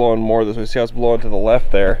was blowing more this way. See how it's blowing to the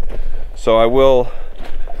left there. So I will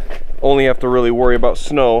only have to really worry about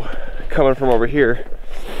snow coming from over here.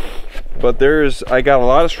 But I got a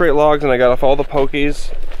lot of straight logs and I got off all the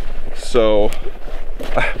pokies. So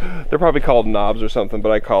they're probably called knobs or something,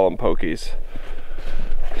 but I call them pokies.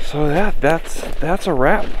 So that's a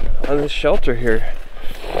wrap on this shelter here.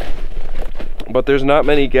 But there's not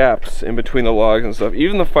many gaps in between the logs and stuff.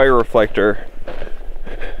 Even the fire reflector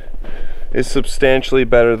is substantially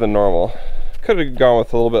better than normal. Could have gone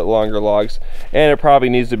with a little bit longer logs, and it probably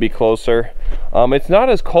needs to be closer. It's not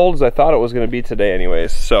as cold as I thought it was going to be today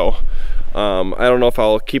anyways, so I don't know if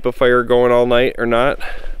I'll keep a fire going all night or not.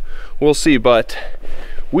 We'll see, but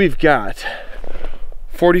we've got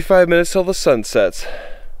 45 minutes till the sun sets.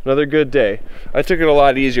 Another good day. I took it a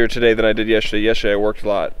lot easier today than I did yesterday. Yesterday I worked a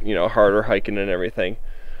lot, you know, harder hiking and everything.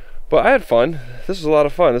 But I had fun. This was a lot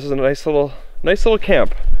of fun. This is a nice little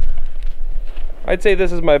camp. I'd say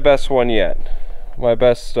this is my best one yet. My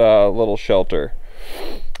best little shelter.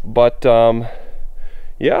 But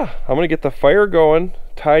yeah, I'm gonna get the fire going,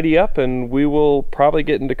 tidy up, and we will probably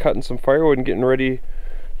get into cutting some firewood and getting ready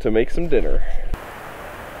to make some dinner.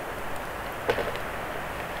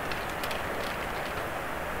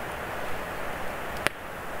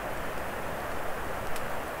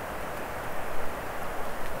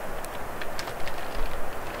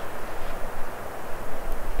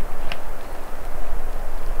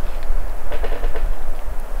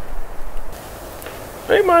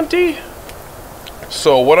 Hey Monty!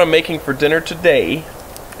 So what I'm making for dinner today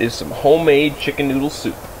is some homemade chicken noodle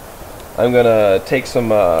soup. I'm gonna take some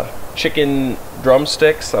chicken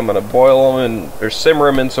drumsticks, I'm gonna boil them or simmer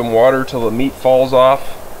them in some water till the meat falls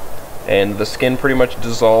off and the skin pretty much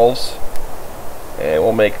dissolves, and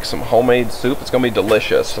we'll make some homemade soup. It's gonna be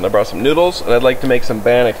delicious. And I brought some noodles and I'd like to make some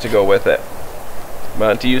bannock to go with it.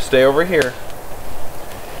 Monty, you stay over here.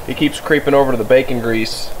 He keeps creeping over to the bacon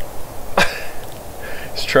grease.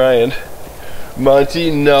 He's trying.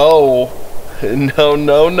 Monty, no. No,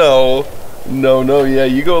 no, no. No, no, yeah,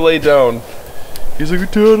 you go lay down. He's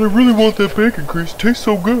like, Dad, I really want that bacon grease. It tastes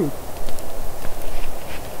so good.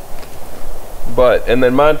 But, and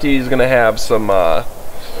then Monty's gonna have some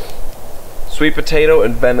sweet potato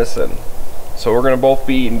and venison. So we're gonna both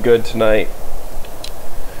be eating good tonight.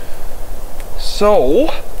 So,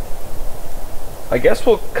 I guess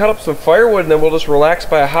we'll cut up some firewood and then we'll just relax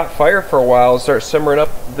by a hot fire for a while and start simmering up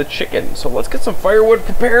the chicken. So let's get some firewood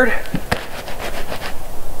prepared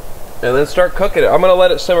and then start cooking it. I'm gonna let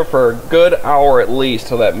it simmer for a good hour at least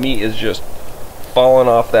till that meat is just falling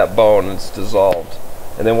off that bone and it's dissolved.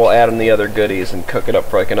 And then we'll add in the other goodies and cook it up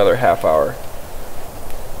for like another half hour.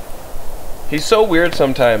 He's so weird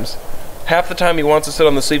sometimes. Half the time he wants to sit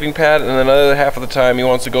on the sleeping pad and then another half of the time he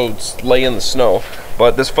wants to go lay in the snow.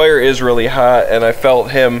 But this fire is really hot and I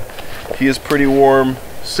felt him. He is pretty warm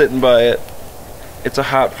sitting by it. It's a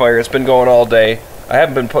hot fire. It's been going all day. I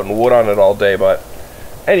haven't been putting wood on it all day, but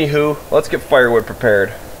anywho, let's get firewood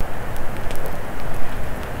prepared.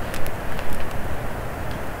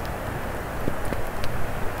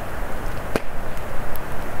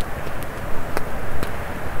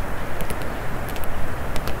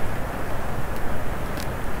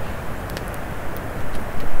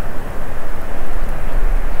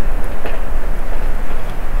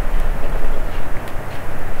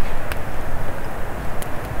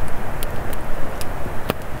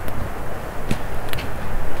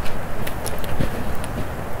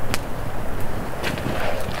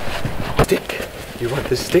 Stick. You want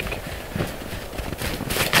this stick?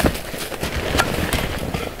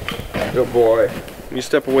 Good boy. When you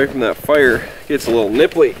step away from that fire, it gets a little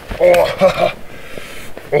nipply. Oh.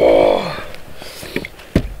 Oh.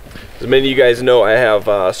 As many of you guys know, I have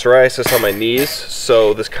psoriasis on my knees,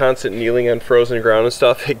 so this constant kneeling on frozen ground and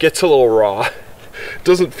stuff, it gets a little raw. It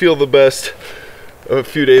doesn't feel the best a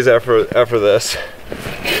few days after this.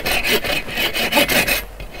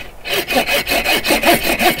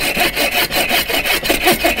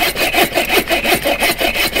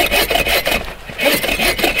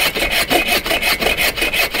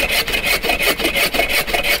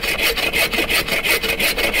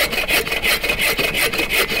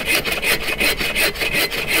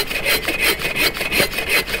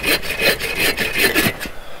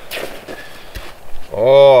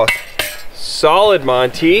 Oh, solid,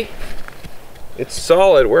 Monty. It's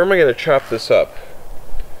solid. Where am I going to chop this up?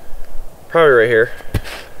 Probably right here.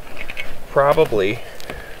 Probably.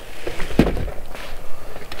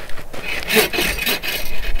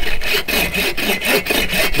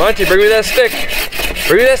 Monty, bring me that stick.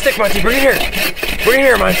 Bring me that stick, Monty. Bring it here. Bring it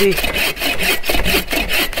here, Monty.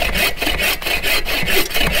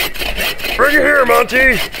 Bring it here,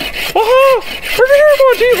 Monty. Oh, bring it here,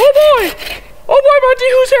 Monty. Oh boy. Oh boy, Monty,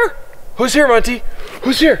 who's here? Who's here, Monty?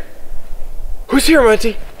 Who's here? Who's here,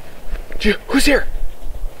 Monty? Who's here?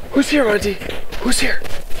 Who's here, Monty? Who's here?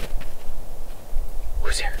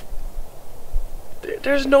 Who's here?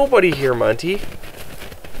 There's nobody here, Monty.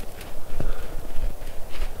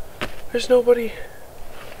 There's nobody.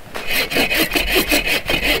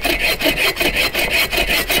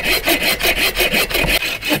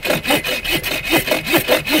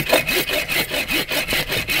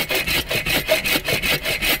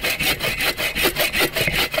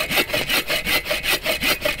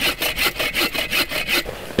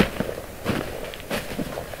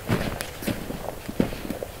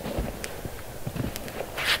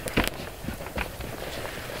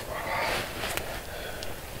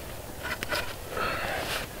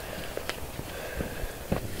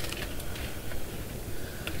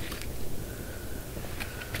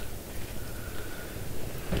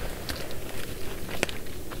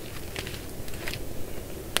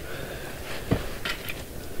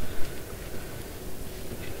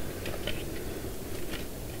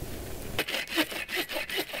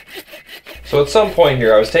 So at some point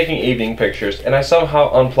here I was taking evening pictures and I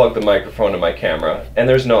somehow unplugged the microphone to my camera and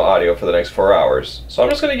there's no audio for the next 4 hours. So I'm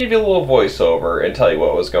just going to give you a little voiceover and tell you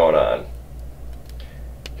what was going on.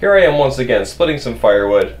 Here I am once again splitting some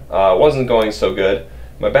firewood. Wasn't going so good.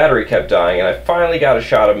 My battery kept dying and I finally got a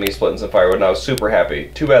shot of me splitting some firewood and I was super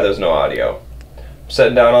happy. Too bad there's no audio. I'm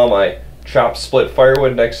setting down all my chopped split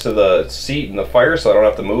firewood next to the seat and the fire so I don't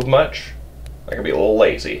have to move much. I can be a little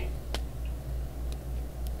lazy.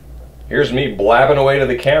 Here's me blabbing away to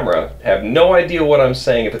the camera. Have no idea what I'm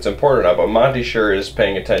saying, if it's important or not, but Monty sure is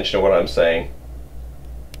paying attention to what I'm saying.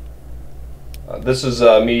 This is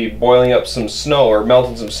me boiling up some snow, or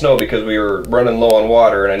melting some snow because we were running low on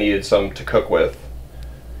water and I needed some to cook with.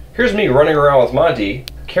 Here's me running around with Monty,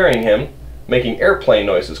 carrying him, making airplane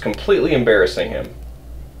noises, completely embarrassing him.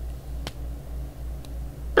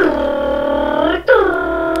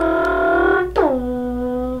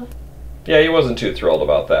 Yeah, he wasn't too thrilled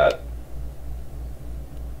about that.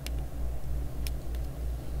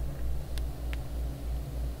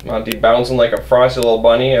 Monty bouncing like a frosty little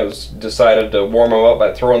bunny. I decided to warm him up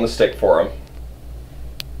by throwing the stick for him.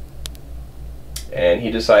 And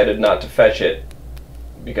he decided not to fetch it,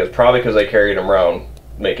 probably because I carried him around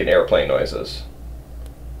making airplane noises.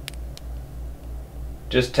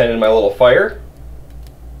 Just tended my little fire.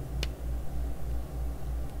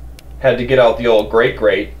 Had to get out the old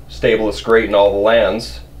grate, stablest grate in all the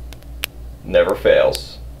lands. Never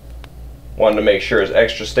fails. Wanted to make sure it's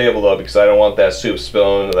extra stable though, because I don't want that soup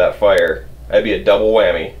spilling into that fire. That'd be a double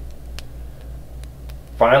whammy.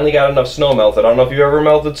 Finally got enough snow melted. I don't know if you've ever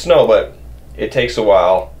melted snow, but it takes a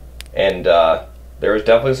while. And there was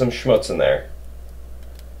definitely some schmutz in there.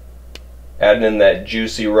 Adding in that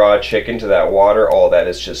juicy raw chicken to that water, oh, that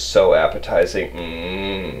is just so appetizing.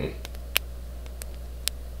 Mmm.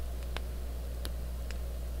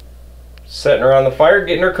 Setting her on the fire,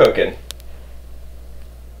 getting her cooking.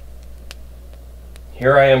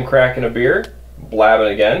 Here I am cracking a beer,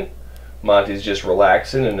 blabbing again. Monty's just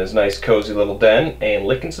relaxing in his nice cozy little den and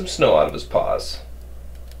licking some snow out of his paws.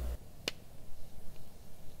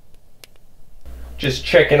 Just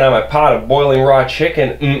checking on my pot of boiling raw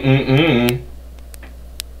chicken.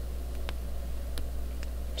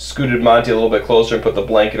 Scooted Monty a little bit closer and put the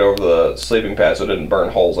blanket over the sleeping pad so it didn't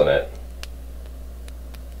burn holes in it.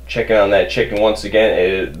 Checking on that chicken once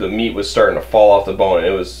again. The meat was starting to fall off the bone, and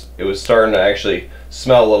it was starting to actually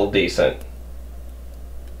smell a little decent.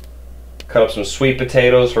 Cut up some sweet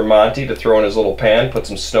potatoes for Monty to throw in his little pan. Put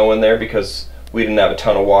some snow in there because we didn't have a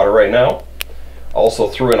ton of water right now. Also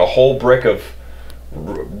threw in a whole brick of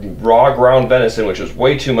raw ground venison, which was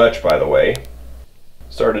way too much, by the way.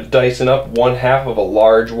 Started dicing up 1/2 of a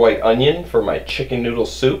large white onion for my chicken noodle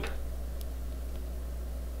soup.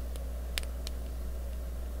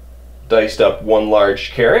 Diced up 1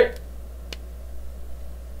 large carrot.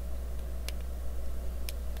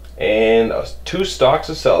 And 2 stalks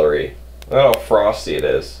of celery. Look at how frosty it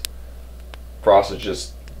is. Frost is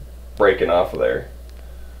just breaking off of there.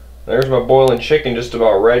 There's my boiling chicken just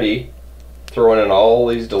about ready. Throwing in all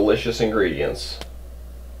these delicious ingredients.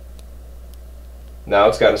 Now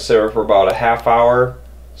it's got to simmer for about a ½ hour,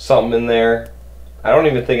 something in there. I don't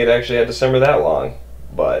even think it actually had to simmer that long,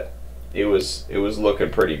 but it was looking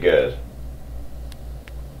pretty good.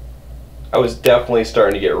 I was definitely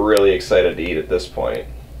starting to get really excited to eat at this point.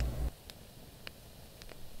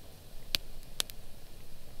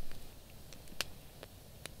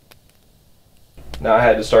 Now I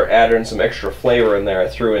had to start adding some extra flavor in there. I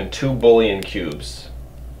threw in 2 bouillon cubes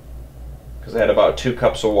because I had about 2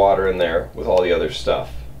 cups of water in there with all the other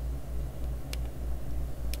stuff.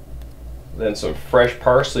 Then some fresh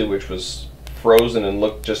parsley, which was frozen and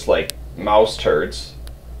looked just like mouse turds.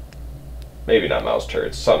 Maybe not mouse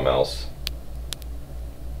turds, something else.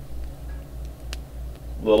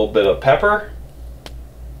 A little bit of pepper.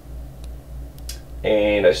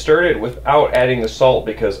 And I stirred it without adding the salt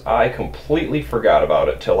because I completely forgot about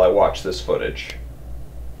it till I watched this footage.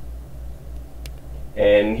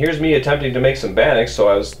 And here's me attempting to make some bannocks, so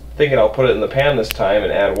I was thinking I'll put it in the pan this time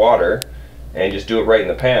and add water and just do it right in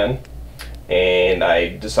the pan. And I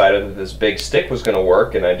decided that this big stick was going to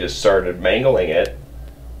work, and I just started mangling it,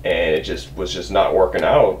 and it was just not working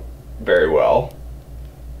out very well.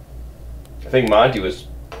 I think Monty was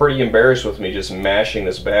pretty embarrassed with me just mashing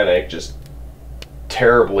this bannock just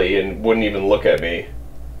terribly and wouldn't even look at me,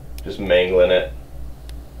 just mangling it.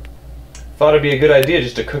 Thought it'd be a good idea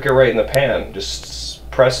just to cook it right in the pan, just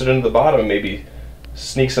press it into the bottom, maybe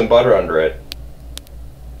sneak some butter under it.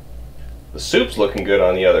 The soup's looking good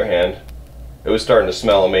on the other hand. It was starting to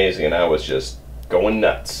smell amazing and I was just going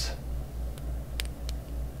nuts.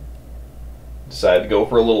 Decided to go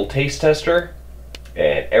for a little taste tester,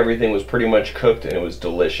 and everything was pretty much cooked and it was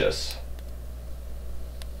delicious.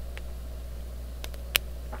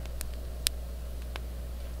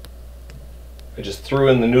 I just threw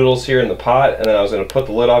in the noodles here in the pot, and then I was going to put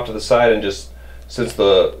the lid off to the side, and just, since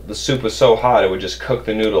the soup was so hot, it would just cook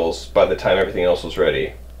the noodles by the time everything else was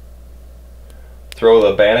ready. Throw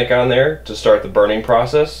the bannock on there to start the burning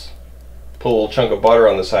process. Put a little chunk of butter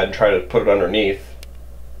on the side and try to put it underneath.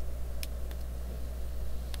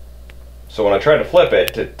 So when I tried to flip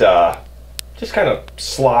it, it just kind of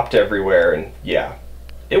slopped everywhere, and yeah,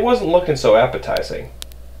 it wasn't looking so appetizing.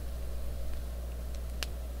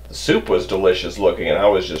 The soup was delicious looking, and I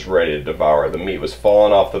was just ready to devour. The meat was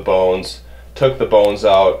falling off the bones. Took the bones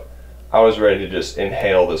out. I was ready to just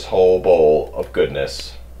inhale this whole bowl of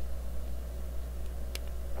goodness.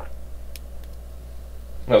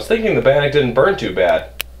 I was thinking the bannock didn't burn too bad,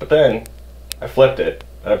 but then I flipped it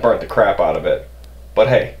and I burnt the crap out of it. But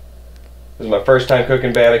hey, this is my first time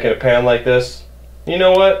cooking bannock in a pan like this. You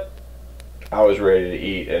know what? I was ready to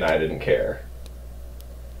eat and I didn't care.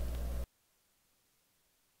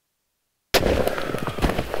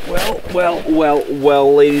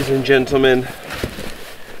 Well, ladies and gentlemen,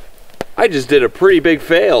 I just did a pretty big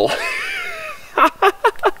fail.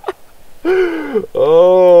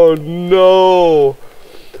 Oh no!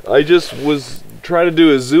 I just was trying to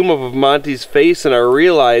do a zoom up of Monty's face and I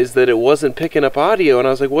realized that it wasn't picking up audio, and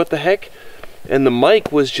I was like, what the heck? And the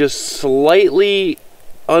mic was just slightly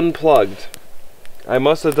unplugged. I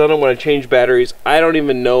must have done it when I changed batteries. I don't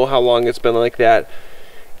even know how long it's been like that.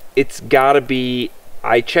 It's gotta be,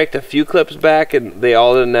 I checked a few clips back and they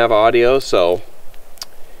all didn't have audio, so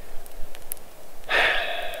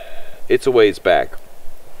it's a ways back.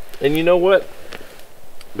 And you know what?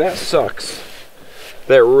 That sucks.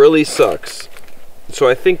 That really sucks. So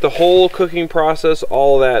I think the whole cooking process,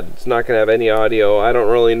 all of that, it's not gonna have any audio. I don't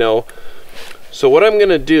really know. So what I'm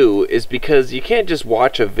gonna do is, because you can't just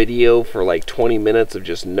watch a video for like 20 minutes of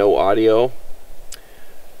just no audio,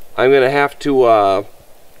 I'm gonna have to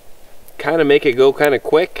kind of make it go kind of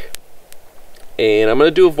quick, and I'm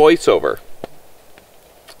gonna do a voiceover.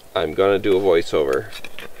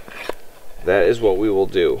 That is what we will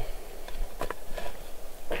do.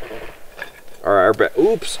 All right,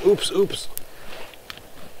 oops.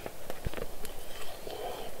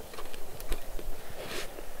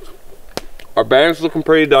 Our bag's looking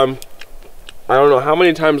pretty done. I don't know how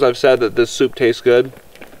many times I've said that this soup tastes good.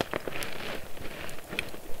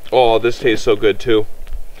 Oh, this tastes so good too.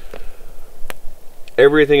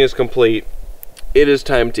 Everything is complete. It is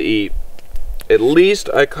time to eat. At least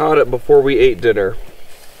I caught it before we ate dinner.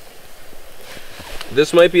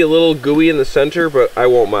 This might be a little gooey in the center, but I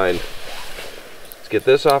won't mind. Let's get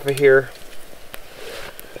this off of here.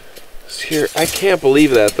 Here, I can't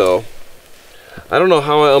believe that though. I don't know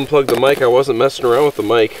how I unplugged the mic. I wasn't messing around with the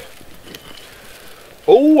mic.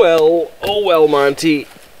 Oh well, Monty.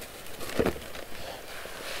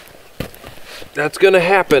 That's gonna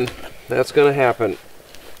happen.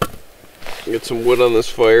 Get some wood on this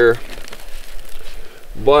fire.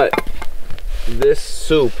 But this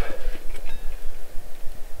soup,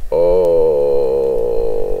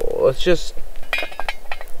 let's just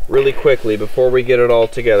really quickly, before we get it all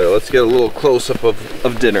together, let's get a little close-up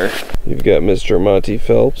of dinner. You've got Mr. Monty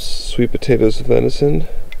Phelps, sweet potatoes with venison,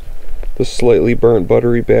 the slightly burnt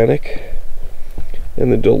buttery bannock,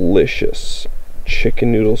 and the delicious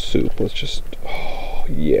chicken noodle soup. Let's just, oh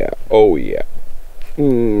yeah.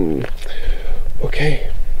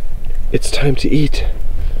 Okay, it's time to eat.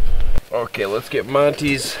 Okay, let's get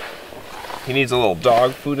Monty's. He needs a little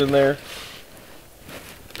dog food in there.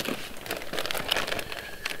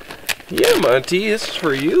 Yeah, Monty, this is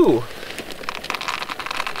for you.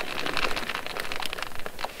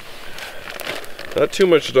 Not too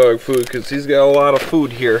much dog food, because he's got a lot of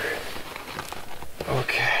food here.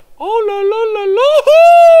 Okay. Oh, la la la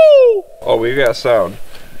la! Oh, we've got sound.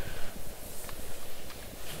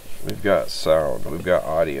 We've got sound. We've got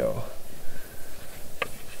audio.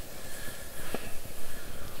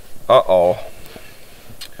 Uh-oh.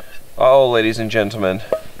 Uh-oh, ladies and gentlemen.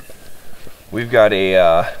 We've got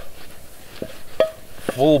a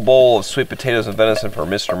full bowl of sweet potatoes and venison for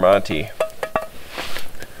Mr. Monty.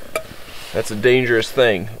 That's a dangerous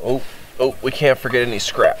thing. Oh, we can't forget any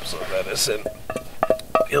scraps of venison.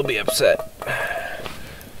 He'll be upset.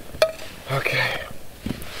 Okay.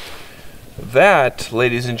 That,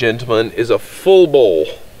 ladies and gentlemen, is a full bowl.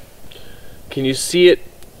 Can you see it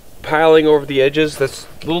piling over the edges? That's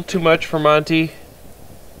a little too much for Monty.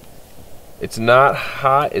 It's not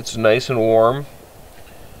hot, it's nice and warm.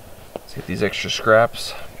 Let's get these extra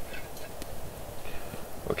scraps.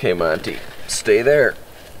 Okay, Monty, stay there.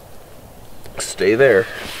 Stay there.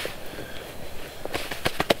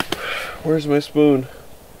 Where's my spoon?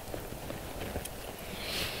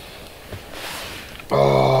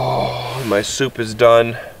 Oh, my soup is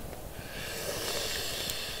done.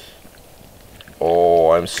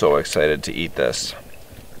 Oh, I'm so excited to eat this.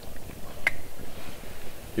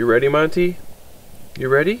 You ready, Monty? You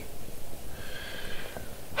ready?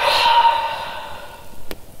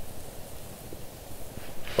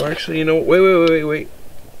 Or actually, you know, wait.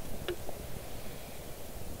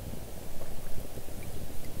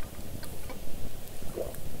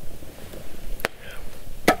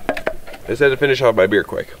 I just had to finish off my beer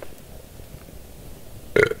quick.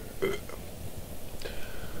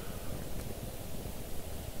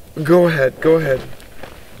 Go ahead.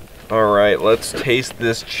 Alright, let's taste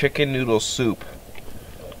this chicken noodle soup.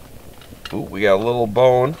 Ooh, we got a little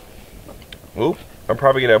bone. Ooh, I'm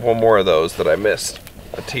probably gonna have one more of those that I missed.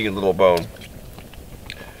 A teeny little bone.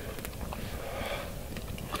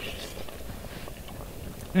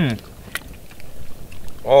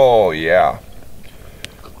 Oh yeah.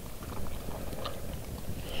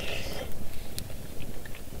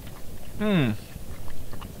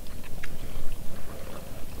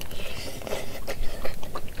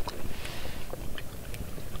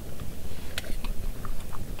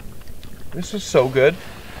 This is so good.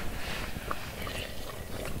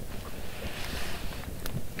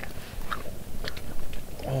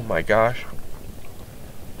 Oh my gosh.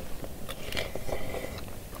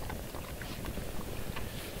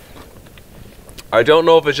 I don't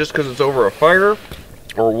know if it's just because it's over a fire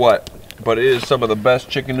or what, but it is some of the best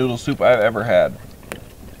chicken noodle soup I've ever had.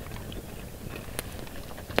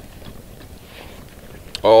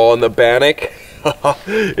 Oh, and the bannock.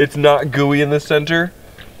 It's not gooey in the center.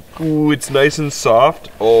 Ooh, it's nice and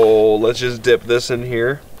soft. Oh, let's just dip this in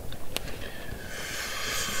here.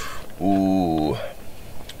 Ooh.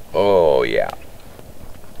 Oh, yeah.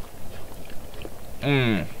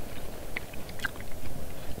 Mmm.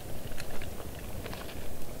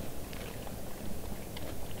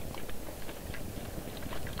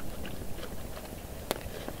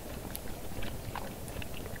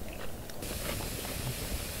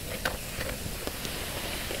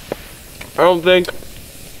 I don't think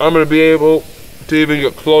I'm going to be able to even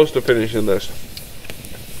get close to finishing this.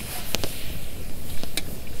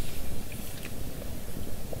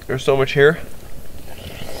 There's so much here.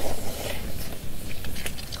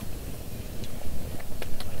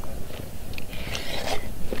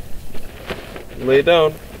 Lay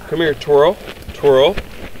down. Come here, twirl, twirl,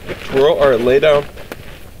 twirl. All right, lay down.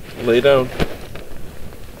 Lay down.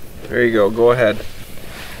 There you go. Go ahead.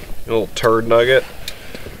 You little turd nugget.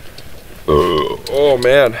 Oh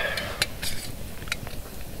man.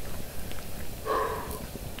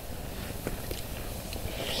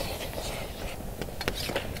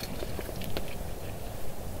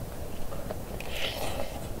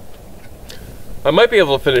 I might be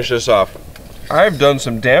able to finish this off. I've done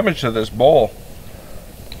some damage to this bowl.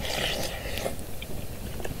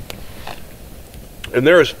 And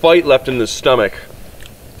there is fight left in this stomach.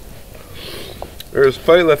 There is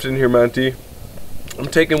fight left in here, Monty. I'm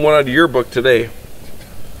taking one out of your book today.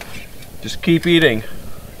 Just keep eating.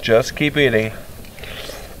 Just keep eating.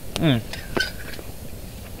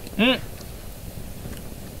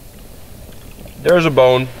 There's a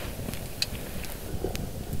bone.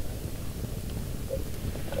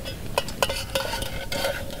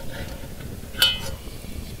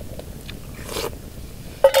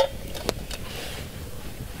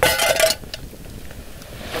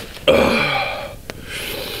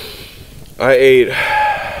 I ate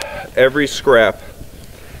every scrap,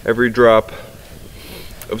 every drop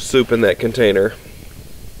of soup in that container.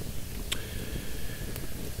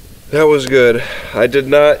 That was good. I did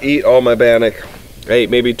not eat all my bannock. I ate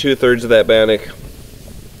maybe 2/3 of that bannock.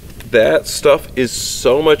 That stuff is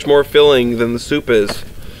so much more filling than the soup is.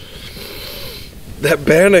 That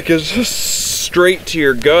bannock is just straight to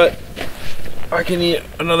your gut. I can eat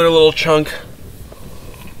another little chunk.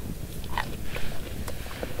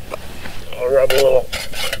 I'll rub a little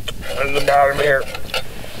on the bottom here.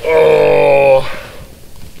 Oh,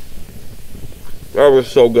 that was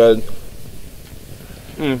so good.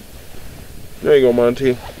 There you go,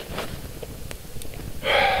 Monty.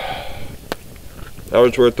 That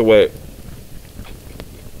was worth the wait.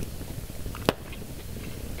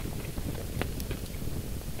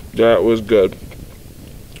 That was good.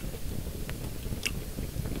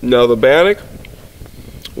 Now the bannock,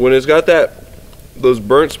 when it's got those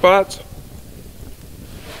burnt spots,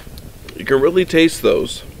 you can really taste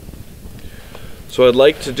those. So I'd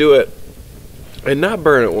like to do it and not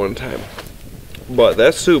burn it one time. But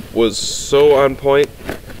that soup was so on point.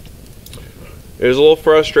 It was a little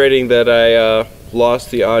frustrating that I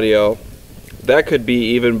lost the audio. That could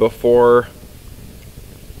be even before,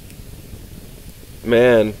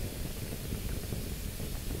 man,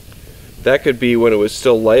 that could be when it was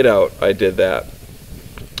still light out I did that.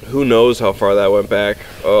 Who knows how far that went back.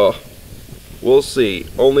 Oh, we'll see.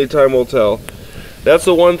 Only time will tell. That's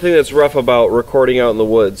the one thing that's rough about recording out in the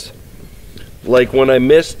woods. Like when I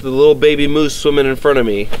missed the little baby moose swimming in front of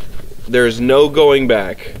me, there's no going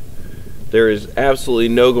back. There is absolutely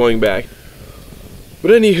no going back.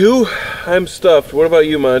 But anywho, I'm stuffed. What about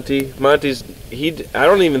you, Monty? Monty's, I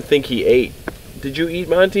don't even think he ate. Did you eat,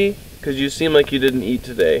 Monty? Because you seem like you didn't eat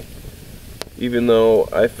today. Even though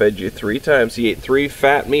I fed you 3 times. He ate 3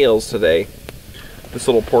 fat meals today. This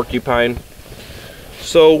little porcupine.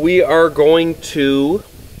 So we are going to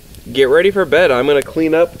get ready for bed. I'm going to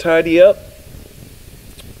clean up, tidy up,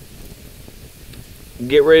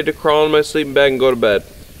 get ready to crawl in my sleeping bag and go to bed.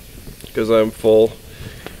 Because I'm full.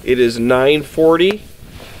 It is 9:40.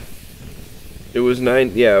 It was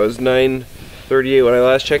 9:38 when I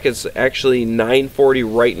last checked. It's actually 9:40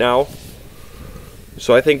 right now.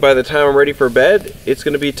 So I think by the time I'm ready for bed, it's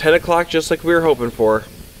going to be 10 o'clock just like we were hoping for.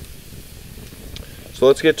 So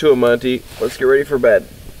let's get to it, Monty. Let's get ready for bed.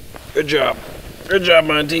 Good job. Good job,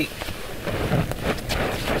 Monty.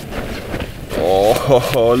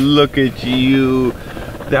 Oh, look at you.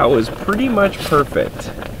 That was pretty much perfect.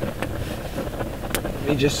 Let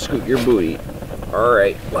me just scoot your booty. All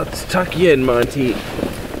right, let's tuck you in, Monty.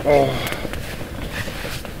 Oh,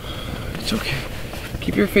 it's okay.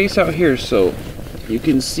 Keep your face out here so you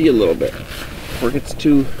can see a little bit before it gets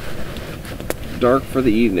too dark for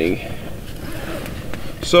the evening.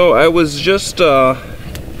 So I was just, I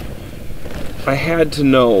had to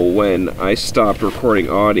know when I stopped recording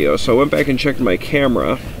audio, so I went back and checked my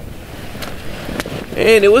camera,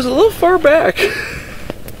 and it was a little far back.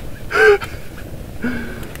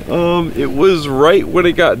 It was right when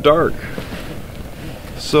it got dark.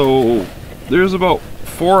 So there's about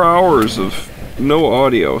 4 hours of no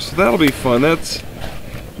audio, so that'll be fun. That's,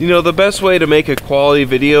 you know, the best way to make a quality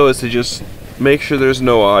video is to just make sure there's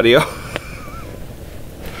no audio.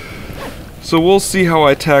 So we'll see how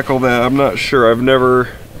I tackle that. I'm not sure.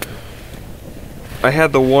 I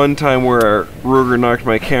had the one time where Ruger knocked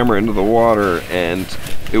my camera into the water, and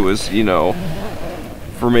it was, you know,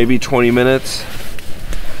 for maybe 20 minutes.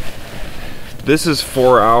 This is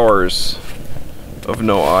 4 hours of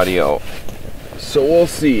no audio. So we'll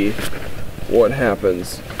see what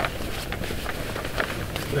happens.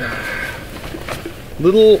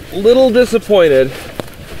 Little disappointed,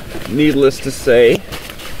 needless to say.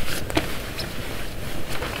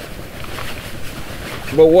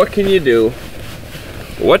 But what can you do?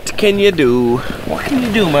 What can you do? What can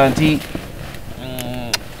you do, Monty?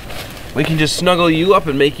 We can just snuggle you up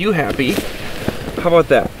and make you happy. How about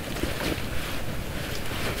that?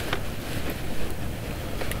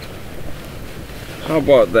 How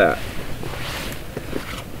about that?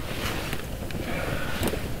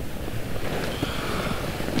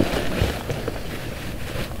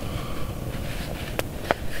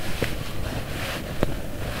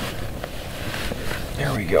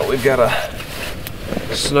 There we go. We've got a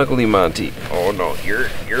snuggly Monty. Oh no, you're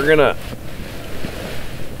gonna.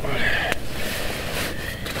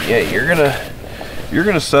 Yeah, you're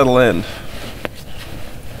gonna settle in.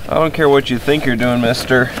 I don't care what you think you're doing,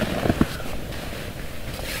 mister.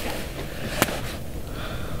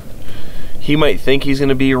 He might think he's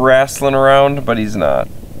gonna be wrestling around, but he's not.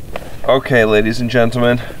 Okay, ladies and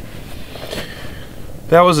gentlemen.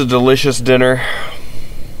 That was a delicious dinner.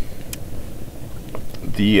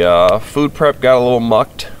 The food prep got a little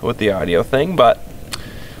mucked with the audio thing, but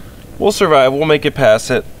we'll survive. We'll make it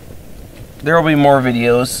past it. There will be more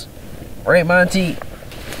videos. Right, Monty?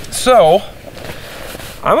 So,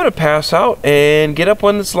 I'm going to pass out and get up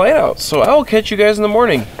when it's light out. So I will catch you guys in the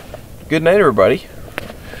morning. Good night, everybody.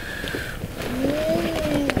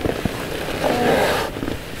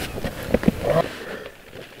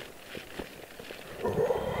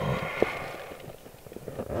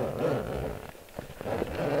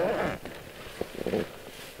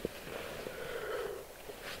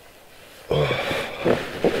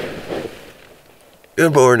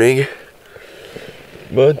 Good morning.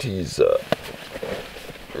 Monty's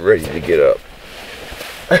ready to get up.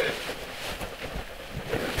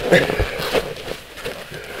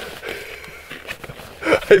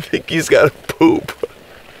 I think he's got to poop.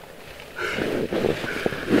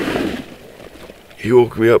 He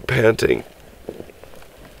woke me up panting.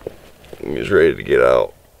 He's ready to get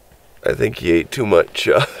out. I think he ate too much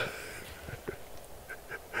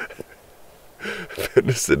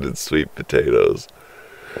venison and sweet potatoes.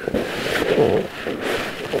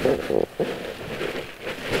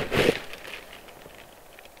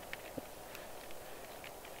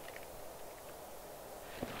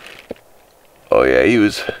 Oh yeah, he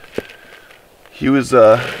was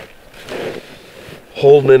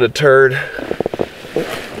holding in a turd.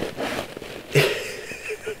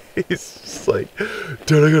 He's just like,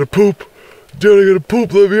 Dad, I gotta poop. Dad, I gotta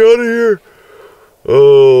poop. Let me out of here.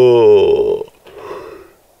 Oh,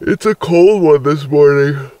 it's a cold one this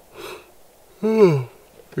morning. Oh,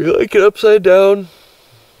 you like it upside down?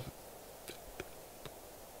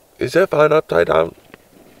 Is that fine upside down?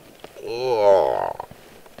 Oh.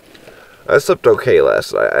 I slept okay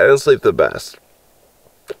last night. I didn't sleep the best.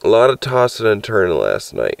 A lot of tossing and turning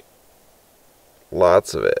last night.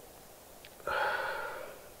 Lots of it. I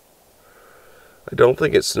don't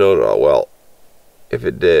think it snowed at all. Well, if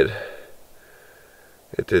it did,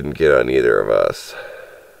 it didn't get on either of us.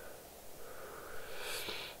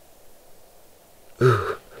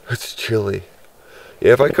 Ooh, it's chilly.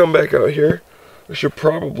 Yeah, if I come back out here, I should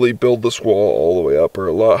probably build this wall all the way up, or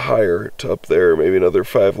a lot higher to up there, maybe another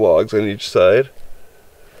 5 logs on each side.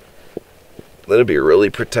 Then it'd be really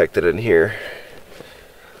protected in here.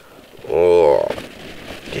 Oh,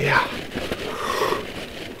 yeah.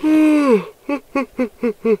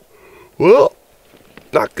 Well,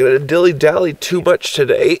 not gonna dilly-dally too much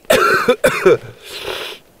today.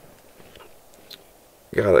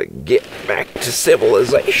 Gotta get back to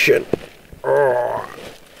civilization. Oh.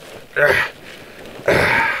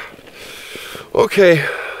 Okay,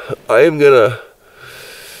 I'm gonna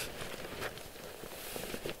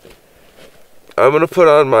put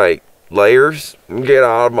on my layers and get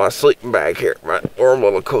out of my sleeping bag here, my warm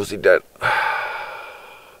little cozy den.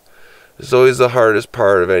 It's always the hardest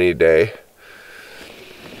part of any day.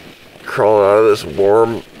 Crawling out of this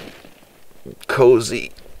warm,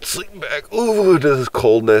 cozy sleeping bag. Ooh, to this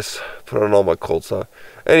coldness. Put on all my cold stuff.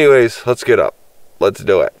 Anyways, let's get up. Let's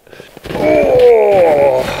do it.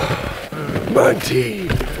 Oh, Monty.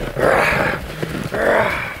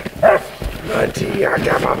 Monty.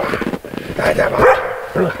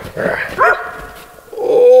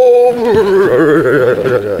 Oh,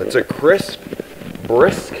 it's a crisp,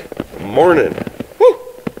 brisk morning. Woo.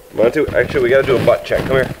 Monty, actually, we gotta do a butt check.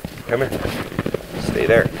 Come here. Come here. Stay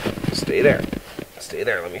there. Stay there. Stay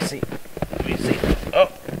there. Let me see. Let me see.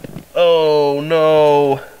 Oh. Oh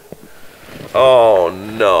no. Oh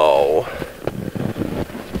no.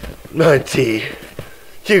 Monty,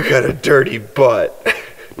 you got a dirty butt.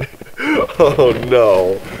 Oh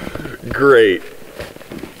no. Great.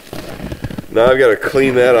 Now I've got to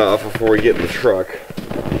clean that off before we get in the truck.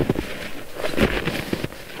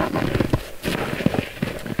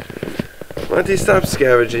 Monty, stop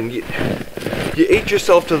scavenging. You ate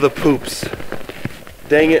yourself to the poops.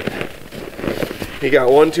 Dang it. He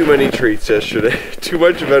got one too many treats yesterday. Too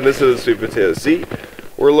much venison and sweet potatoes. See?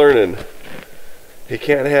 We're learning. He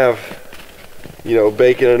can't have, you know,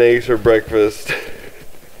 bacon and eggs for breakfast.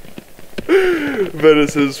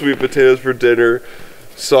 Venison and sweet potatoes for dinner.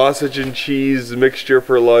 Sausage and cheese mixture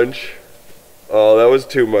for lunch. Oh, that was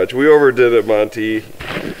too much. We overdid it, Monty.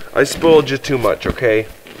 I spoiled you too much, okay?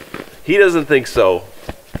 He doesn't think so.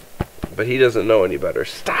 But he doesn't know any better.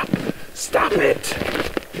 Stop. Stop it.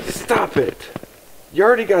 Stop it. You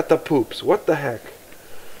already got the poops. What the heck?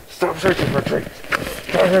 Stop searching for treats.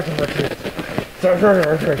 Stop searching for treats. Stop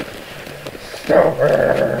searching for treats. Stop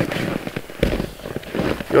it.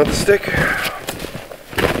 You want the stick?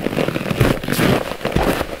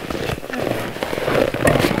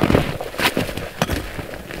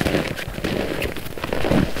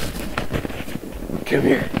 Come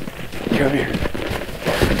here. Come here.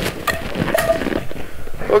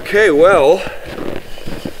 Okay, well,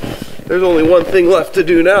 there's only one thing left to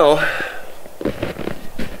do now.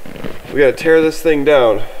 We gotta tear this thing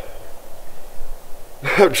down.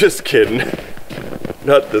 I'm just kidding.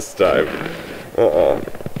 Not this time.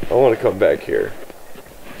 I want to come back here.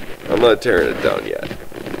 I'm not tearing it down yet.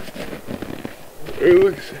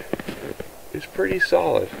 It's pretty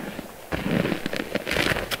solid.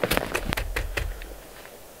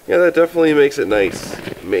 Yeah, that definitely makes it nice.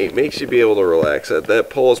 Makes you be able to relax. That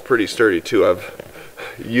pole is pretty sturdy too. I've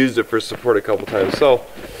used it for support a couple times. So,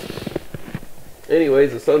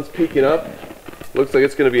 anyways, the sun's peeking up. Looks like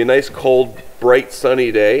it's going to be a nice, cold, bright,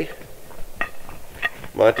 sunny day.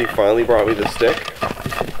 Monty finally brought me the stick.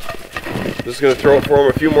 Just going to throw it for him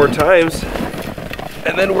a few more times.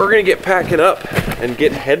 And then we're going to get packing up and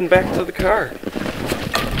get heading back to the car.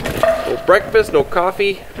 No breakfast, no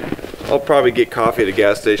coffee. I'll probably get coffee at a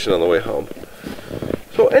gas station on the way home.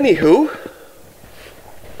 So anywho,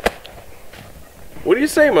 what do you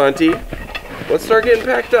say, Monty? Let's start getting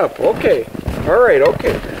packed up. Okay. All right.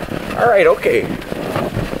 Okay. All right. Okay.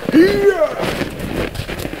 Yeah.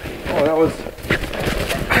 Oh, that was.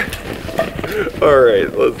 All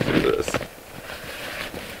right. Let's do this.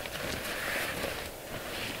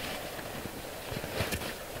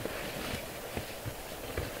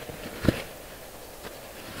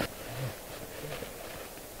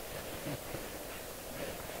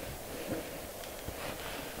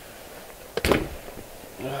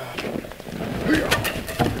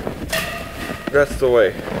 That's the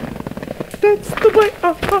way. That's the way.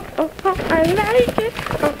 Oh, oh, oh, oh, I like it.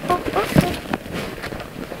 Oh, oh, oh, oh.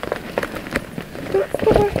 That's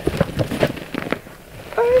the way.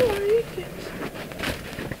 I like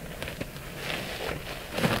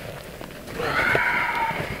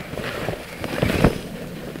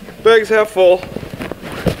it. Bags half full.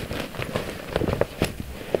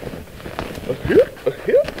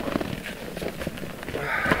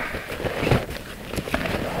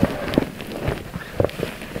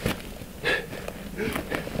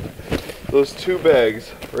 those 2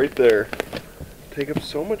 bags right there take up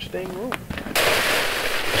so much dang room.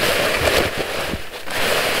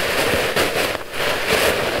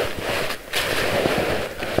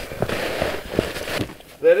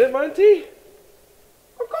 Is that it, Monty?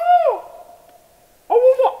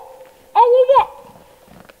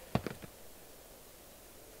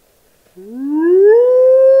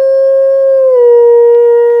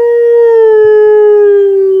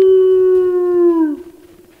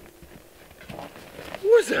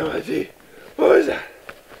 What's that, Monty? What is that?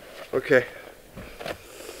 Okay.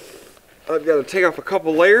 I've got to take off a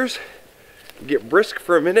couple layers, get brisk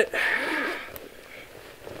for a minute,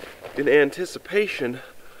 in anticipation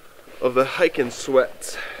of the hiking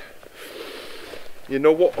sweats. You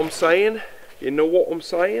know what I'm saying? You know what I'm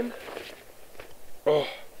saying? Oh.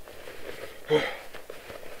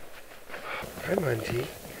 Hi, Monty.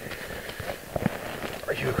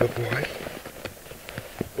 Are you a good boy?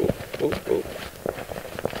 Oh, oh, oh.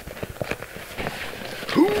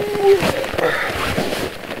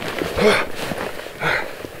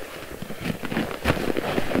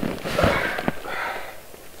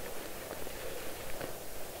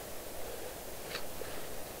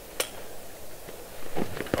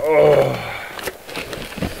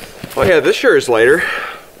 Oh yeah, this sure is lighter.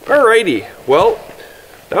 Alrighty, well,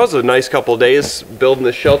 that was a nice couple days building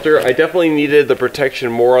the shelter. I definitely needed the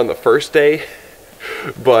protection more on the first day,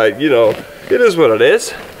 but you know, it is what it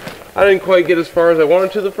is. I didn't quite get as far as I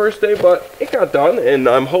wanted to the first day, but it got done, and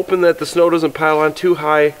I'm hoping that the snow doesn't pile on too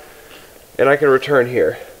high and I can return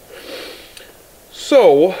here.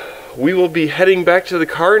 So, we will be heading back to the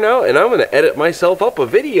car now, and I'm going to edit myself up a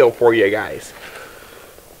video for you guys.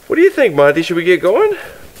 What do you think, Monty? Should we get going?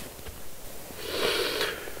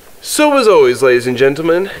 So as always, ladies and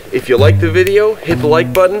gentlemen, if you like the video, hit the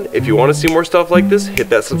like button. If you want to see more stuff like this, hit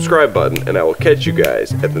that subscribe button, and I will catch you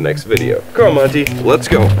guys at the next video. Come on, Monty, let's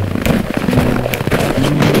go.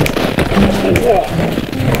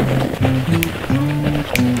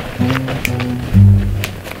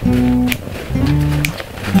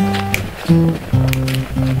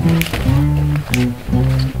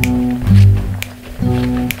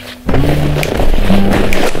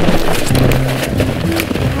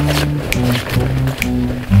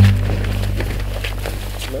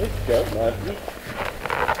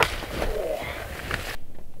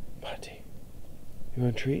 Monty, you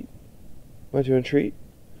want a treat? Monty, you want a treat?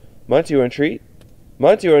 Monty, you want a treat?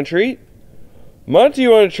 Monty, you want a treat? Monty, you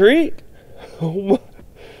want a treat? Oh,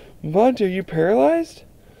 Monty, are you paralyzed?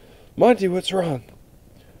 Monty, what's wrong?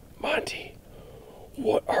 Monty,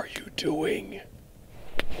 what are you doing?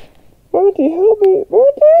 Monty, help me!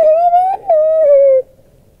 Monty, help me!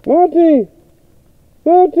 Monty!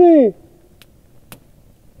 Monty!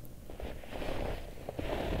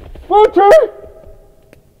 Monty!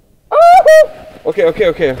 Ah!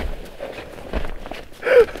 Okay.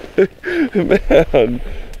 Man,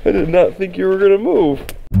 I did not think you were gonna move.